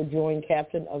 she will join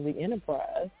Captain of the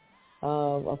Enterprise.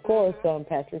 Of course,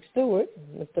 Patrick Stewart,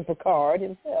 Mr. Picard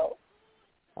himself.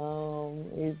 I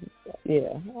was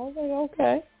like,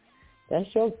 okay,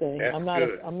 that's your thing. That's I'm not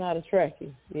a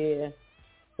Trekkie. Yeah,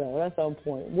 so that's on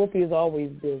point. Whoopi is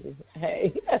always busy.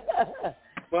 Hey.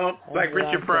 Well, like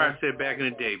Richard Pryor said back in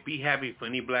the day, be happy for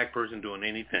any black person doing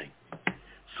anything.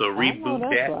 So reboot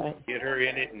that, right. Get her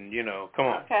in it, and, come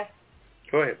on. Okay.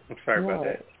 Go ahead. I'm sorry about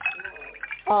that.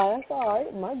 That's all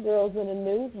right. My girl's in the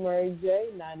news. Mary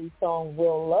J. 90s song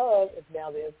Real Love is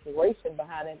now the inspiration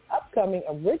behind an upcoming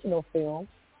original film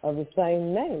of the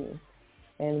same name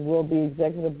and will be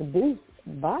executive produced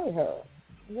by her.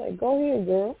 I'm like, go ahead,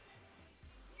 girl.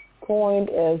 Coined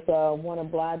as one of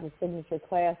Blythe's signature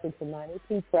classics, the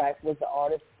 92 track was the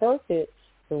artist's first hit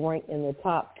to rank in the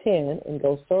top 10 and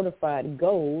go certified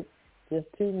gold just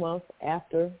 2 months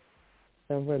after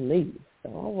the release. So,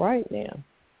 all right now.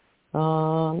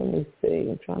 Let me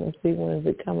see. I'm trying to see when is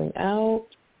it coming out.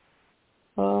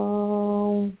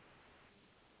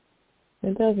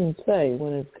 It doesn't say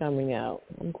when it's coming out.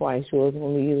 I'm quite sure it's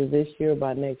going to be either this year or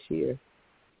by next year.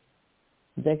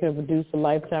 Executive produced a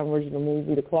Lifetime original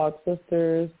movie, The Clark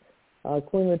Sisters,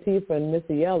 Queen Latifah and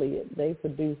Missy Elliott. They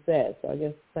produced that, so I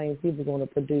guess the same people are going to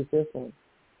produce this one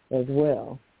as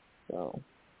well. So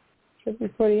should be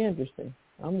pretty interesting.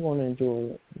 I'm going to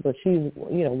enjoy it. But she's,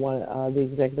 one of the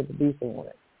executive producer on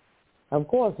it. Of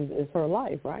course, it's her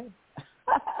life, right?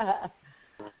 That's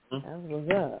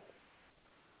what's up.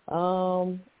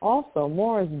 Also,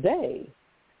 Morris Day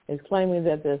is claiming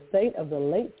that the estate of the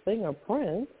late singer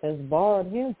Prince has barred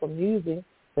him from using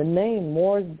the name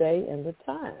Morris Day in the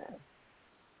Times.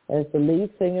 As the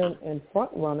lead singer and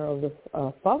frontrunner of the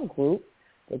funk group,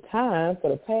 the Times, for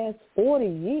the past 40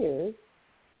 years,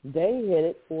 Day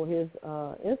headed for his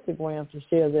Instagram to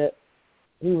share that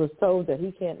he was told that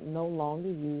he can't no longer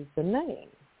use the name.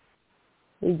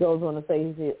 He goes on to say,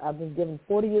 he said, I've been given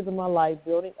 40 years of my life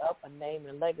building up a name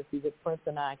and legacy that Prince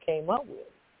and I came up with.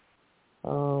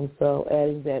 So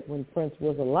adding that when Prince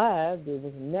was alive, there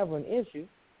was never an issue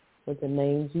with the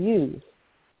names used.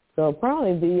 So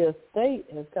apparently the estate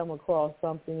has come across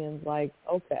something and like,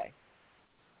 okay,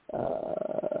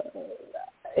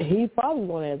 he's probably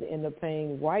going to have to end up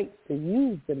paying rights to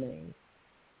use the name,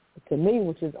 to me,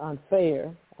 which is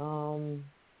unfair.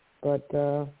 But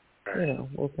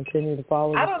we'll continue to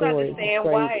follow the story. I don't understand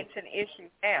why it's an issue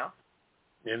now.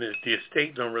 And the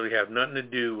estate don't really have nothing to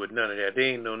do with none of that.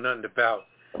 They ain't know nothing about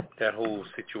that whole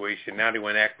situation. Now they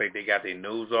want to act like they got their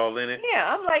nose all in it.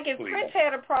 Yeah, I'm like, if Prince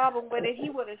had a problem with it,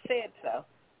 he would have said so.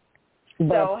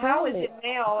 But so how is it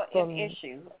now an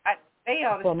issue? They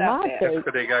ought to stop that. That's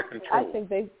because they got control.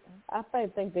 I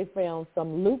think they found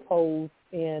some loopholes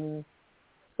in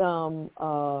some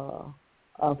of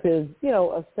his,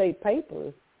 estate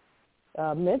papers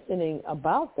mentioning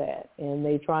about that, and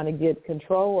they trying to get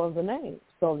control of the name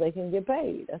so they can get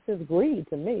paid. That's just greed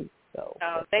to me. So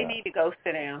they need to go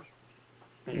sit down.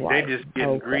 Right. They just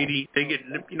getting greedy. They get,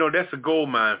 that's a gold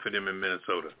mine for them in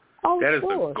Minnesota. That is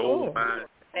a gold mine,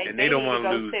 and they don't want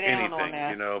to lose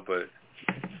anything, But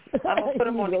I'm gonna put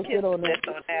them on the kids list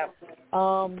on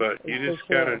that. But you just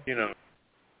gotta,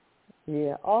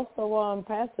 Yeah. Also,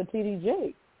 Pastor T.D.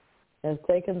 Jakes has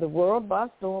taken the world by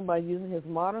storm by using his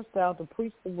modern style to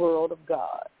preach the word of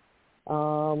God.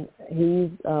 He's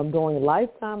during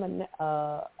Lifetime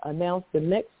announced the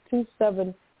next 2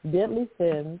 7 Deadly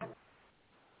Sins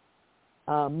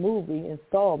movie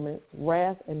installments,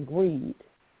 Wrath and Greed.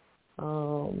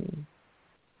 The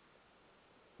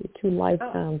 2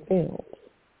 Lifetime films.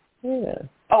 Yeah.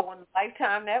 Oh, on the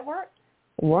Lifetime Network?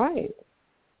 Right.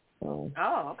 Oh,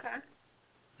 okay.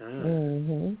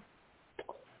 Mm-hmm.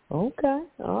 Okay.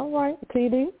 All right,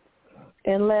 TD.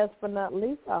 And last but not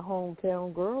least, our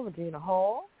hometown girl, Regina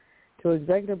Hall, to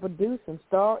executive produce and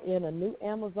star in a new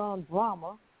Amazon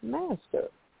drama, Master.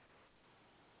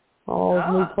 Hall's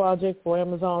new project for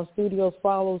Amazon Studios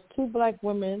follows 2 black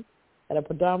women at a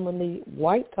predominantly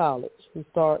white college who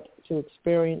start to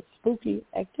experience spooky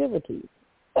activities.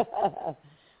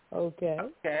 Okay.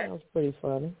 Sounds pretty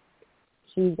funny.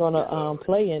 She's going to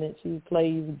play in it. She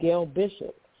plays Gail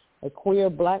Bishop, a queer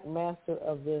black master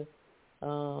of the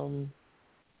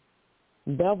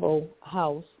Bevel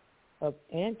House of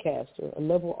Ancaster, a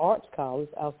liberal arts college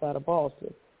outside of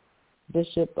Boston.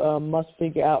 Bishop must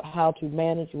figure out how to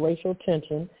manage racial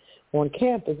tension on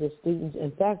campus as students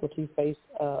and faculty face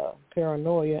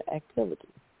paranoia activity.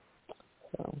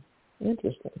 So,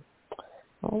 interesting.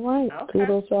 All right. Okay.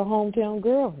 Kudos to our hometown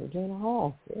girl, Regina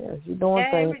Hall. Yeah, she's doing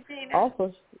things. Regina.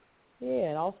 Also,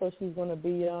 and also she's going to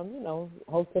be,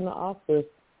 hosting the Oscars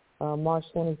March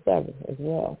 27th as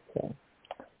well. So,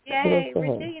 yay,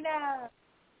 Regina.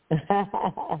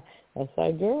 That's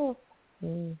our girl.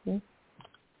 Mm-hmm.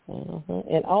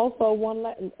 And also one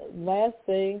last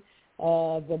thing,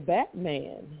 the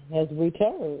Batman has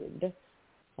returned.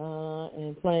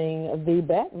 And playing the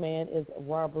Batman is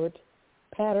Robert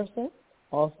Pattinson.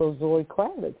 Also Zoe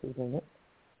Kravitz is in it.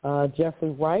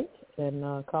 Jeffrey Wright and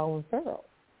Colin Farrell.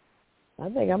 I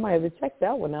think I might have to check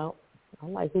that one out. I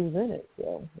like who's in it.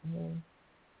 So,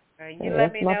 you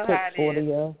let me know how it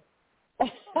is.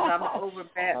 I'm over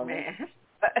Batman.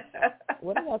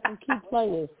 Well, they got some key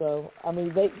players. So, I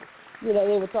mean, they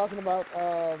were talking about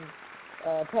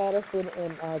Patterson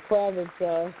and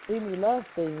Kravitz' Steamy Love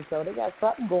thing. So they got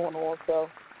something going on. So,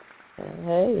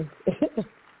 hey.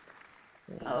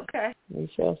 Okay. We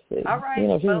shall see. All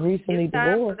right. She's recently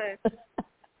divorced.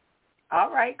 All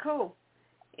right, cool.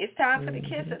 It's time for the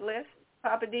Kiss It list.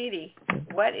 Papa Didi,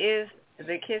 what is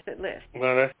the Kiss It list?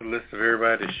 Well, that's the list of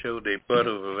everybody that showed their butt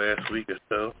over the last week or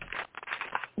so.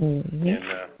 Mm-hmm. And,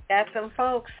 got some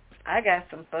folks. I got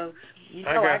some folks.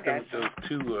 I got those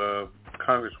 2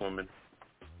 congresswomen.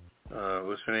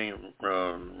 What's her name?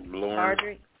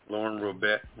 Lauren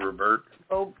Robert.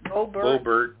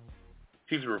 Boebert.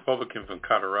 She's a Republican from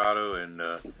Colorado, and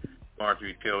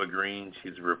Marjorie Taylor Greene.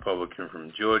 She's a Republican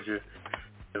from Georgia.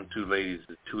 Them 2 ladies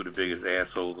are 2 of the biggest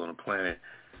assholes on the planet.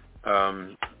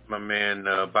 My man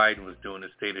Biden was doing the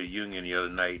State of the Union the other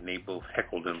night, and they both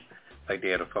heckled him like they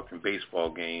had a fucking baseball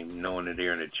game, knowing that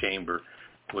they're in a chamber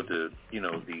with the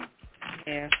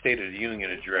State of the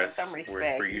Union address. Some respect.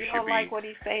 Where you don't like what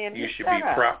he's saying. You should be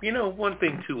proper. One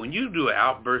thing too, when you do an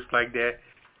outburst like that,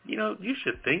 you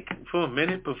should think for a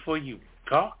minute before you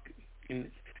talk. And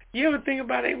you ever think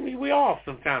about it? We all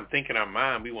sometimes think in our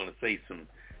mind we want to say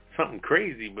something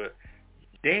crazy, but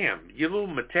damn, your little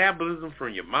metabolism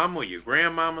from your mama or your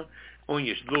grandmama on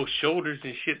your little shoulders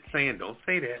and shit saying, don't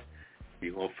say that.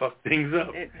 You're going to fuck things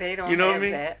up. They don't you know have what I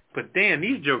mean? that. But damn,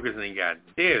 these jokers ain't got,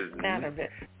 none of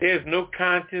it. There's no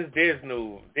conscience, there's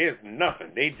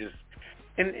nothing. They just,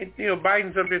 and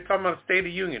Biden's up there talking about the State of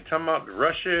the Union, talking about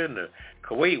Russia and the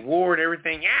Kuwait war and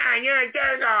everything. You're a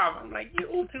jerk off. I'm like,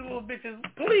 you 2 little bitches,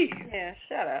 please. Yeah,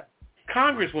 shut up.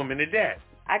 Congresswoman at that.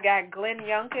 I got Glenn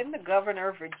Youngkin, the governor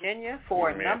of Virginia, for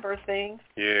a number of things.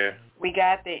 Yeah. We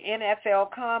got the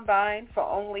NFL Combine for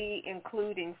only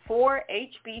including 4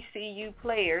 HBCU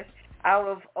players out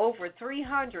of over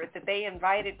 300 that they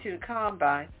invited to the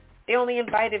Combine. They only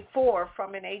invited 4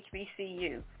 from an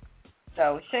HBCU.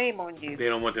 So shame on you. They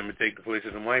don't want them to take the place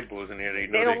of the white boys in there. They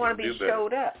don't want to be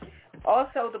showed up.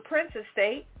 Also, the Prince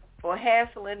Estate for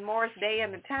hassling Morris Day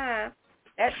and the Time.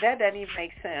 That doesn't even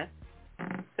make sense.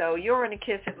 So you're on the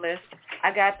Kiss It list.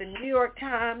 I got the New York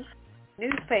Times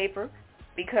newspaper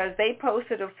because they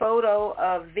posted a photo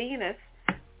of Venus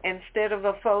instead of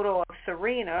a photo of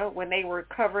Serena when they were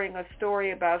covering a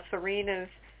story about Serena's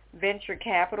venture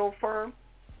capital firm.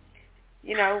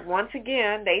 Once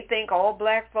again, they think all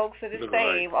black folks are the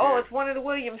same. Oh, it's one of the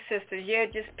Williams sisters. Yeah,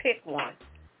 just pick one.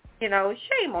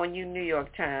 Shame on you, New York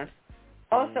Times.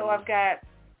 Also, I've got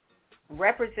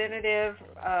Representative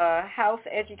House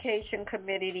Education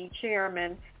Committee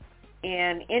Chairman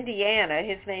in Indiana.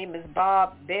 His name is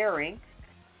Bob Bering.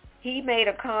 He made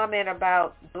a comment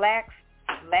about blacks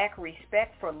lack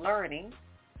respect for learning.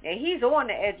 Now, he's on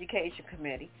the Education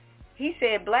Committee. He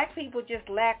said black people just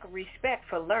lack respect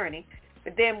for learning.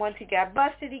 But then once he got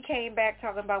busted, he came back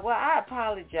talking about, well, I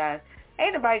apologize.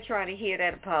 Ain't nobody trying to hear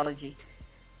that apology.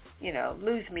 You know,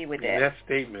 lose me with that. That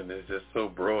statement is just so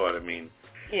broad. I mean,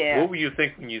 yeah. What were you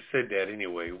thinking when you said that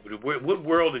anyway? What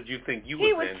world did you think you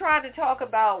He was in? was trying to talk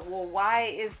about, well,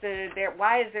 why is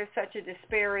there such a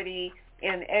disparity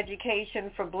in education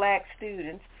for black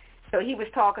students? So he was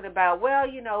talking about, well,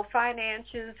 you know,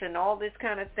 finances and all this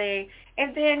kind of thing.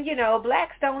 And then, you know,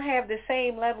 blacks don't have the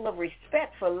same level of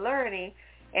respect for learning.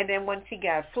 And then once he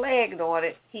got flagged on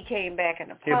it, he came back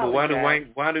and apologized. Yeah,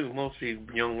 but why do mostly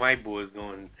young white boys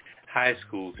go in high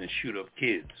schools and shoot up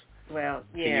kids? Well,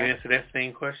 yeah. Can you answer that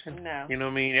same question? No. You know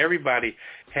what I mean? Everybody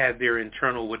had their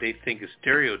internal, what they think is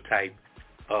stereotype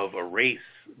of a race,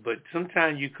 but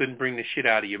sometimes you couldn't bring the shit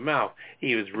out of your mouth.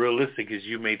 It was realistic as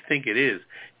you may think it is.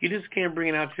 You just can't bring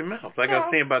it out your mouth. Like I was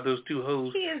saying about those two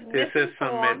hoes that said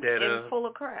something at that. And full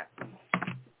of crap.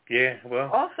 Yeah, well.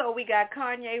 Also, we got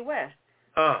Kanye West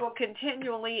for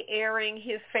continually airing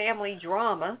his family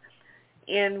drama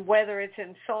in whether it's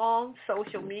in songs,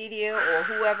 social media, or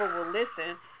whoever will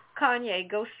listen. Kanye,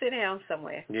 go sit down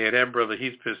somewhere. Yeah, that brother,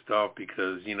 he's pissed off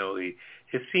because, you know, it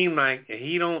seemed like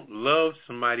he don't love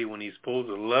somebody when he's supposed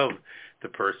to love the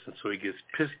person, so he gets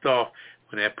pissed off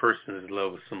when that person is in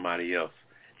love with somebody else.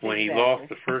 When he lost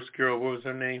the first girl, what was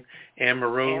her name? Amber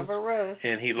Rose.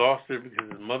 And he lost her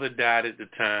because his mother died at the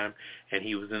time, and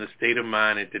he was in a state of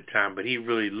mind at the time, but he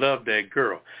really loved that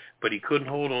girl. But he couldn't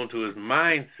hold on to his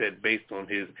mindset based on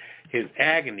his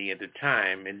agony at the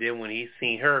time. And then when he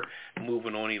seen her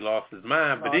moving on, he lost his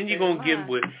mind. But then you're gonna get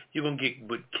with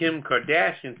Kim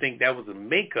Kardashian, think that was a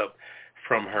makeup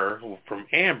from her, from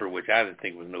Amber, which I didn't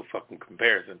think was no fucking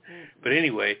comparison. But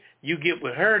anyway, you get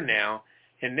with her now,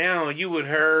 and now you with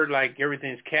her like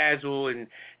everything's casual and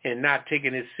not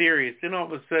taking it serious. Then all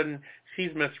of a sudden she's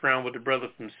messing around with the brother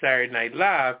from Saturday Night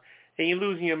Live. And you're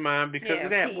losing your mind because of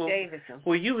that.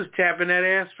 Well, you was tapping that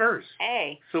ass first.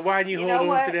 Hey. So why didn't you hold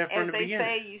on to that from the beginning? As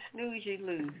they say, you snooze, you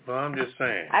lose. Well, I'm just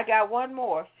saying. I got one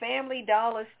more. Family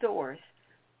Dollar stores.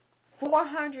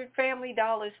 400 Family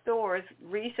Dollar stores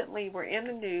recently were in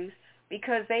the news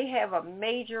because they have a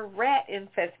major rat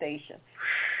infestation.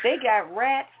 They got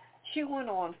rats chewing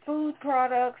on food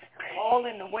products all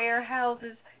in the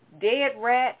warehouses. Dead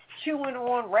rats chewing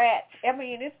on rats. I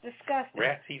mean, it's disgusting.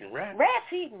 Rats eating rats?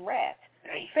 Rats eating rats.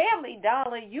 Family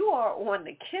Dollar, you are on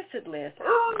the kiss it list.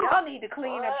 Y'all need to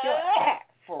clean up your act.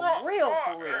 For real,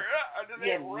 for real.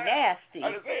 You're nasty.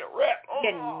 I just ate a rat.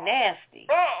 You're nasty.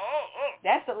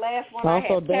 That's the last one I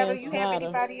had. Kettle, you have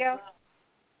anybody else?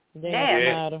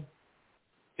 Dan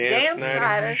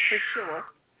Snyder, for sure.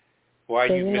 Why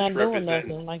are you misrepresenting? He's not doing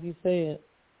nothing, like you said.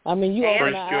 I mean, you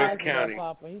open our eyes to that,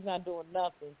 Papa. He's not doing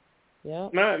nothing. Yeah.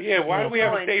 No, yeah. Why do we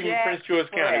have a stadium in Prince George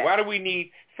County? Why do we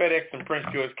need FedEx in Prince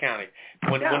George County?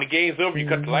 When the game's over, you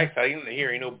cut the lights out. Ain't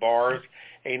here, ain't no bars,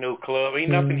 ain't no club,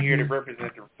 ain't nothing here to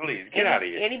represent the police. Get out of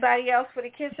here. Anybody else for the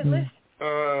kissing list?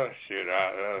 Shit.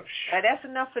 That's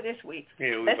enough for this week.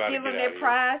 Yeah, let's give them their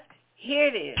prize. Here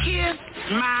it is. Kiss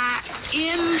my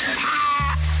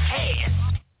entire ass.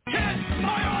 Kiss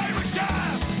my Irish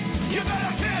ass. You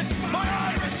better kiss my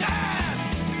Irish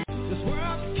ass. This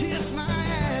world kiss my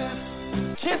ass.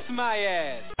 Kiss my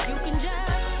ass. You can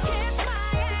just kiss my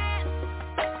ass.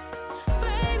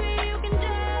 Baby, you can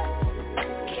just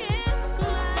kiss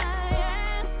my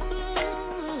ass.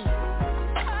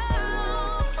 Oh.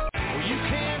 You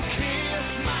can kiss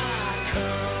my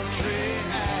country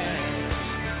ass.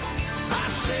 I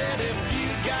said if you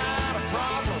got a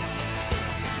problem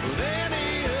with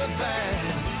any of that,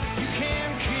 you can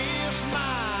kiss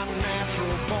my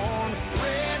natural born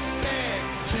redneck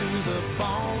to the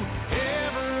bone,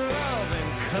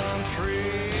 ever-loving country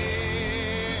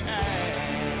ass.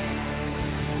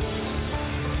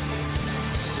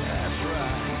 That's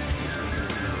right.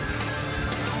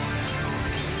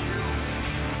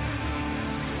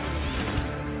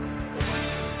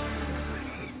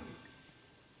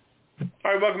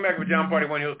 All right, welcome back to Pajama Party.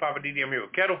 One, here's Papa DD. I'm here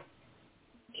with Kettle.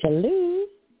 Hello.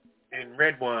 And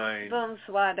Red Wine.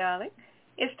 Bonsoir, darling.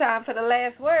 It's time for the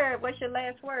last word. What's your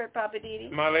last word, Papa Didi?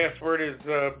 My last word is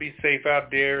be safe out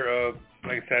there.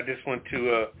 Like I said, I just went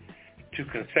to 2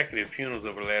 consecutive funerals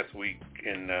over the last week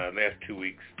and last 2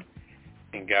 weeks.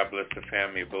 And God bless the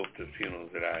family of both the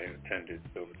funerals that I attended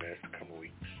over the last couple of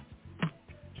weeks.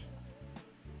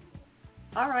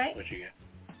 All right. What you got?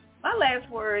 My last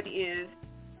word is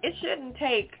it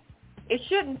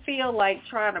shouldn't feel like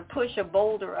trying to push a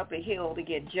boulder up a hill to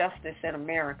get justice in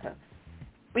America.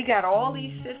 We got all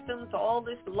these systems, all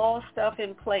this law stuff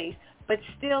in place, but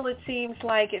still it seems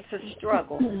like it's a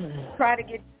struggle. Try to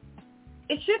get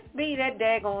it shouldn't be that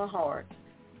daggone hard.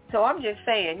 So I'm just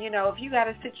saying, if you got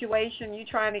a situation, you're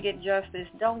trying to get justice,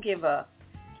 don't give up.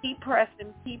 Keep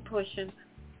pressing, keep pushing,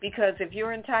 because if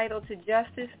you're entitled to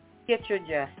justice, get your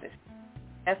justice.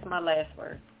 That's my last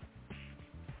word.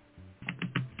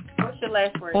 What's your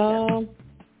last word, Jeff?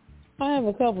 I have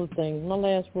a couple of things. My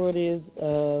last word is,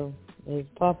 as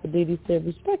Papa Didi said,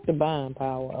 respect the buying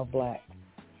power of blacks.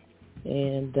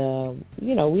 And,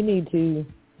 we need to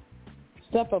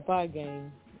step up our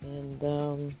game.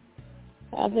 And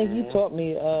I think you taught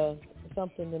me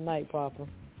something tonight, Papa.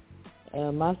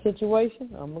 My situation,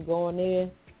 I'm going to go in there,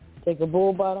 take a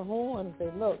bull by the horn and say,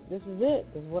 look, this is it.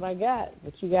 This is what I got.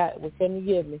 What you got? What can you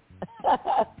give me?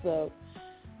 So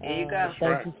there you go.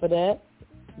 Thank you for that.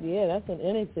 Yeah, that's in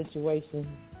any situation.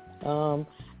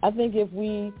 I think if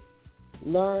we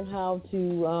learn how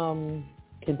to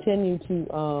continue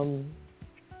to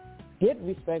get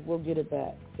respect, we'll get it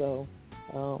back. So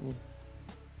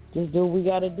just do what we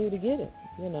got to do to get it.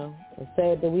 It's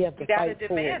sad that we have to fight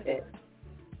for it.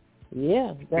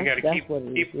 Yeah, that's what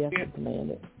it is. We have to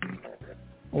demand it.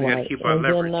 We got to keep our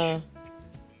leverage.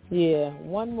 Then,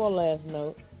 one more last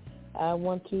note. I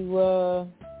want to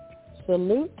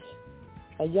salute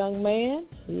a young man.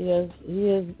 He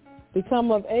has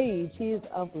become of age. He is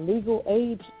of legal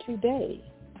age today.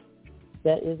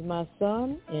 That is my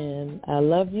son, and I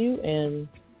love you, and,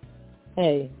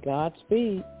 hey,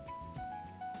 Godspeed.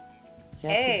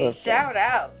 Happy birthday. Shout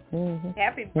out. Mm-hmm.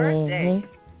 Happy birthday.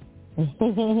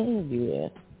 Mm-hmm. Yeah.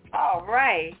 All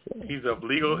right. He's of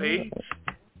legal age?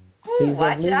 He's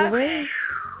of legal age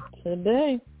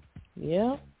today.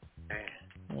 Yeah.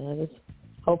 I just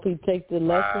hope he takes the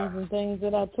lessons and things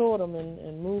that I taught him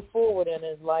and move forward in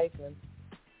his life and,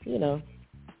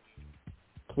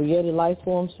 create a life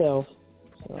for himself.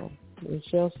 So we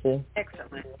shall see.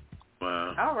 Excellent.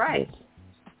 Wow. All right.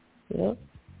 Yep.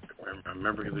 I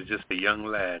remember he was just a young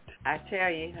lad. I tell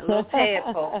you, a little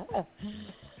tadpole.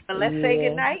 But let's say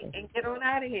goodnight and get on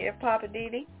out of here, Papa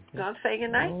Didi. Gonna say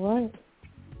goodnight? All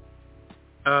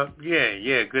right.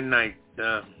 Yeah, good night.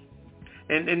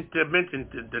 And to mention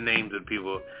the names of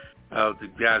people, the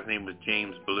guy's name was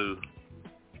James Blue,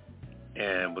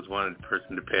 and was one of the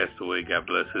person that passed away. God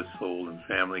bless his soul and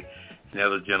family. And the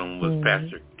other gentleman was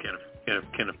Pastor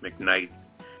Kenneth McKnight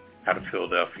out of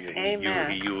Philadelphia.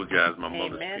 Amen. He eulogized my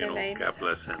mother's funeral. God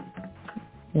bless him.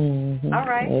 Mm-hmm. All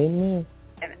right. Amen.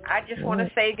 And I just want to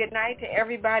say good night to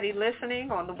everybody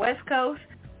listening on the West Coast,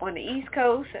 on the East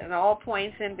Coast, and all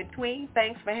points in between.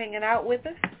 Thanks for hanging out with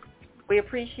us. We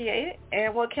appreciate it,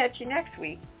 and we'll catch you next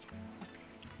week.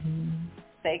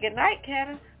 Say good night,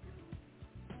 Candace.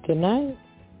 Good night.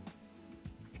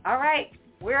 All right.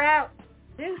 We're out.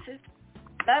 Deuces.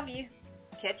 Love you.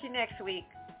 Catch you next week.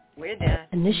 We're done.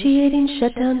 Initiating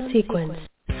shutdown sequence.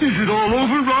 Is it all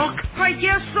over, Rock? I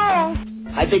guess so.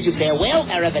 I bid you farewell,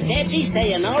 arrivederci,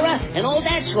 sayonara, and all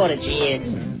that sort of cheers.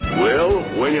 Well,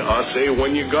 I say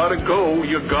when you gotta go,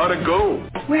 you gotta go.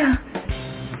 Well,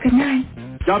 good night.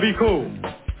 Yabiko,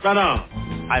 Sana.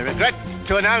 I regret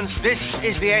to announce this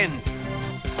is the end.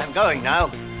 I'm going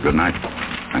now. Good night,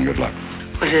 and good luck.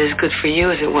 Was it as good for you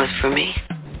as it was for me?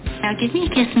 Now give me a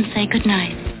kiss and say good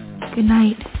night. Good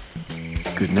night.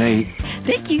 Good night.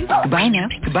 Thank you. Goodbye now.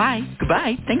 Goodbye.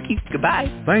 Goodbye. Thank you.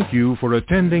 Goodbye. Thank you for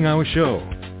attending our show,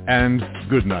 and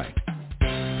good night.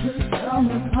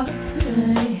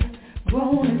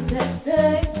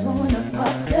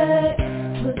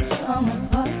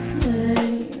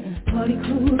 Party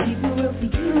crew, keep it real for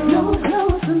you.